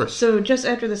 Of course. So just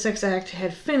after the sex act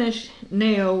had finished,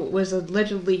 Nao was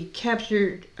allegedly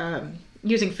captured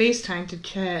using FaceTime to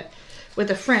chat with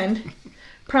a friend,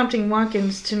 prompting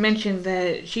Watkins to mention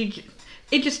that she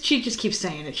just keeps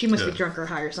saying it. She must be drunk or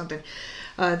high or something.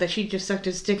 That she just sucked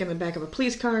his dick in the back of a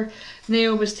police car.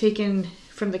 Nao was taken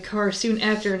from the car soon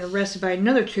after and arrested by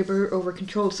another trooper over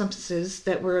controlled substances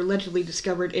that were allegedly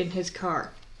discovered in his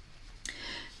car.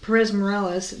 Perez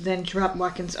Morales then dropped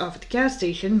Watkins off at the gas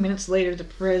station. Minutes later,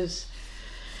 Perez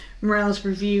Morales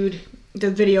reviewed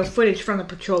the video footage from the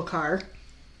patrol car.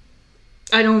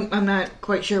 I'm not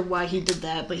quite sure why he did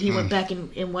that, but he went back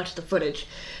and watched the footage.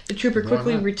 The trooper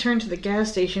quickly returned to the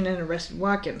gas station and arrested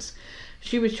Watkins.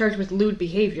 She was charged with lewd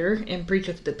behavior and breach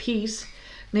of the peace.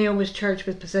 Nao was charged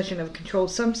with possession of a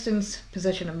controlled substance,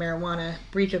 possession of marijuana,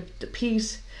 breach of the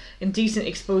peace, indecent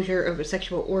exposure of a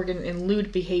sexual organ, and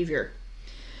lewd behavior.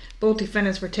 Both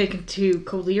defendants were taken to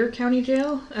Collier County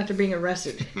Jail after being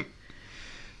arrested. Oh,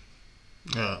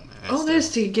 man, all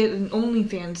this to get an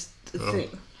OnlyFans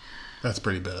thing. That's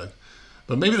pretty bad.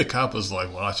 But maybe the cop was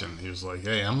like watching. He was like,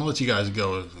 "Hey, I'm gonna let you guys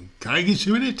go. Can I get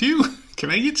some in it too? Can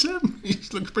I get some? She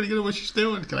looks pretty good at what she's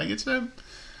doing. Can I get some?"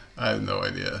 I have no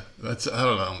idea. I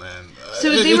don't know, man. So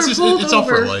they were pulled over. It's all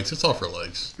for likes. It's all for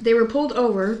likes. They were pulled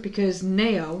over because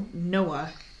Noah,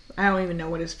 I don't even know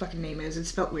what his fucking name is. It's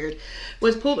spelled weird.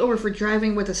 Was pulled over for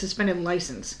driving with a suspended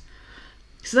license.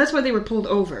 So that's why they were pulled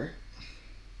over.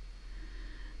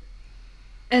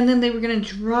 And then they were going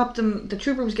to drop them. The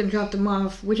trooper was going to drop them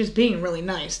off, which is being really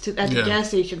nice, at the gas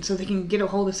station, so they can get a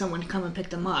hold of someone to come and pick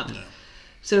them up. Yeah.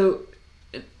 So,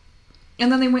 and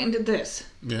then they went and did this.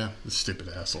 Yeah, the stupid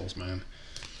assholes, man.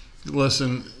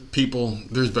 Listen, people,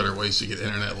 there's better ways to get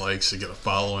internet likes, to get a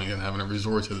following, and having to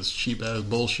resort to this cheap ass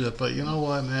bullshit. But you know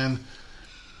what, man?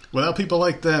 Without people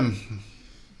like them,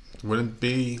 wouldn't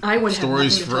be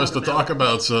stories for us to talk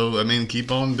about. So I mean,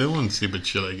 keep on doing stupid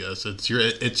shit. I guess it's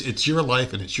your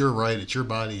life and it's your right. It's your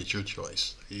body. It's your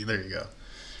choice. There you go.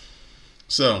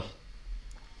 So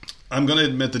I'm going to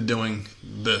admit to doing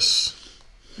this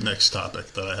next topic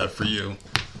that I have for you.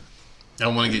 I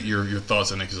want to get your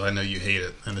thoughts on it because I know you hate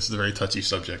it, and this is a very touchy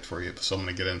subject for you. So I'm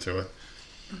going to get into it.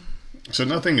 So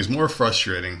nothing is more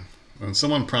frustrating than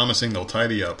someone promising they'll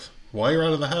tidy up while you're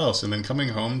out of the house and then coming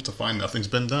home to find nothing's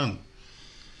been done.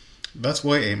 That's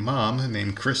why a mom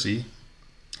named Chrissy,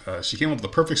 she came up with the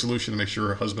perfect solution to make sure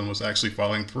her husband was actually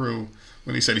following through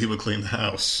when he said he would clean the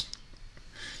house.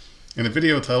 In a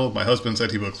video titled, "My Husband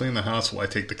Said He Would Clean the House While I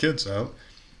Take the Kids Out,"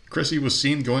 Chrissy was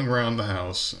seen going around the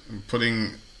house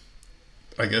putting,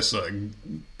 I guess,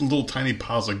 little tiny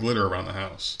piles of glitter around the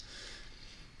house.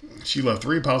 She left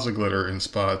 3 piles of glitter in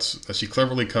spots that she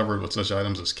cleverly covered with such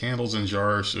items as candles and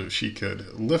jars so she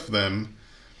could lift them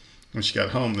when she got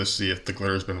home to see if the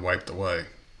glitter's been wiped away.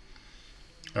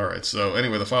 Alright, so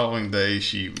anyway, the following day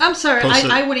she... I'm sorry,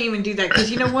 I wouldn't even do that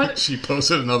because you know what? She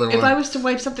posted another one. If I was to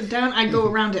wipe something down, I'd go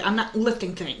around it. I'm not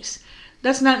lifting things.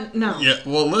 That's not... No. Yeah,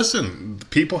 well, listen.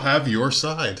 People have your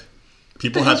side.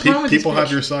 People have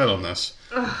your side on this.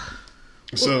 Ugh.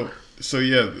 So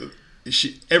yeah...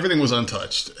 everything was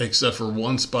untouched except for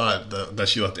one spot that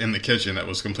she left in the kitchen that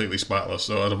was completely spotless.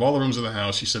 So out of all the rooms in the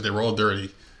house, she said they were all dirty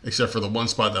except for the one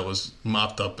spot that was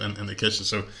mopped up in the kitchen.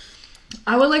 So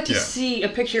I would like to see a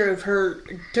picture of her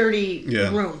dirty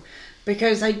room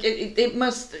because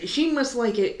she must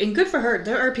like it, and good for her.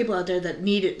 There are people out there that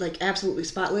need it like absolutely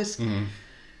spotless. Mm-hmm.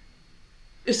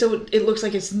 So it looks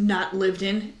like it's not lived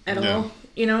in at all.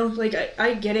 You know, like,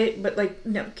 I get it, but, like,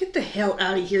 no, get the hell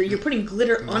out of here. You're putting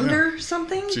glitter under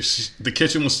something? The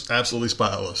kitchen was absolutely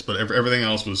spotless, but everything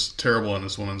else was terrible in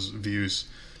this woman's views.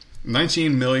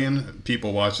 19 million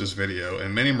people watched this video,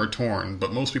 and many of them are torn,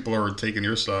 but most people are taking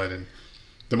your side, and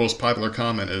the most popular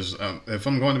comment is, if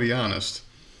I'm going to be honest,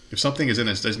 if something is in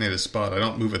its designated spot, I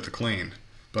don't move it to clean.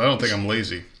 But I don't think I'm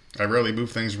lazy. I rarely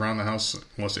move things around the house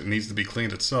unless it needs to be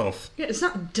cleaned itself. Yeah, it's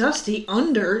not dusty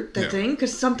under the thing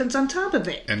because something's on top of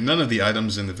it. And none of the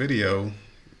items in the video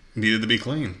needed to be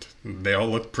cleaned. They all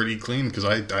looked pretty clean because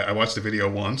I watched the video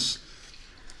once,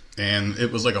 and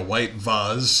it was like a white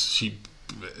vase. He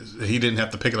didn't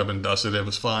have to pick it up and dust it. It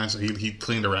was fine, so he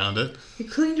cleaned around it. He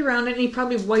cleaned around it, and he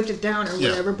probably wiped it down or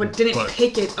whatever, but didn't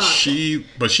pick it up. She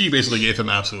basically gave him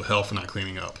absolute hell for not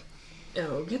cleaning up.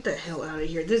 Oh, get the hell out of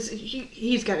here.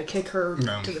 He's got to kick her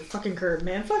to the fucking curb,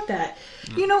 man. Fuck that.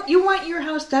 You know, you want your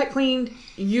house that clean,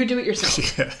 you do it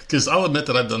yourself. Yeah, because I'll admit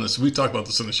that I've done this. We talked about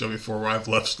this in the show before where I've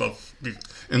left stuff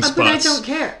in spots. But I don't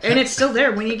care. And it's still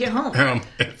there when you get home.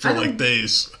 For like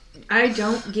days. I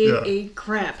don't give a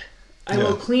crap. I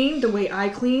will clean the way I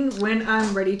clean when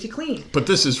I'm ready to clean. But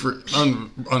this is for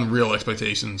unreal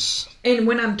expectations. And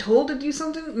when I'm told to do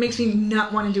something, it makes me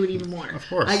not want to do it even more. Of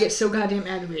course. I get so goddamn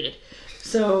aggravated.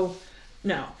 So,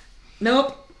 no.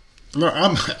 Nope. No,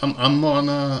 I'm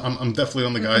definitely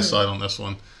on the guy's side on this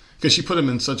one. Because she put him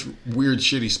in such weird,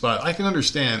 shitty spot. I can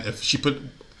understand if she put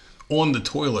on the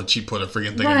toilet, she put a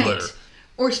freaking thing of glitter.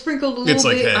 Or sprinkled a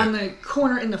little bit on the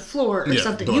corner in the floor or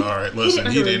something. All right, listen,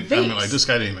 he didn't. I mean, like, this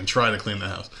guy didn't even try to clean the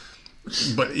house.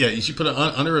 But yeah, she put it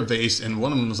under a vase, and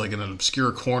one of them was like in an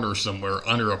obscure corner somewhere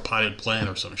under a potted plant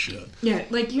or some shit. Yeah,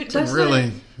 like that's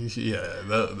really,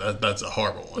 that's a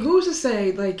horrible one. Who's to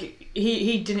say like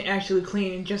he didn't actually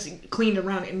clean and just cleaned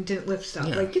around it and didn't lift stuff?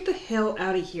 Yeah. Like, get the hell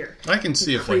out of here! I can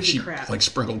see if like she crap.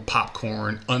 Sprinkled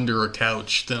popcorn under a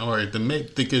couch. Then all right,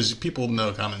 because people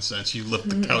know common sense. You lift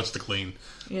the couch to clean.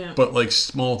 Yeah. But like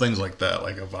small things like that,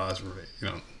 like a vase,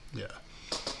 yeah.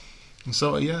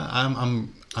 So yeah,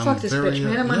 I'm fuck this bitch,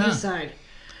 man. I'm on his side.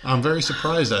 I'm very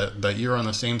surprised that you're on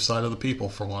the same side of the people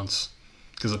for once,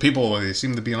 because the people, they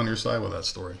seem to be on your side with that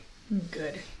story.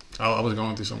 Good. I was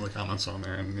going through some of the comments on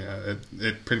there, and yeah,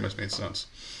 it pretty much made sense.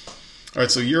 All right,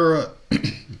 so you're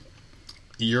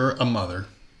a mother.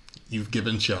 You've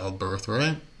given childbirth,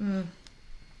 right? Mm.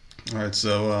 All right,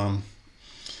 so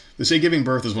they say giving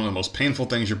birth is one of the most painful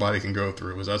things your body can go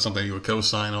through. Is that something you would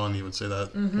co-sign on? You would say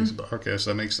that? Mm-hmm. Okay,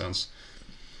 so that makes sense.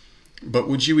 But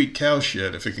would you eat cow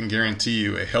shit if it can guarantee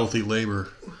you a healthy labor?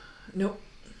 Nope.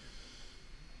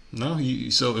 No?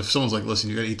 So if someone's like, listen,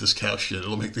 you gotta eat this cow shit,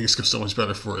 it'll make things go so much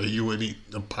better for you, you would eat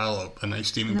a nice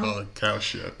steaming pile of cow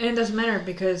shit. And it doesn't matter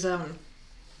because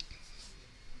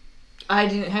I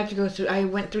didn't have to go through, I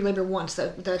went through labor once,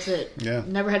 that's it. Yeah.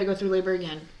 Never had to go through labor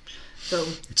again. So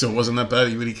it wasn't that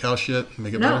bad? You would eat cow shit?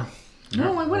 Make it better?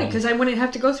 No, I wouldn't, because I wouldn't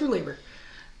have to go through labor.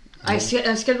 I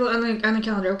schedule it on the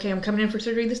calendar. Okay, I'm coming in for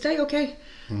surgery this day. Okay,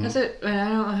 that's it. And I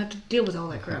don't have to deal with all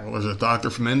that crap. Well, there's a doctor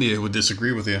from India who would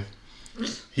disagree with you.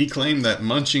 He claimed that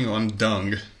munching on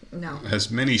dung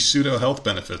has many pseudo-health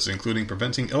benefits, including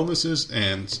preventing illnesses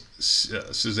and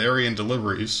cesarean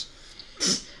deliveries.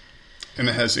 And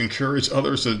it has encouraged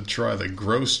others to try the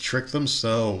gross trick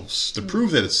themselves to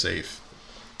prove that it's safe.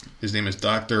 His name is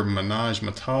Dr. Manoj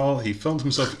Matal. He filmed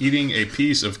himself eating a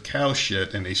piece of cow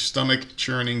shit in a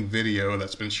stomach-churning video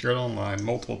that's been shared online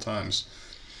multiple times.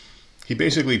 He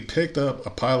basically picked up a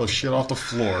pile of shit off the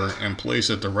floor and placed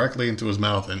it directly into his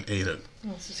mouth and ate it.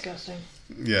 That's disgusting.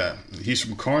 Yeah. He's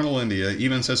from Karnal, India.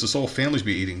 Even says his whole family's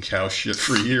been eating cow shit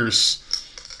for years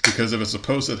because of its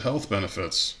supposed health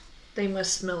benefits. They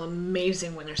must smell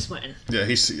amazing when they're sweating. Yeah,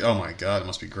 oh my God, it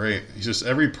must be great. He says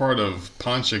every part of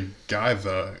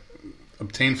Panchagaiva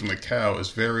obtained from the cow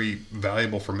is very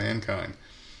valuable for mankind.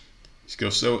 He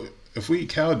goes, so if we eat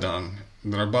cow dung,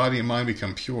 then our body and mind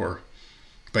become pure.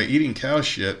 By eating cow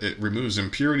shit, it removes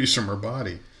impurities from our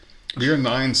body. We are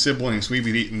 9 siblings. We've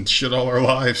been eating shit all our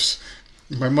lives.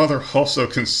 My mother also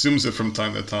consumes it from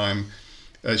time to time,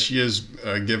 as she has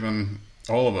given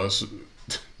all of us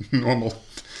normal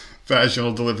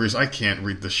vaginal deliveries. I can't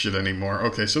read this shit anymore.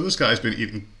 Okay, so this guy's been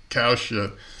eating cow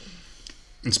shit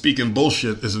and speaking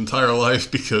bullshit his entire life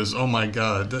because, oh my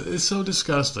God, it's so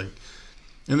disgusting.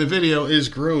 And the video is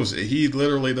gross. He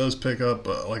literally does pick up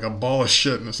like a ball of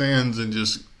shit in his hands and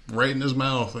just right in his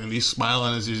mouth, and he's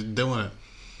smiling as he's doing it.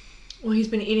 Well, he's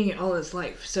been eating it all his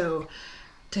life, so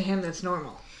to him that's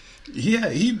normal. Yeah,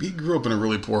 he grew up in a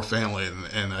really poor family,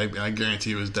 and I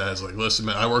guarantee you his dad's like, listen,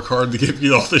 man, I work hard to give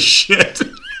you all this shit.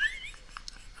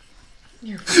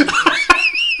 You're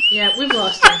yeah, we've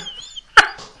lost him.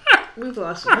 We've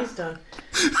lost him. He's done.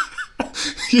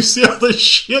 You see all the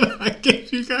shit I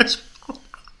gave you guys?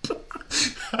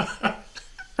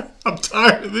 I'm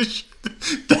tired of this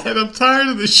shit. Dad, I'm tired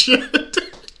of this shit.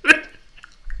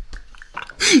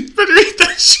 You better eat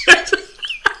that shit.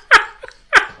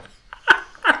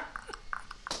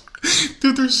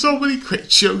 Dude, there's so many great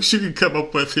jokes you can come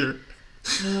up with here.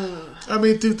 I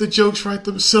mean, dude, the jokes write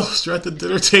themselves. They're at the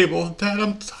dinner table. Dad,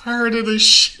 I'm tired of this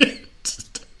shit.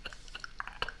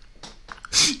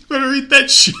 You better eat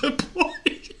that shit, boy.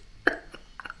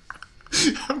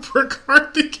 I work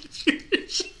hard to give you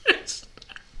this shit.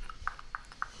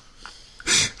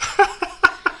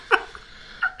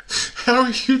 How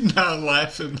are you not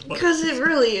laughing? Because it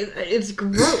really is. It's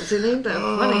gross. It ain't that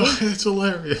funny. It's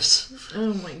hilarious.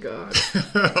 Oh my God.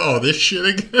 Oh, this shit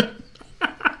again?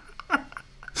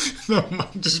 No, Mom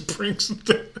just brings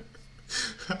something.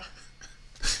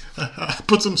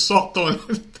 Put some salt on it.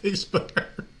 It tastes better.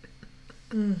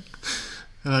 And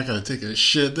I gotta take a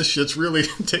shit. This shit's really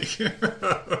taking.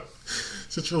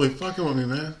 It's really fucking with me,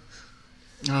 man.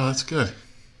 Oh, that's good.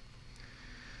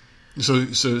 So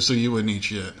you wouldn't eat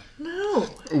shit. No.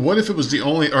 What if it was the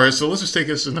only... All right, so let's just take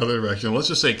this another direction. Let's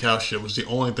just say cow shit was the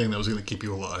only thing that was going to keep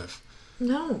you alive.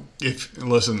 No.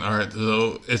 Listen, all right,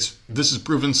 so this is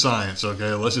proven science,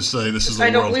 okay? Let's just say this is the I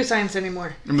world. don't believe science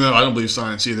anymore. No, I don't believe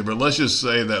science either, but let's just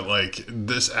say that, like,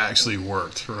 this actually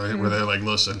worked, right? Where they're like,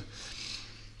 listen,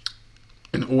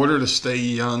 in order to stay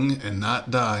young and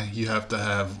not die, you have to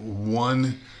have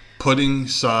one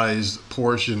pudding-sized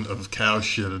portion of cow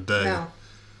shit a day. No.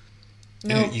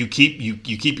 And you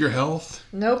keep your health.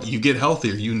 Nope. You get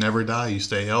healthier. You never die. You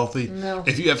stay healthy. No.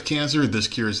 If you have cancer, this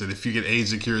cures it. If you get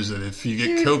AIDS, it cures it. If you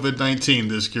get COVID-19,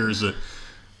 this cures it.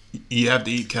 You have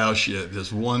to eat cow shit.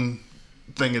 Just one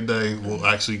thing a day will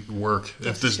actually work.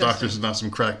 That's if this disgusting. doctor's not some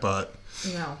crackpot,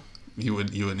 No. you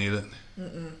would need it.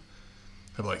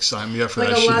 I'd like sign me up for Like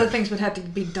that a shit. lot of things would have to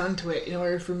be done to it in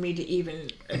order for me to even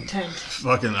attend.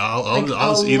 Fucking, I'll Like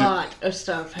just eat a it. lot of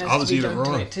stuff has I'll to just be eat it done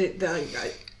raw. to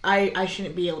it. I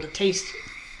shouldn't be able to taste.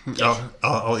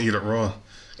 I'll eat it raw.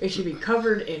 It should be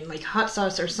covered in like hot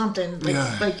sauce or something. Like,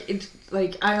 Yeah. like it's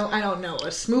like I don't know, a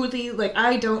smoothie. Like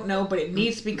I don't know, but it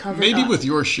needs to be covered. Maybe up. with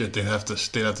your shit, they'd have to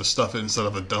stuff it instead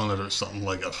of a donut or something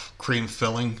like a cream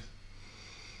filling.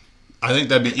 I think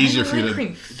that'd be easier for you to.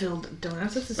 cream filled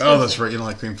donuts. That's disgusting. Oh, that's right. You don't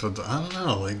like cream filled. I don't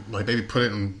know. Like maybe put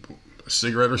it in a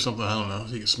cigarette or something. I don't know.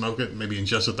 So you can smoke it. Maybe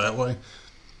ingest it that way.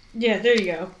 Yeah, there you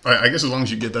go. I guess as long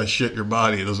as you get that shit in your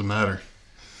body, it doesn't matter.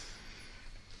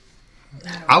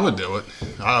 don't I would do it.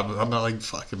 I'm not like,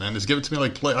 fuck it, man. Just give it to me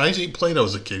like Play. I used to eat Play-Doh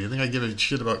as a kid. You think I'd give a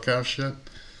shit about cow shit?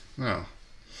 No.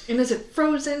 And is it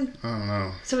frozen? I don't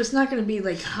know. So it's not going to be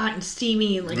like hot and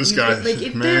steamy and like This guy,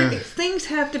 man. things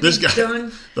have to be This guy,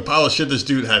 done. the pile of shit this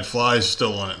dude had flies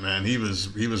still on it, man. He was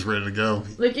ready to go.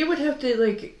 Like it would have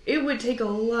to it would take a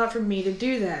lot for me to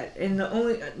do that, and the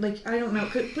only I don't know.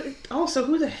 But also,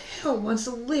 who the hell wants to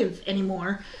live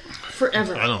anymore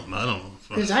forever? I don't know.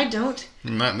 Because I don't.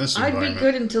 Not in this I'd environment. be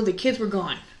good until the kids were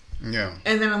gone, Yeah,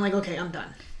 and then I'm like, okay, I'm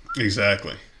done.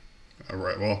 exactly. All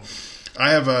right. Well, I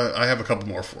have a couple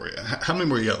more for you. How many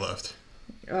more you got left?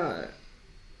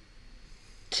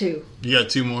 2. You got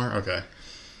 2 more? Okay.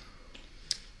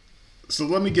 So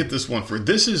let me get this one for you.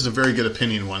 This is a very good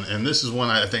opinion one, and this is one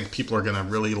I think people are going to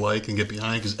really like and get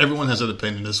behind because everyone has an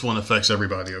opinion. This one affects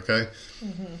everybody, okay?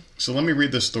 Mm-hmm. So let me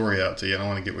read this story out to you, and I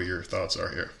want to get what your thoughts are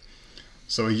here.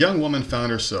 So a young woman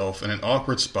found herself in an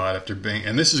awkward spot after being,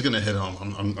 and this is going to hit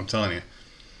home, I'm telling you.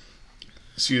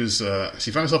 She found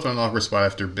herself in an awkward spot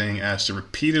after being asked to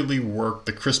repeatedly work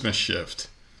the Christmas shift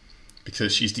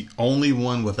because she's the only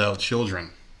one without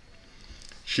children.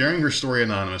 Sharing her story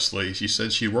anonymously, she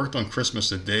said she worked on Christmas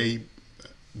the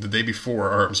year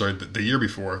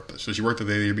before. So she worked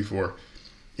the year before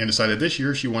and decided this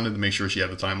year she wanted to make sure she had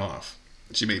the time off.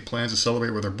 She made plans to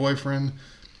celebrate with her boyfriend,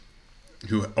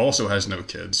 who also has no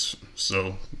kids.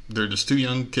 So they're just 2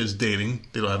 young kids dating.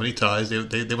 They don't have any ties. They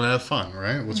want to have fun,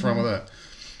 right? What's wrong with that?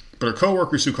 But her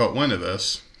coworkers who caught wind of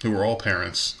this, who were all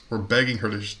parents, were begging her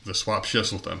to swap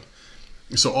shifts with them.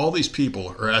 So all these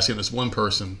people are asking this one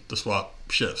person to swap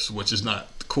shifts, which is not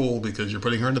cool because you're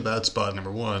putting her in a bad spot,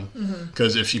 number one.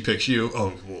 Because if she picks you,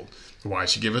 oh, well, why should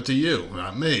she give it to you,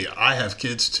 not me? I have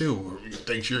kids too.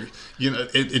 Thinks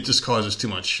it just causes too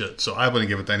much shit. So I wouldn't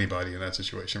give it to anybody in that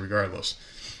situation, regardless.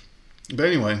 But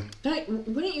anyway,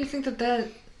 Wouldn't you think that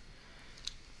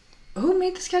who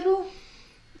made the schedule?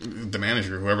 the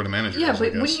manager, whoever the manager is, Yeah, I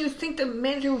but guess. wouldn't you think the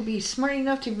manager would be smart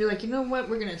enough to be like, you know what,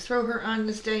 we're going to throw her on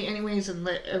this day anyways and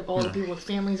let all the people with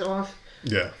families off?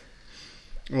 Yeah.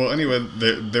 Well, anyway,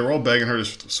 they were all begging her to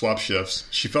swap shifts.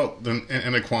 She felt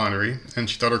in a quandary, and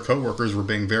she thought her coworkers were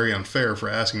being very unfair for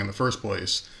asking in the first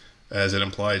place, as it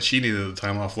implied she needed the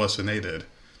time off less than they did.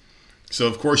 So,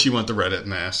 of course, she went to Reddit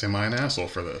and asked, am I an asshole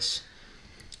for this?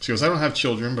 She goes, I don't have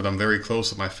children, but I'm very close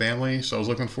with my family, so I was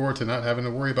looking forward to not having to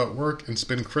worry about work and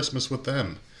spend Christmas with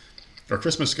them. Our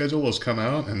Christmas schedule has come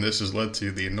out, and this has led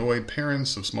to the annoyed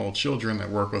parents of small children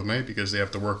that work with me because they have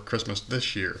to work Christmas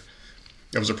this year.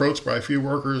 I was approached by a few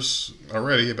workers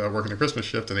already about working a Christmas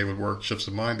shift, and they would work shifts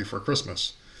of mine before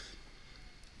Christmas.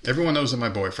 Everyone knows that my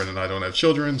boyfriend and I don't have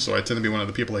children, so I tend to be one of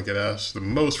the people that get asked the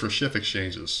most for shift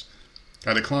exchanges.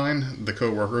 I declined the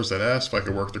co-workers that asked if I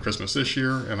could work the Christmas this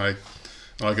year, and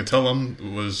all I could tell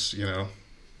them was,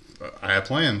 I had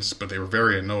plans, but they were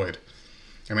very annoyed.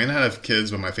 I may not have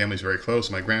kids, but my family's very close.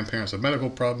 My grandparents have medical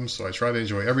problems, so I try to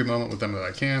enjoy every moment with them that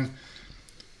I can.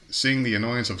 Seeing the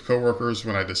annoyance of coworkers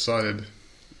when I decided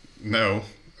no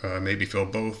made me feel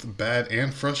both bad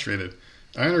and frustrated.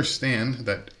 I understand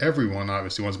that everyone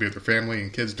obviously wants to be with their family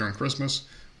and kids during Christmas,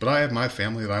 but I have my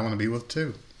family that I want to be with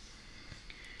too.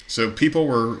 So people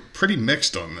were pretty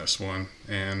mixed on this one,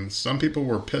 and some people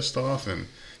were pissed off, and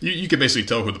you could basically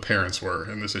tell who the parents were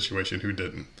in the situation, who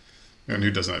didn't, and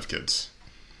who doesn't have kids.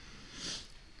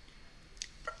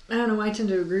 I don't know. I tend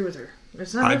to agree with her.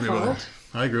 It's not her fault.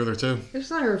 I agree with her too. It's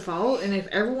not her fault, and if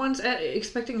everyone's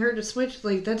expecting her to switch,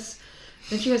 like then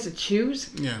she has to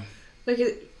choose. Yeah.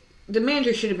 Like the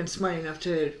manager should have been smart enough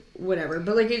to whatever,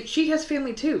 but like she has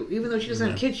family too. Even though she doesn't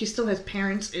have kids, she still has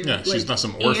parents and she's not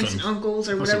some orphan. Aunts and uncles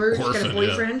or whatever. She's got a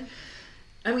boyfriend.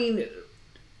 I mean,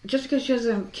 just because she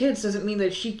doesn't have kids doesn't mean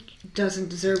that she doesn't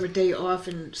deserve a day off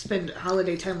and spend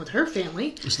holiday time with her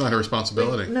family. It's not her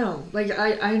responsibility. Like, no, like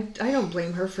I don't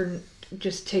blame her for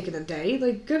just taking a day.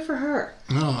 Like, good for her.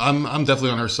 No, I'm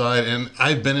definitely on her side, and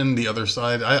I've been in the other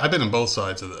side. I've been in both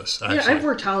sides of this. Actually. Yeah, I've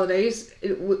worked holidays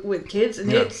with kids,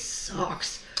 and it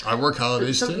sucks. I work holidays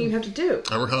it's something too. You have to do.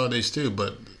 I work holidays too,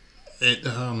 but it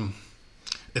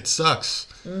sucks.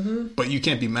 Mm-hmm. But you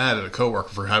can't be mad at a coworker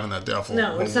for having that day off.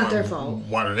 No, it's not their fault.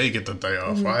 Why do they get the day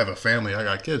off? Mm-hmm. I have a family. I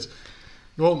got kids.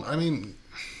 Well, I mean,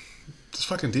 just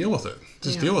fucking deal with it.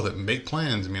 Just deal with it and make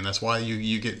plans. I mean, that's why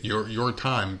you get your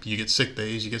time. You get sick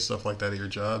days. You get stuff like that at your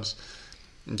jobs.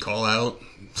 And call out.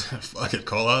 Fuck it.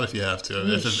 Call out if you have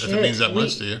to. If it means that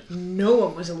much to you. No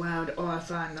one was allowed off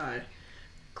on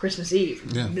Christmas Eve.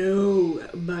 Yeah.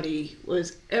 Nobody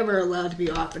was ever allowed to be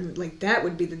off, and like that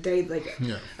would be the day. Like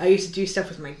I used to do stuff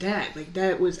with my dad. Like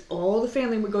that was all the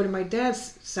family would go to my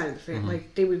dad's side of the family. Mm-hmm.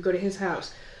 Like they would go to his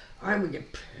house. I would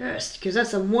get pissed because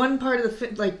that's the one part of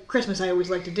the Christmas I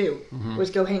always like to do was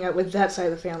go hang out with that side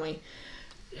of the family.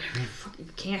 You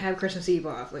can't have Christmas Eve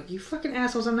off. Like, you fucking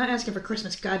assholes, I'm not asking for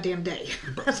Christmas goddamn day.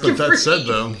 But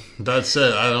that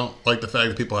said, I don't like the fact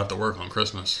that people have to work on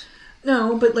Christmas.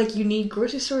 No, but like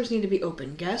grocery stores need to be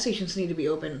open. Gas stations need to be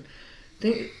open.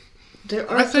 There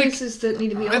are places that need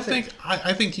to be open.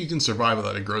 I think you can survive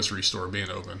without a grocery store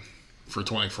being open for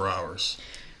 24 hours.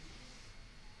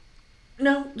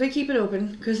 No, they keep it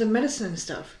open because of medicine and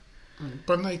stuff.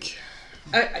 But like...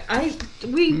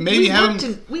 we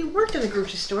worked in a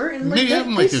grocery store and like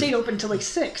they stayed open until like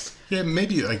 6. Yeah,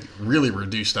 maybe like really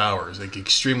reduced hours, like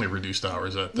extremely reduced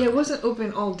hours. It wasn't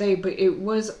open all day, but it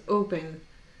was open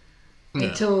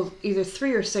until either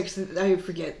 3 or 6. I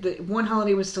forget. One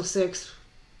holiday was till 6.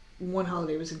 One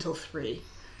holiday was until 3.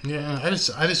 Yeah, I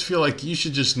just feel like you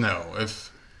should just know if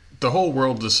the whole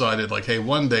world decided like, hey,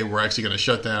 one day we're actually going to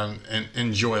shut down and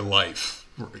enjoy life.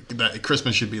 That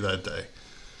Christmas should be that day.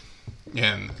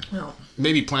 And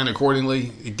maybe plan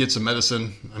accordingly. Get some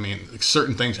medicine. I mean,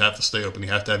 certain things have to stay open. You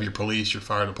have to have your police, your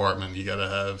fire department. You got to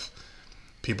have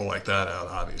people like that out,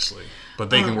 obviously.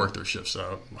 But they can work their shifts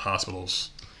out.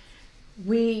 Hospitals.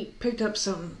 We picked up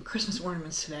some Christmas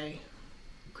ornaments today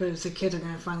because the kids are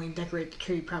going to finally decorate the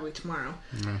tree probably tomorrow.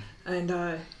 Mm-hmm.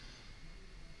 And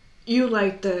you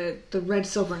like the red,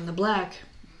 silver, and the black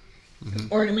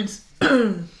ornaments.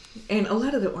 And a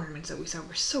lot of the ornaments that we saw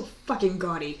were so fucking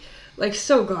gaudy. Like,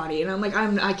 so gaudy. And I'm like,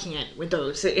 I can't with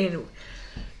those. And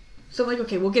so I'm like,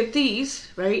 okay, we'll get these,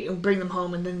 right? And bring them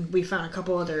home. And then we found a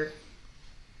couple other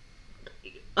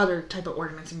type of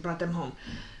ornaments and brought them home.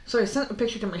 So I sent a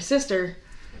picture to my sister.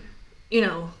 You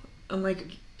know, I'm like,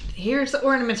 here's the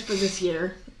ornaments for this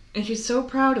year. And she's so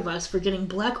proud of us for getting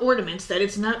black ornaments that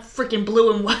it's not freaking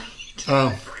blue and white.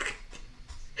 Oh.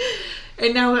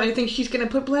 And now I think she's going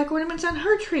to put black ornaments on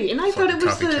her tree. And I thought it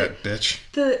was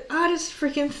the oddest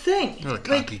freaking thing. You're a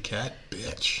copycat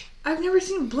bitch. I've never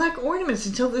seen black ornaments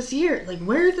until this year. Like,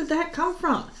 where did that come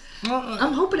from?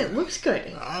 I'm hoping it looks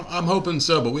good. I'm hoping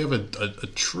so, but we have a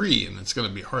tree, and it's going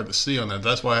to be hard to see on that.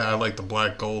 That's why I like the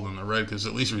black, gold, and the red, because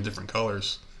at least we're different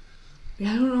colors.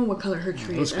 Yeah, I don't know what color her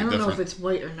tree is. I don't know if it's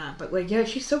white or not. But, like, yeah,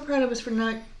 she's so proud of us for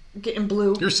not getting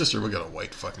blue. Your sister would get a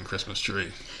white fucking Christmas tree.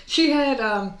 She had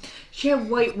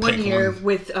white one year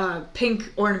with pink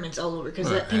ornaments all over because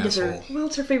that pink is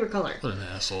it's her favorite color. What an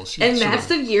asshole! That's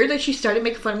the year that she started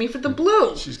making fun of me for the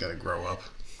blue. She's got to grow up.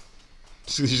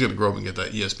 She's got to grow up and get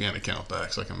that ESPN account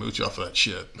back so I can mooch off of that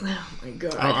shit. Oh my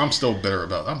god! I'm still bitter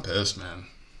about it. I'm pissed, man.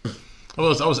 I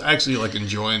was actually like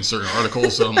enjoying certain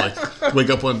articles, so I'm like, wake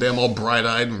up one day, I'm all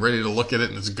bright-eyed and ready to look at it,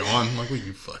 and it's gone. I'm like, who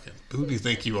do you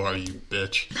think you are, you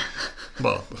bitch?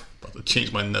 Well, I'm about to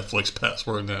change my Netflix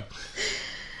password now.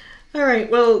 All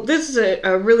right, well, this is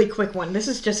a really quick one. This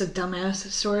is just a dumbass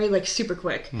story, like super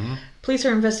quick. Mm-hmm. Police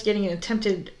are investigating an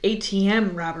attempted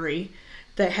ATM robbery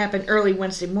that happened early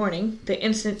Wednesday morning. The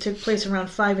incident took place around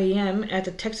 5 a.m. at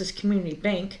the Texas Community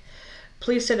Bank.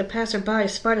 Police said a passerby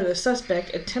spotted a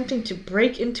suspect attempting to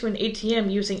break into an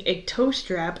ATM using a tow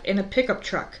strap in a pickup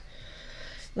truck.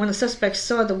 When the suspect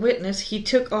saw the witness, he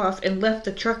took off and left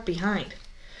the truck behind.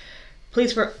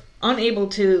 Police were unable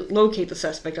to locate the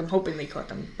suspect. I'm hoping they caught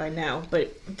them by now.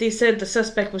 But they said the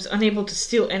suspect was unable to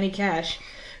steal any cash,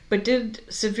 but did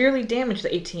severely damage the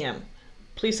ATM.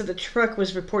 Police said the truck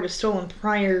was reported stolen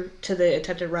prior to the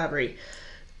attempted robbery.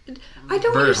 I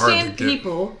don't understand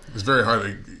people. It's very hard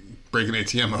to break an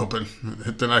ATM open.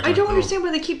 I don't understand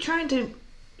why they keep trying to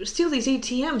steal these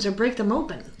ATMs or break them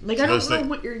open. Like, I don't know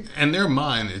what you're... In their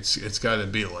mind, it's got to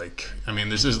be like... I mean,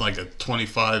 this isn't like a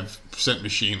 25-cent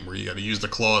machine where you got to use the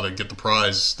claw to get the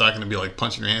prize. It's not going to be like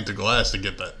punching your hand through glass to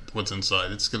get that what's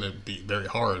inside. It's going to be very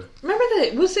hard. Remember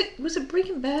that? Was it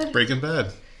Breaking Bad? Breaking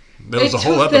Bad. There was a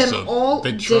whole episode.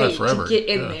 They tried forever to get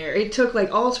in there. It took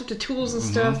like all sorts of tools and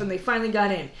stuff, and they finally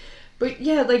got in. But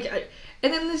yeah,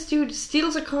 and then this dude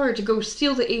steals a car to go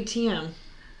steal the ATM,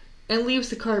 and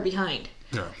leaves the car behind.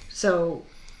 Yeah. So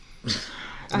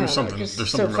there's something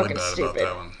really bad about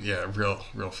that one. Yeah,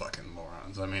 real fucking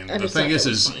morons. I mean, the thing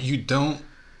is you don't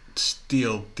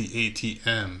steal the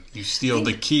ATM. You steal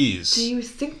the keys. Do you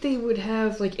think they would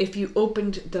have, like, if you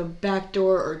opened the back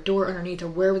door or door underneath or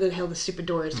wherever the hell the stupid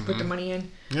door is to put the money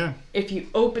in? Yeah. If you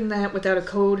open that without a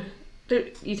code,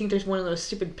 you think there's one of those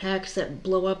stupid packs that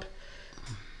blow up?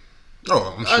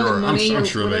 Oh, I'm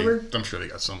sure they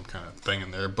got some kind of thing in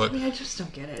there, but I mean, I just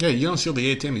don't get it. Yeah, you don't steal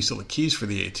the ATM, you steal the keys for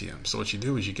the ATM. So what you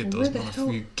do is you get those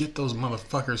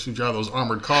motherfuckers who drive those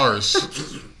armored cars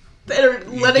that are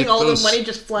letting all the money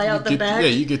just fly out the back. Yeah,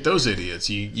 you get those idiots.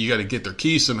 You got to get their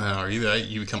keys somehow, or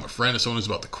you become a friend of someone who's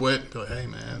about to quit. Be like, hey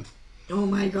man. Oh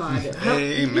my god!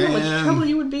 Hey man, you know how much trouble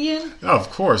you would be in? Oh, of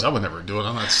course, I would never do it.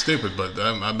 I'm not stupid, but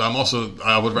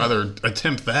I would rather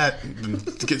attempt that than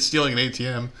to get stealing an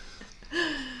ATM.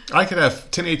 I could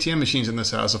have 10 ATM machines in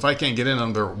this house. If I can't get in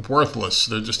them, they're worthless.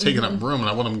 They're just taking up room, and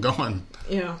I want them gone.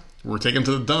 Yeah. We're taking them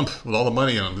to the dump with all the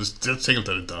money in them. Just take them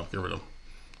to the dump. Get rid of them.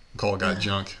 Call a guy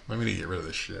junk. We need to get rid of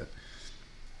this shit.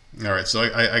 All right, so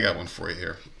I got one for you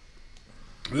here.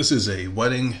 This is a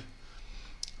wedding.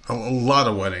 A lot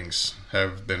of weddings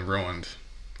have been ruined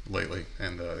lately,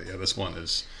 and this one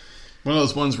is one of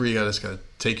those ones where you just got to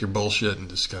take your bullshit and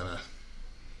just kind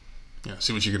of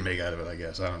see what you can make out of it, I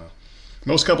guess. I don't know.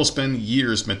 Most couples spend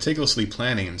years meticulously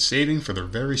planning and saving for their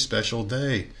very special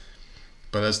day.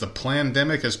 But as the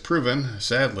pandemic has proven,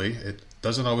 sadly, it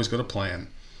doesn't always go to plan.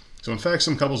 So in fact,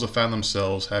 some couples have found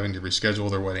themselves having to reschedule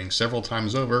their wedding several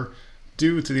times over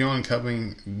due to the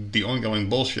ongoing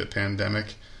bullshit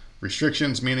pandemic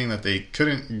restrictions, meaning that they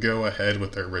couldn't go ahead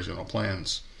with their original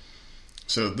plans.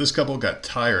 So this couple got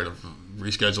tired of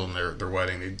rescheduling their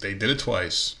wedding. They did it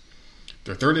twice.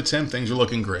 Their third attempt, things were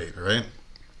looking great, right?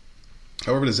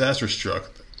 However, disaster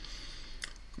struck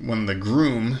when the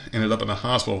groom ended up in the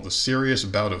hospital with a serious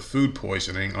bout of food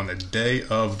poisoning on the day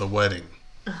of the wedding.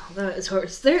 Oh, that is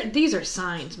horrible. These are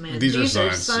signs, man. These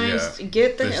are signs. Yeah.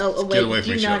 Get the hell away.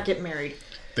 Do not get married.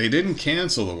 They didn't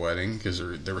cancel the wedding because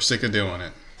they were sick of doing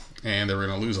it. And they were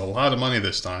going to lose a lot of money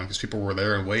this time because people were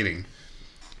there and waiting.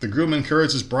 The groom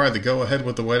encouraged his bride to go ahead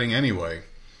with the wedding anyway.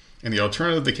 And the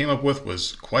alternative they came up with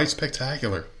was quite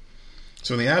spectacular.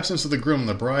 So in the absence of the groom,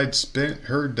 the bride spent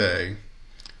her day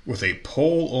with a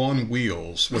pole on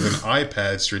wheels with an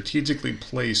iPad strategically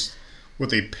placed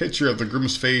with a picture of the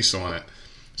groom's face on it.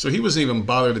 So he wasn't even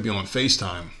bothered to be on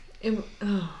FaceTime.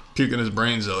 Puking his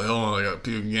brains out. Hell, I got to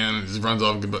puke again. And he just runs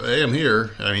off. But hey, I'm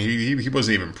here. I mean, he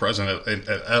wasn't even present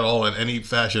at all in any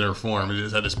fashion or form. He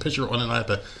just had his picture on an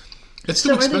iPad. It's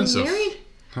too expensive. Are they married?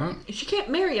 Huh? She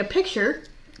can't marry a picture.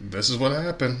 This is what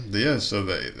happened. Yeah, so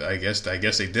I guess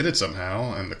they did it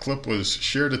somehow, and the clip was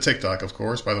shared to TikTok, of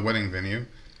course, by the wedding venue,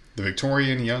 the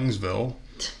Victorian Youngsville.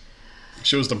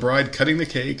 Shows the bride cutting the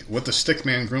cake with the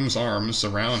stickman groom's arms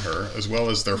around her, as well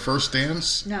as their first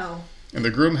dance. No. And the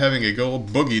groom having a go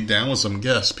boogie down with some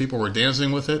guests. People were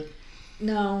dancing with it.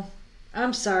 No,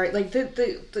 I'm sorry. Like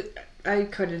I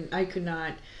could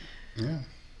not. Yeah.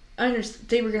 I understand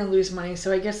they were going to lose money,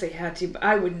 so I guess they had to, but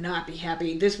I would not be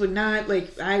happy. This would not,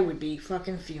 I would be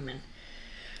fucking fuming.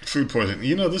 Food poisoning.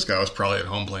 You know, this guy was probably at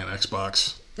home playing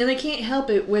Xbox. And they can't help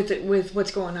it with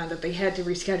what's going on, that they had to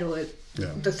reschedule it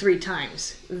the 3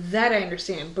 times. That I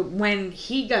understand. But when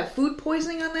he got food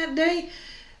poisoning on that day,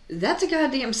 that's a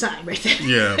goddamn sign right there.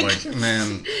 Yeah,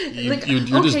 man,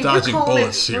 you're just dodging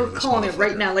bullets here. We're calling it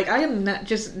right now. I am not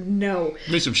just, no.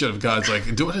 Maybe some shit of God's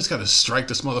do I just got to strike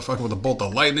this motherfucker with a bolt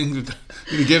of lightning to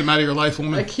get him out of your life,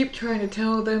 woman? I keep trying to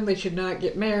tell them they should not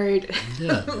get married.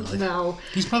 Yeah. No.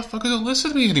 These motherfuckers don't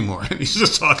listen to me anymore. He's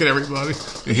just talking to everybody.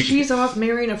 She's off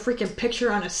marrying a freaking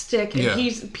picture on a stick, and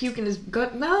he's puking his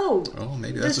gut. No. Oh,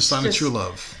 maybe that's a sign of true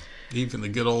love. Even the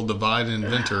good old divine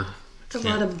inventor. It's a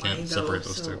lot of money, though.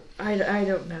 So I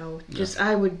don't know.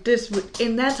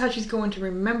 And that's how she's going to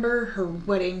remember her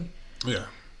wedding. Yeah.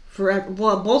 forever.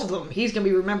 Well, both of them. He's going to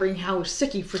be remembering how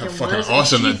sick he How freaking fucking was.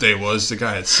 awesome that day was. The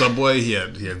guy had Subway. He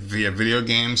had video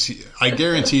games. I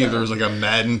guarantee you there was like a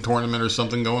Madden tournament or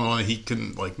something going on that he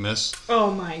couldn't like miss.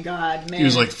 Oh my God, man. He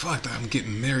was like, fuck, I'm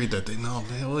getting married that day. No,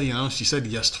 well, you know, she said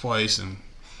yes twice and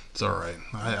it's all right.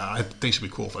 I think it'd be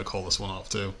cool if I call this one off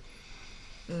too.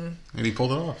 And he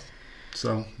pulled it off.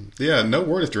 So, yeah, no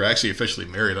word if they're actually officially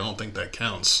married. I don't think that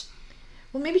counts.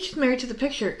 Well, maybe she's married to the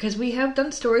picture, because we have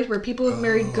done stories where people have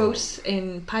married ghosts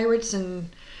and pirates and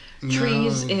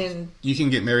trees and you can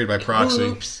get married by proxy.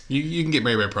 Oops. You can get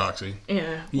married by proxy.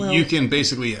 Yeah. Well, You can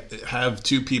basically have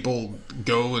two people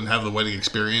go and have the wedding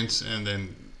experience and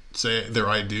then say their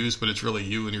I do's, but it's really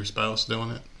you and your spouse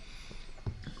doing it.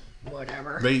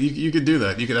 whatever. You could do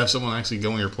that. You could have someone actually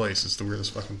go in your place. It's the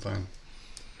weirdest fucking thing.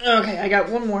 Okay, I got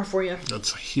one more for you.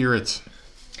 Let's hear it.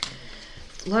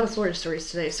 A lot of Florida stories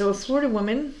today. So a Florida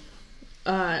woman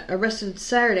arrested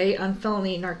Saturday on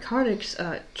felony narcotics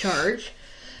charge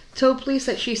told police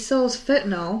that she sells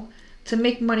fentanyl to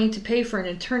make money to pay for an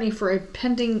attorney for a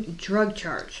pending drug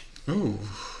charge, Ooh.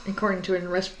 according to an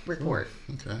arrest report.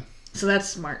 Okay. So that's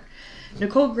smart.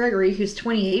 Nicole Gregory, who's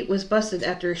 28, was busted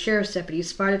after a sheriff's deputy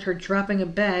spotted her dropping a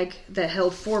bag that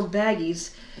held 4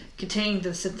 baggies containing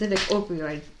the synthetic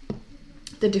opioid.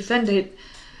 The defendant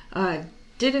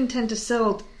did intend to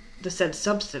sell the said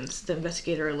substance, the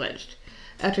investigator alleged.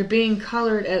 After being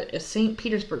collared at a St.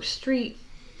 Petersburg street,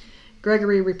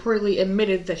 Gregory reportedly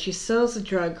admitted that she sells the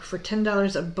drug for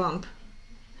 $10 a bump.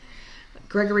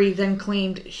 Gregory then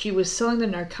claimed she was selling the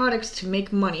narcotics to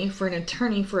make money for an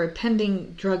attorney for a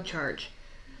pending drug charge.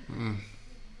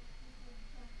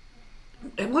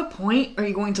 At what point are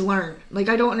you going to learn? Like,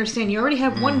 I don't understand. You already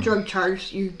have one drug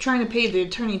charge. You're trying to pay the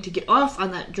attorney to get off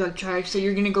on that drug charge, so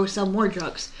you're going to go sell more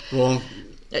drugs. Well,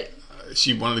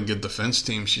 she wanted a good defense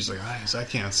team. She's like, I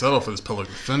can't settle for this public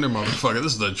defender motherfucker.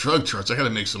 This is a drug charge. I got to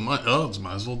make some money. Oh,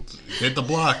 might as well hit the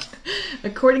block.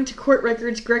 According to court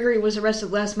records, Gregory was arrested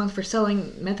last month for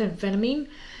selling methamphetamine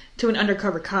to an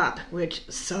undercover cop, which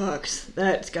sucks.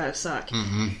 That's gotta suck.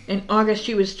 Mm-hmm. In August,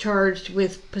 she was charged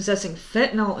with possessing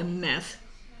fentanyl and meth.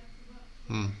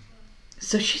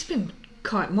 So she's been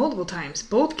caught multiple times.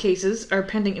 Both cases are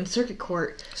pending in circuit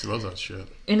court. She loves that shit.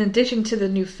 In addition to the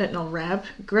new fentanyl rap,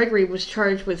 Gregory was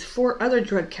charged with 4 other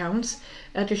drug counts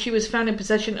after she was found in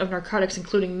possession of narcotics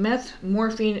including meth,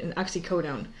 morphine, and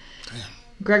oxycodone. Damn.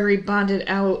 Gregory bonded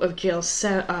out of jail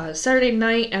Saturday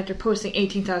night after posting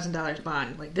 $18,000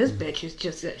 bond. Like, this bitch is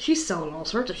just... She's selling all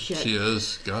sorts of shit. She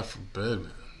is. God forbid.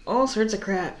 All sorts of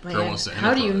crap, man. wants to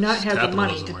How do you not enterprise. have the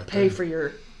money to Capitalism right pay there. for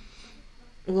your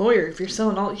lawyer if you're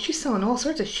selling all... She's selling all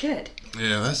sorts of shit.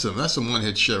 Yeah, that's some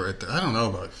one-hit shit right there. I don't know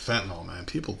about fentanyl, man.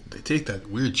 People, they take that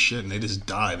weird shit and they just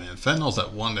die, man. Fentanyl's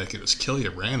that one that can just kill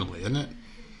you randomly, isn't it?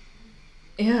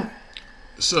 Yeah.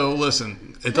 So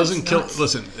listen, it doesn't kill. nuts.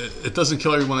 Listen, it doesn't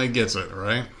kill everyone that gets it,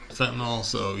 right? Fentanyl.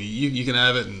 So you can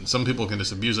have it, and some people can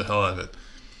just abuse the hell out of it.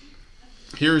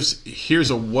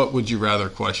 Here's a what would you rather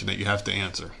question that you have to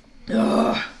answer.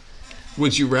 Ugh.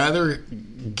 Would you rather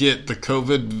get the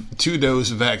COVID 2-dose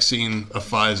vaccine of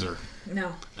Pfizer,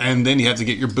 No. and then you have to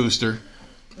get your booster,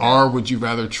 or would you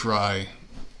rather try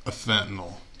a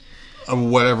fentanyl?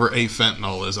 Whatever a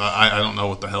fentanyl is, I don't know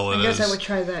what the hell it is. I guess I would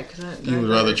try that. Cause You would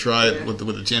rather try it with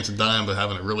the chance of dying, but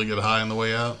having a really good high on the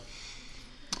way out.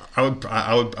 I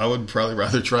would probably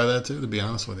rather try that too, to be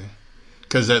honest with you,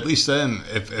 because at least then,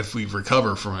 if we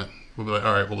recover from it, we'll be like,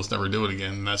 all right, well, let's never do it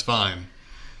again, and that's fine.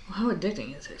 Well, how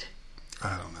addicting is it?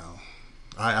 I don't know.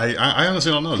 I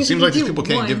honestly don't know. It Because seems if like you these people do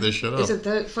can't one, give this shit up. Is it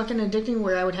that fucking addicting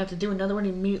where I would have to do another one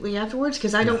immediately afterwards?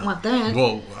 Because I don't want that.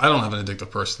 Well, I don't have an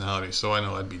addictive personality, so I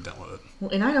know I'd be done with it.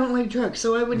 Well, and I don't like drugs,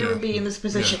 so I would never be in this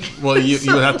position. Yeah. Well,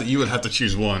 you would have to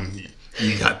choose one.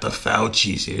 You got the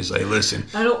Fauci's here. It's like, listen,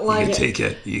 I don't like you can it.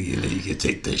 take you can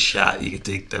take the shot, you can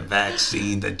take the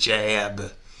vaccine, the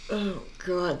jab. Oh,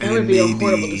 God. That And would then be a maybe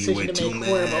horrible decision with to 2 make.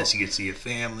 Horrible. masks, you can see your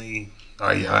family.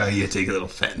 Or you take a little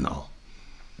fentanyl.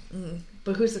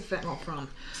 But who's the fentanyl from?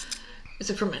 Is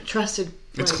it from a trusted...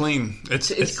 It's like, clean.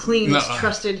 It's clean, no, it's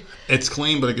trusted. It's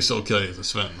clean, but it can still kill you.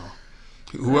 It's fentanyl.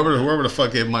 Whoever the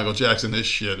fuck gave Michael Jackson this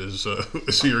shit is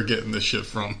who you're getting this shit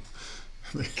from.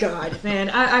 God, man.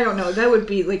 I don't know. That would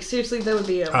be, like, seriously, that would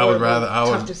be a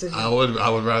tough decision. I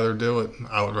would rather do it.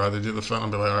 I would rather do the fentanyl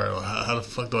and be like, all right, well, how the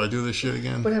fuck do I do this shit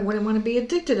again? But I wouldn't want to be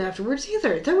addicted afterwards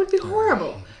either. That would be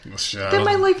horrible. Shit, Then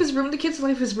my life is ruined. The kid's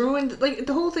life is ruined. Like,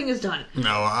 the whole thing is done. No,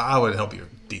 I would help you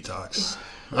detox.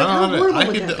 Like, how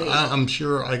horrible would that be? I'm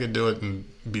sure I could do it and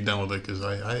be done with it because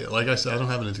I like I said, I don't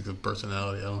have an addictive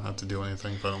personality. I don't have to do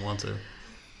anything if I don't want to.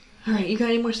 All right, you got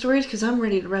any more stories? Because I'm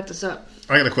ready to wrap this up.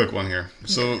 I got a quick one here.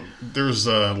 So there's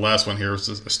last one here. It's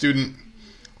a student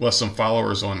lost some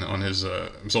followers on his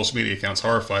social media accounts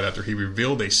horrified after he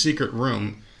revealed a secret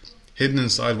room hidden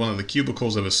inside one of the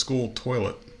cubicles of his school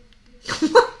toilet.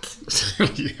 What?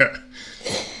 Yeah.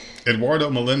 Eduardo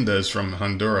Melendez from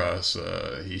Honduras,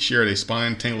 he shared a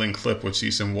spine-tingling clip which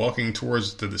sees him walking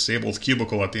towards the disabled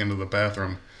cubicle at the end of the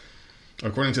bathroom.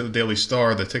 According to the Daily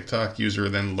Star, the TikTok user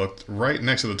then looked right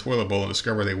next to the toilet bowl and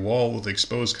discovered a wall with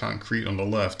exposed concrete on the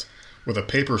left, with a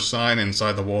paper sign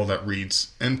inside the wall that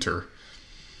reads, "Enter."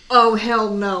 Oh,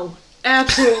 hell no.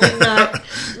 Absolutely not.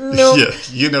 No. Yeah,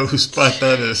 you know whose spot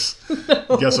that is. No.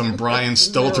 You got some Brian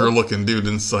Stelter looking dude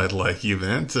inside like, "You've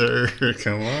entered.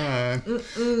 Come on."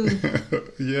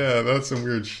 Yeah, that's some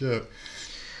weird shit.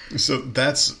 So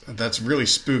that's really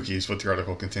spooky is what the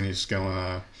article continues going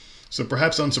on. So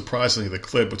perhaps unsurprisingly, the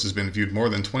clip, which has been viewed more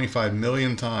than 25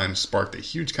 million times, sparked a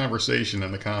huge conversation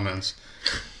in the comments,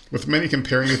 with many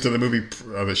comparing it to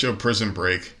the show Prison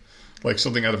Break, like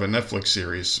something out of a Netflix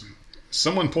series.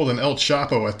 Someone pulled an El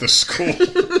Chapo at the school.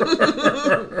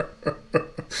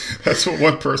 That's what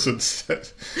one person said.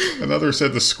 Another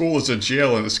said the school is a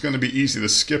jail and it's going to be easy to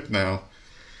skip now.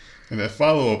 In a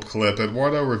follow-up clip,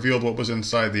 Eduardo revealed what was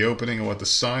inside the opening and what the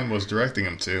sign was directing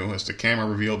him to, as the camera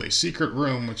revealed a secret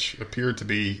room which appeared to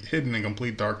be hidden in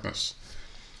complete darkness.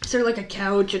 Is there like a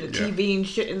couch and a TV and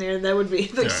shit in there? That would be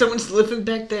like someone's living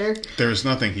back there. There is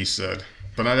nothing, he said.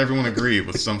 But not everyone agreed,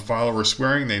 with some followers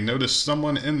swearing they noticed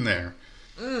someone in there.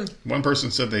 One person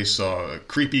said they saw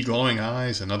creepy glowing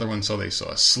eyes. Another one said they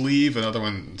saw a sleeve. Another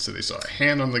one said they saw a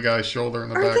hand on the guy's shoulder in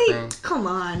the background. Come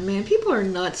on, man. People are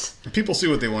nuts. People see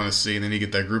what they want to see, and then you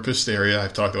get that group hysteria.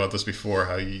 I've talked about this before,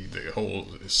 how the whole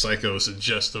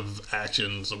psycho-suggestive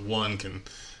actions of one can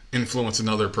influence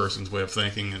another person's way of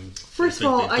thinking. And first of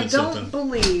all, I don't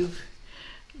believe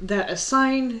that a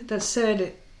sign that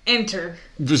said "Enter"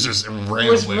 was just randomly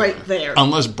was right there.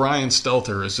 Unless Brian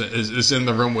Stelter is in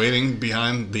the room waiting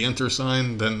behind the "Enter"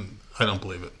 sign, then I don't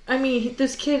believe it. I mean,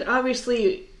 this kid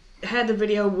obviously had the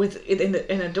video with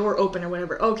in a door open or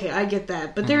whatever. Okay, I get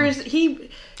that, but there is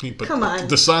come on.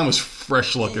 The sign was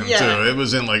fresh looking too. It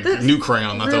was in like new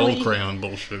crayon, not really, that old crayon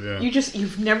bullshit. Yeah.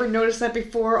 You've never noticed that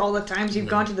before. All the times you've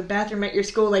gone to the bathroom at your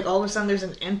school, like all of a sudden there's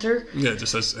an "Enter." Yeah, it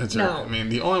just says "Enter." No. I mean,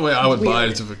 the only way I would buy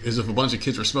it is if a bunch of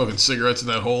kids were smoking cigarettes in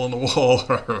that hole in the wall,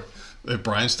 or if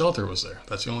Brian Stelter was there.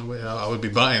 That's the only way I would be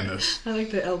buying this. I like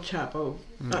the El Chapo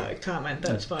comment.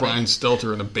 That's funny. Brian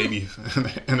Stelter in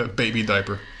a baby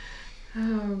diaper.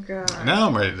 Oh, God. Now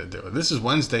I'm ready to do it. This is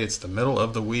Wednesday. It's the middle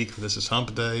of the week. This is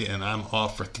hump day, and I'm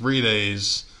off for 3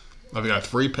 days. I've got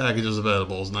 3 packages of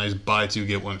edibles. Nice buy 2,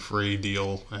 get 1 free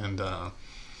deal. And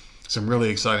some really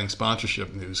exciting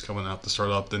sponsorship news coming out to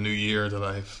start off the new year that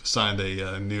I've signed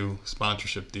a new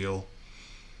sponsorship deal.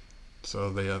 So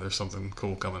there's something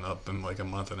cool coming up in like a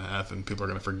month and a half, and people are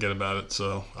going to forget about it.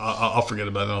 So I'll forget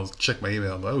about it. I'll check my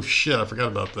email. But, oh, shit, I forgot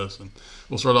about this. And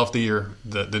we'll start off the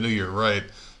new year right.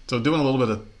 So doing a little bit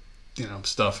of,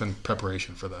 stuff in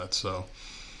preparation for that. So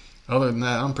other than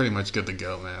that, I'm pretty much good to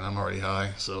go, man. I'm already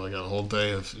high, so I got a whole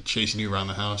day of chasing you around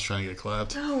the house, trying to get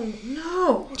clapped.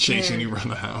 No. Chasing you around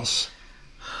the house.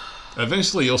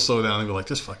 Eventually, you'll slow down and be like,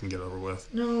 "Just fucking get over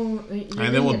with." No, and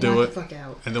then we'll do it. Fuck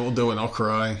out. And then we'll do it, and I'll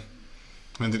cry.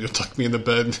 And then you'll tuck me in the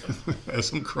bed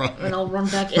as I'm crying. And I'll run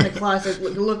back in the closet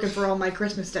looking for all my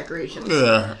Christmas decorations.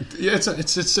 Yeah.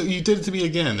 It's you did it to me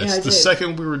again. It's the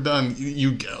second we were done,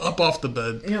 you get up off the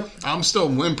bed. Yep. I'm still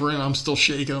whimpering. I'm still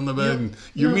shaking on the bed. Yep. And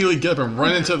you immediately get up and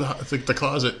run into the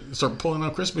closet and start pulling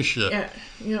out Christmas shit. Yeah.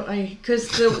 Because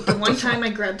the one time I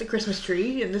grabbed the Christmas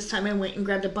tree, and this time I went and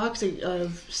grabbed a box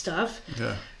of stuff.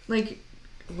 Yeah.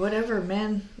 Whatever,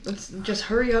 man. Let's just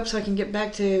hurry up so I can get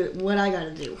back to what I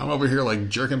gotta do. I'm over here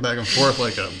jerking back and forth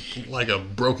like a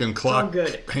broken clock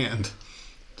hand.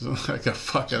 Like a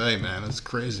fucking A, man. It's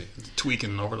crazy. It's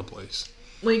tweaking all over the place.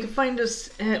 Well, you can find us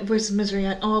at Voice of Misery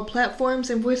on all platforms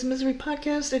and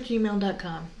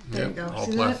voiceofmiserypodcast@gmail.com. There you go. All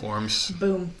See platforms. That?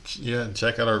 Boom. Yeah,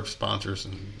 check out our sponsors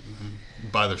and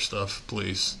buy their stuff,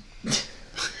 please.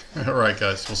 All right,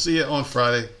 guys. We'll see you on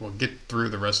Friday. We'll get through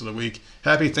the rest of the week.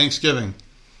 Happy Thanksgiving.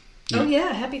 Oh,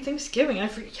 yeah. Happy Thanksgiving. I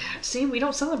forget. See, we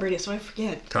don't celebrate it, so I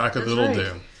forget.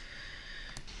 Cock-a-doodle-doo.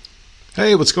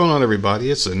 Hey, what's going on, everybody?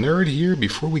 It's a nerd here.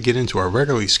 Before we get into our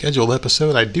regularly scheduled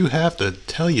episode, I do have to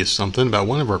tell you something about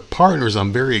one of our partners.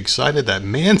 I'm very excited that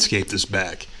Manscaped is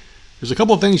back. There's a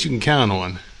couple of things you can count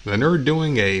on. The nerd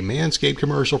doing a Manscaped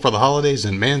commercial for the holidays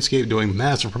and Manscaped doing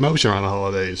massive promotion on the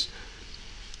holidays.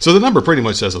 So the number pretty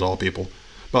much says it all, people.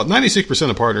 About 96%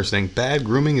 of partners think bad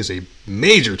grooming is a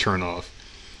major turnoff.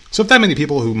 So if that many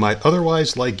people who might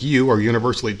otherwise like you are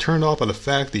universally turned off by the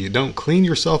fact that you don't clean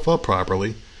yourself up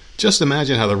properly, just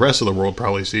imagine how the rest of the world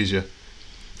probably sees you.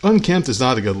 Unkempt is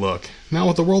not a good look. Now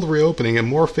with the world reopening and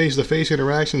more face-to-face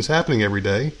interactions happening every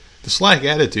day, the slack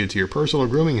attitude to your personal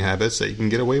grooming habits that you can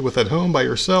get away with at home by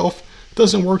yourself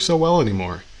doesn't work so well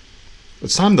anymore.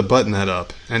 It's time to button that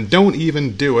up. And don't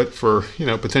even do it for,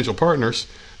 potential partners.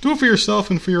 Do it for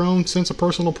yourself and for your own sense of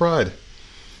personal pride.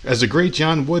 As the great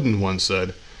John Wooden once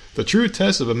said, the true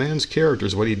test of a man's character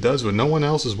is what he does when no one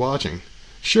else is watching.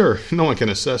 Sure, no one can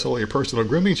assess all your personal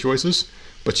grooming choices,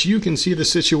 but you can see the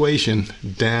situation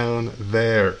down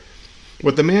there.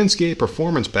 With the Manscaped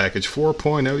Performance Package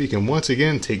 4.0, you can once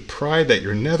again take pride that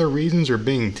your nether regions are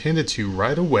being tended to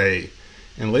right away.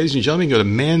 And ladies and gentlemen, go to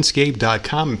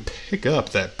manscaped.com and pick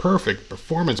up that perfect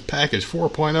Performance Package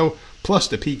 4.0 plus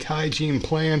the Peak Hygiene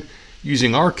Plan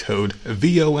using our code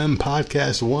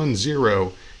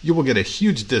VOMPodcast10. You will get a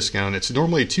huge discount. It's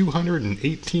normally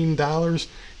 $218.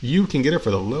 You can get it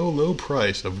for the low, low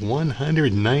price of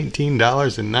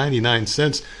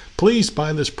 $119.99. Please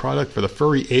buy this product for the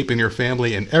furry ape in your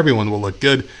family, and everyone will look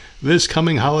good this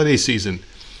coming holiday season.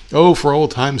 Oh, for old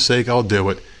time's sake, I'll do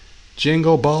it.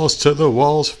 Jingle balls to the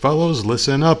walls, fellows,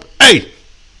 listen up. Hey!